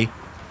 guy.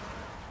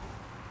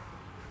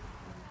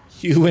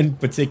 You in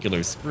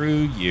particular,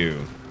 screw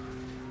you.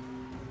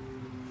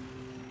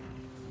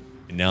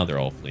 And now they're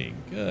all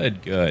fleeing.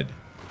 Good, good.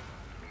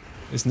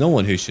 There's no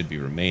one who should be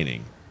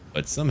remaining,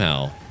 but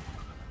somehow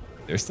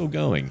they're still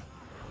going.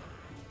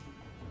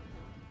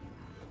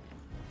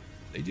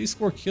 They do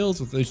score kills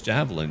with those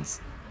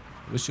javelins.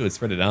 I wish you would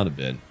spread it out a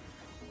bit.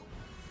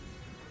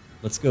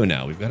 Let's go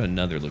now. We've got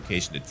another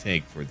location to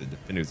take for the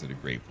defenders of the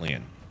Great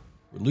Plan.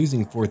 We're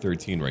losing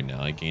 413 right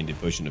now. I gained a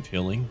potion of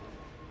healing,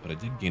 but I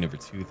did gain over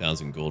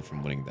 2,000 gold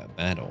from winning that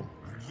battle.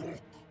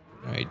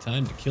 Alright,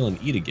 time to kill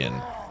and eat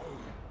again.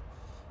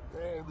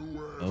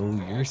 Oh,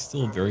 you're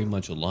still very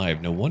much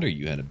alive. No wonder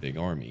you had a big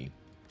army.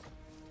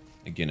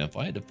 Again, if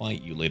I had to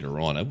fight you later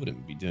on, I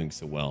wouldn't be doing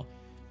so well.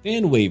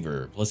 Fan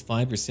Waver, plus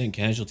 5%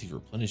 casualty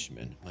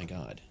replenishment. My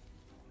god.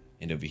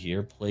 And over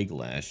here, Plague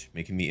Lash,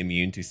 making me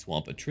immune to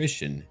swamp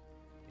attrition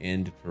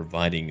and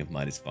providing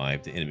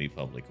 -5 to enemy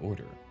public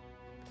order.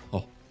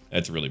 Oh,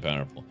 that's really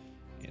powerful.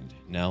 And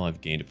now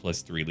I've gained a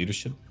 +3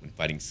 leadership when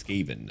fighting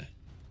Skaven.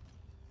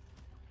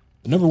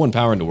 The #1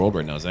 power in the world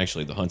right now is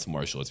actually the Hunts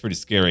Marshal. It's pretty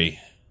scary.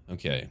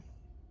 Okay.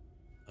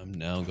 I'm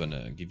now going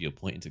to give you a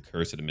point into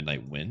Curse of the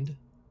Midnight Wind.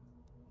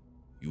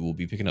 You will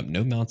be picking up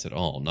no mounts at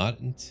all. Not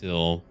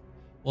until...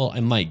 Well, I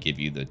might give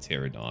you the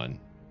Pterodon.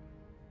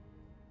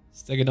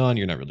 Stegodon,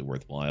 you're not really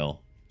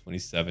worthwhile.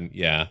 27,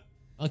 yeah.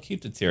 I'll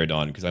keep the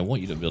Pterodon because I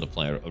want you to be able to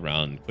fly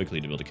around quickly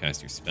to be able to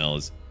cast your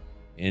spells.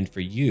 And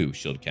for you,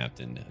 Shield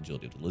Captain,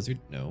 Agility of the Lizard,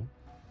 no.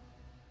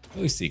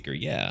 Ghost Seeker,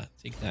 yeah,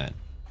 take that.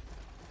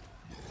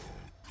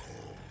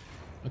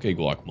 Okay,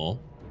 Guacamole.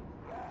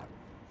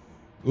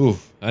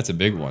 Oof, that's a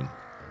big one.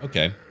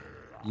 Okay,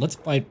 let's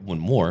fight one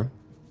more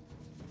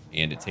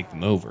and take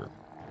them over.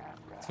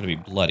 It's going to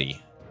be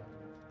bloody.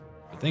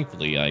 But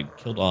thankfully, I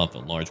killed off a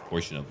large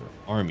portion of their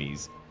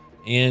armies,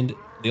 and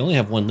they only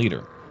have one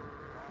leader.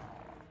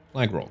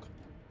 Flagrok.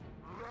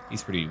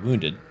 He's pretty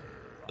wounded.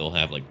 They'll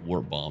have, like,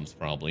 warp bombs,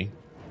 probably.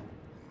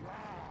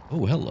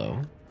 Oh,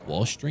 hello.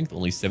 Wall strength,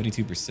 only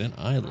 72%.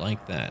 I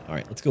like that. All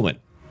right, let's go in.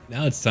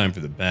 Now it's time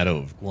for the Battle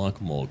of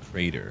Guacamole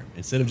Crater.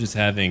 Instead of just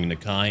having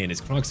Nakai and his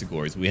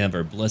KROXIGORS, we have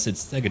our blessed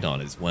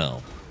Stegodon as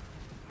well.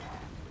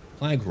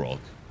 Flagrok,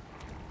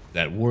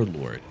 that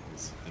warlord,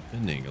 is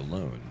defending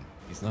alone.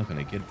 He's not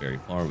going to get very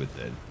far with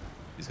it.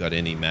 If he's got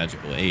any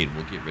magical aid,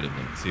 we'll get rid of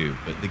him too.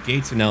 But the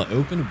gates are now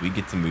open, we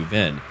get to move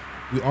in.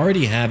 We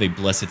already have a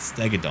blessed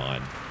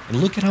Stegodon,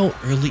 and look at how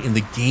early in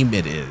the game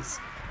it is.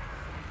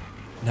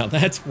 Now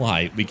that's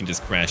why we can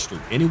just crash through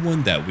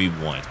anyone that we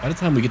want. By the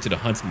time we get to the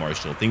Hunts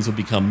Marshal, things will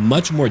become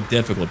much more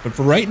difficult. But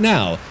for right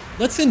now,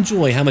 let's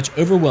enjoy how much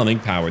overwhelming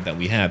power that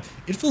we have.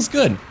 It feels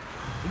good.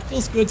 It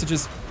feels good to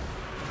just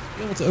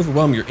be able to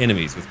overwhelm your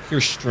enemies with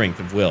pure strength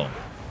of will.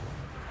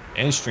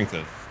 And strength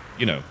of,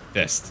 you know,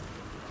 fist.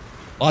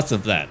 Lots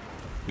of that.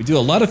 We do a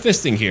lot of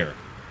fisting here.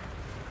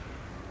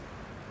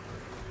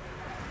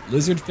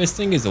 Lizard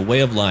fisting is a way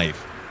of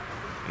life,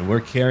 and we're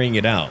carrying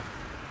it out.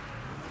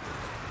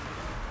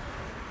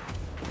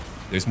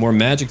 There's more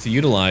magic to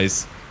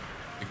utilize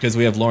because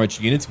we have large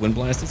units. Wind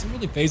Blast doesn't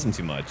really phase them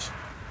too much.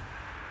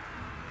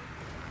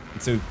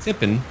 And so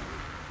Tippin,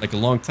 like a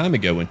long time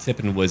ago when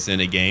Tippin was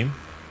in a game,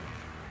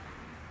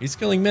 he's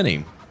killing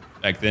many.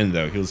 Back then,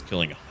 though, he was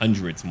killing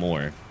hundreds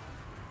more.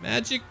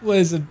 Magic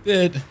was a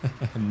bit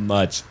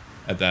much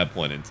at that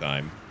point in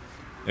time.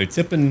 Now,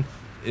 Tippin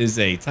is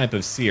a type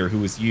of seer who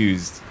was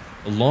used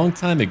a long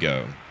time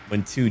ago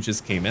when 2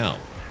 just came out.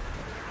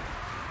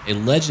 A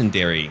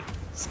legendary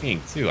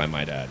skink, too, I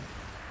might add.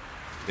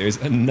 There's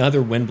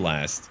another Wind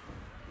Blast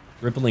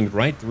rippling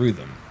right through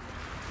them.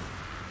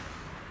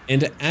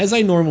 And as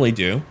I normally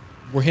do,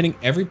 we're hitting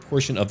every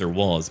portion of their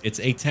walls. It's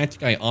a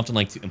tactic I often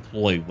like to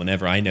employ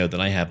whenever I know that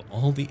I have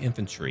all the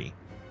infantry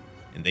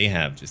and they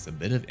have just a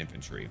bit of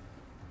infantry.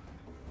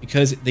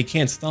 Because they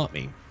can't stop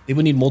me. They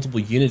would need multiple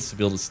units to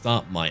be able to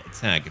stop my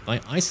attack. If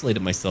I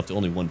isolated myself to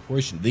only one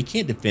portion, they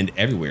can't defend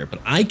everywhere, but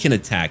I can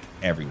attack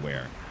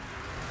everywhere.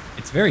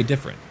 It's very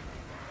different.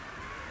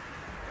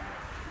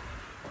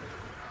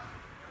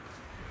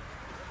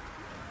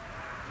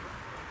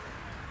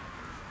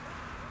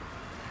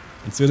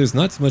 And so there's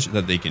not too much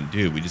that they can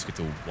do. We just get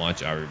to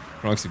watch our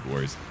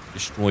KROXIGORS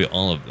destroy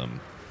all of them.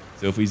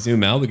 So if we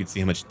zoom out, we can see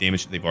how much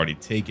damage they've already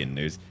taken.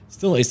 There's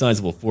still a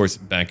sizable force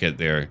back at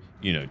their,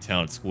 you know,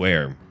 town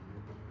square.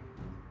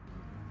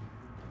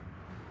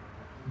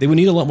 They would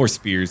need a lot more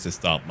spears to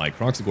stop my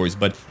KROXIGORS,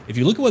 but if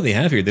you look at what they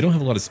have here, they don't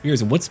have a lot of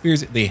spears, and what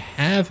spears they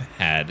have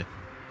had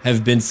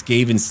have been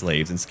Skaven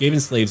Slaves, and Skaven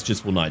Slaves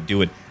just will not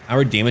do it.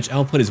 Our damage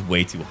output is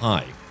way too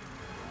high.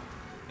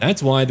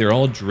 That's why they're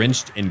all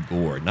drenched in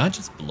gore. Not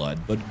just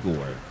blood, but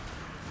gore.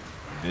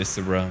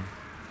 Viscera.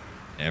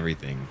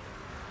 Everything.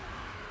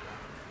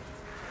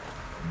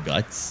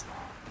 Guts.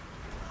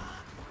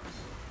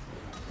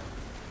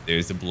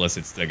 There's the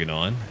Blessed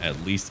Stegodon,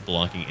 at least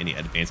blocking any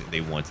advance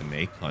they want to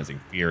make, causing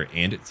fear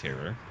and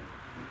terror.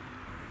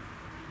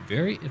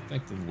 Very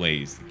effective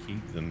ways to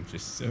keep them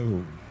just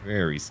so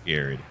very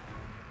scared.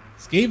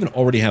 Skaven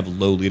already have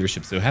low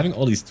leadership, so having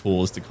all these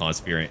tools to cause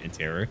fear and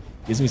terror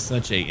gives me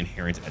such an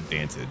inherent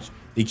advantage.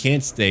 They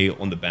can't stay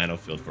on the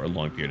battlefield for a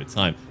long period of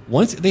time.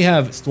 Once they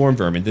have Storm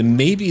Vermin, then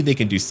maybe they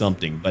can do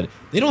something, but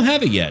they don't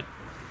have it yet.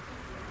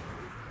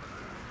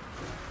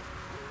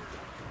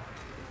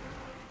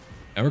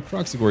 Our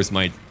KROXIGORS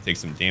might take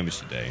some damage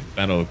today. The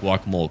Battle of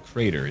Guacamole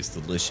Crater is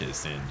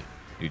delicious and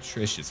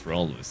nutritious for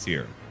all of us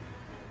here.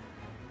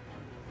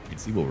 You can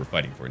see what we're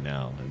fighting for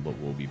now and what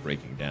we'll be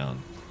breaking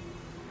down.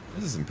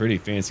 This is some pretty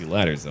fancy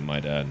ladders, I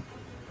might add.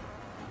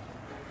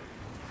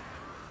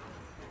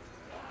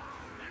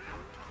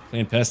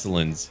 Clan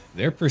Pestilens,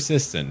 they're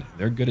persistent.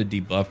 They're good at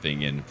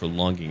debuffing and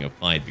prolonging a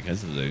fight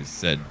because of those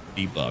said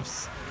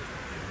debuffs.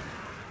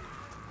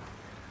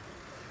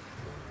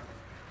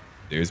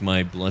 There's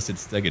my Blessed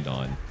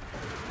Stegodon.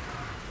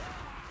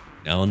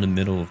 Now in the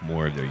middle of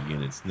more of their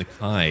units,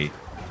 Nakai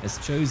has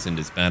chosen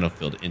this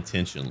battlefield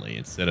intentionally.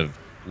 Instead of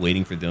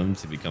waiting for them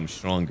to become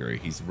stronger,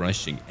 he's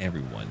rushing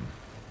everyone.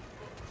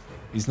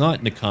 He's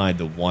not Nakai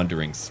the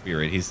wandering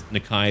spirit, he's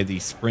Nakai the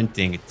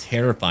sprinting,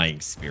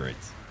 terrifying spirit.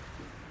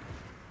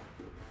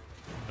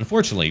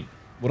 Unfortunately,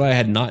 what I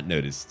had not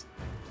noticed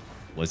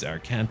was our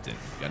captain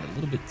got a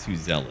little bit too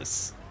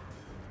zealous.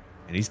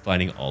 And he's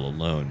fighting all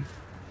alone.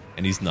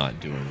 And he's not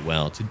doing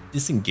well. To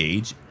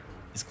disengage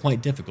is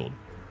quite difficult.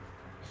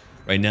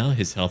 Right now,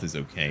 his health is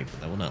okay, but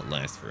that will not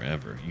last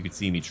forever. You can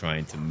see me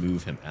trying to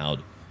move him out,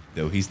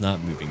 though he's not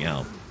moving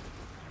out.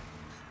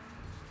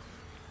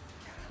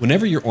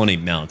 Whenever you're on a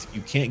mount,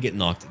 you can't get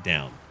knocked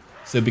down.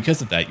 So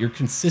because of that, you're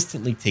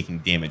consistently taking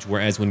damage,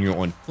 whereas when you're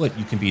on foot,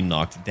 you can be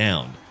knocked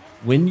down.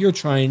 When you're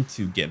trying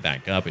to get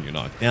back up and you're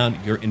knocked down,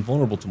 you're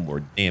invulnerable to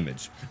more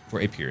damage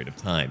for a period of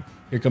time.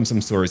 Here come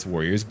some Saurus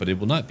warriors, but it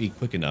will not be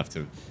quick enough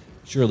to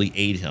surely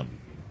aid him.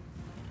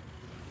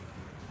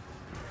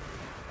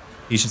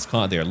 He's just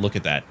caught there. Look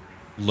at that.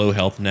 Low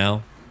health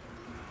now.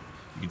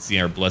 You can see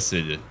our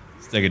Blessed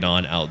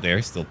Stegodon out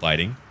there still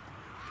fighting.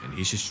 And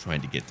he's just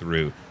trying to get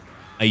through.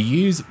 I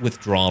use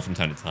withdrawal from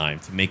time to time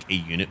to make a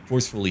unit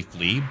forcefully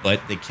flee, but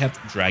they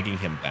kept dragging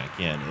him back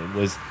in. It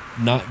was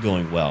not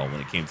going well when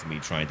it came to me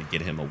trying to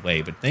get him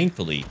away, but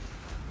thankfully,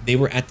 they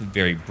were at the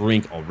very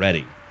brink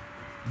already.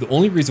 The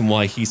only reason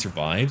why he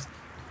survived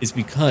is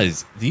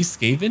because these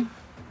Skaven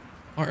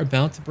are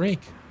about to break.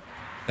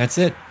 That's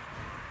it.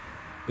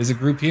 There's a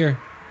group here,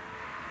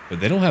 but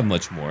they don't have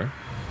much more.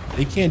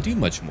 They can't do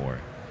much more.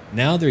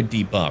 Now they're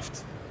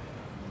debuffed,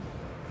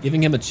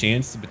 giving him a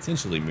chance to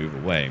potentially move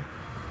away.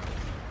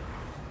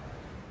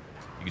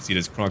 You can see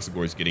those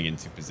KROXIGORS getting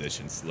into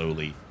position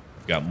slowly.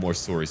 We've got more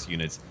Saurus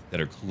units that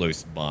are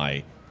close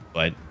by,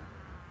 but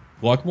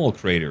Guacamole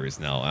Crater is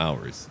now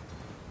ours.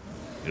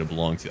 It'll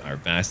belong to our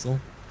vassal.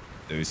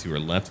 Those who are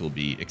left will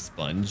be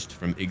expunged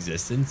from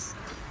existence.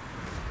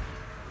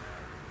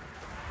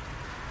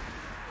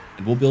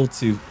 And we'll be able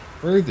to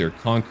further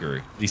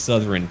conquer the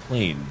southern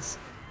plains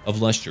of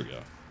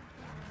Lustria.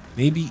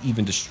 Maybe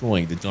even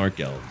destroying the Dark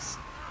Elves.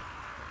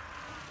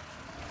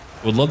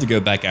 Would love to go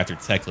back after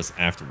Teclis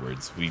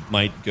afterwards. We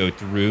might go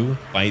through,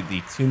 fight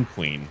the Tomb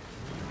Queen,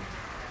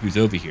 who's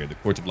over here, the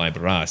Court of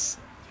Libras.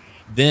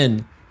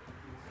 Then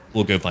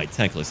we'll go fight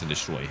Teclis and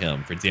destroy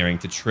him for daring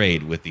to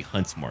trade with the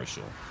Hunt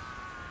Marshal.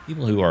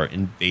 People who are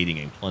invading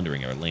and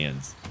plundering our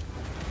lands.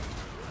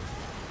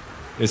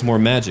 There's more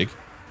magic.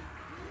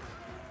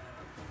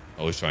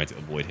 Always trying to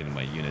avoid hitting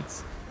my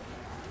units.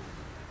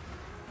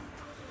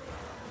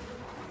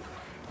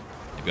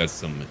 I've got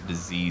some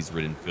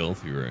disease-ridden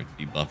filth who are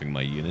debuffing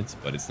my units,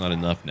 but it's not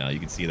enough now. You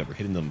can see that we're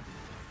hitting them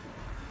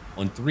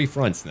on 3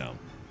 fronts now.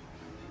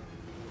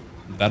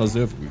 The battle's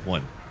over. We've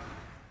won.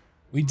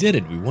 We did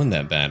it. We won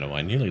that battle.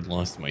 I nearly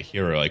lost my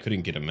hero. I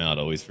couldn't get him out.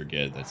 I always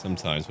forget that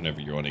sometimes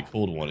whenever you're on a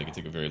cold one, it can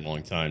take a very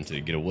long time to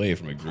get away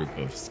from a group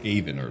of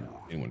Skaven or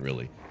anyone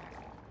really.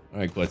 All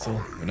right, Quetzal,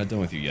 we're not done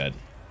with you yet.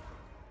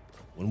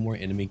 One more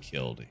enemy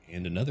killed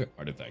and another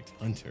artifact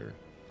hunter.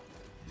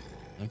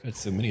 I've got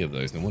so many of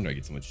those. No wonder I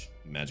get so much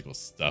magical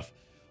stuff.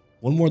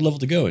 One more level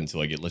to go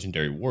until I get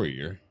Legendary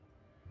Warrior.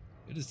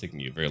 It is taking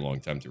me a very long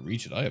time to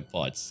reach it. I have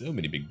fought so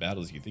many big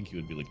battles, you'd think you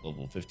would be like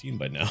level 15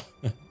 by now.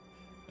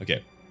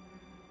 Okay.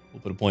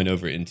 We'll put a point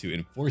over into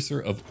Enforcer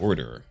of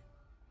Order.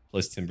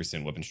 Plus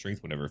 10% weapon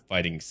strength whenever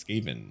fighting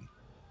Skaven.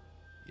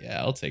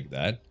 Yeah, I'll take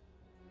that.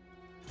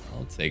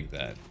 I'll take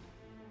that.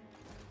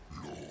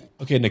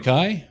 Okay,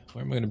 Nakai,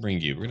 where am I going to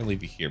bring you? We're going to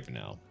leave you here for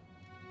now.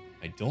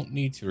 I don't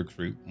need to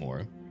recruit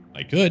more.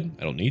 I could.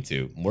 I don't need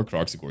to. More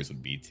KROXIGORS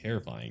would be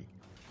terrifying.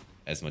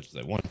 As much as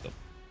I want them.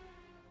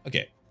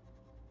 Okay.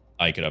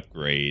 I could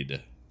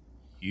upgrade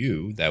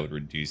you. That would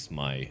reduce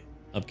my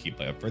upkeep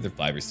by a further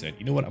 5%.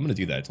 You know what? I'm going to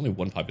do that. It's only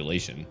 1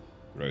 population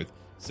growth.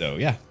 So,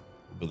 yeah.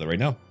 We'll build that right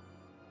now.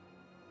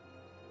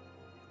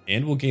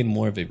 And we'll gain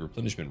more of a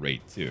replenishment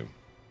rate, too.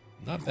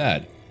 Not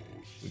bad.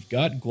 We've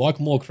got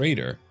Guacamole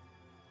Crater.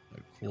 A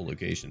cool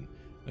location.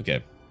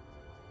 Okay.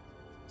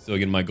 So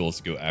again, my goal is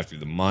to go after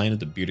the Mine of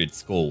the Bearded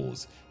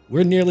Skulls.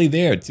 We're nearly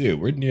there, too.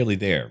 We're nearly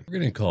there. We're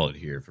going to call it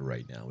here for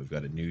right now. We've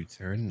got a new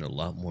turn and a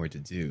lot more to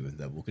do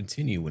that will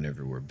continue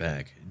whenever we're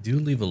back. Do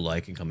leave a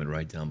like and comment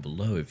right down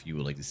below if you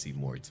would like to see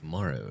more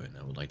tomorrow. And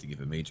I would like to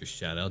give a major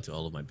shout out to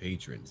all of my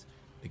patrons.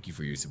 Thank you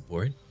for your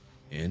support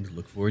and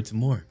look forward to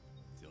more.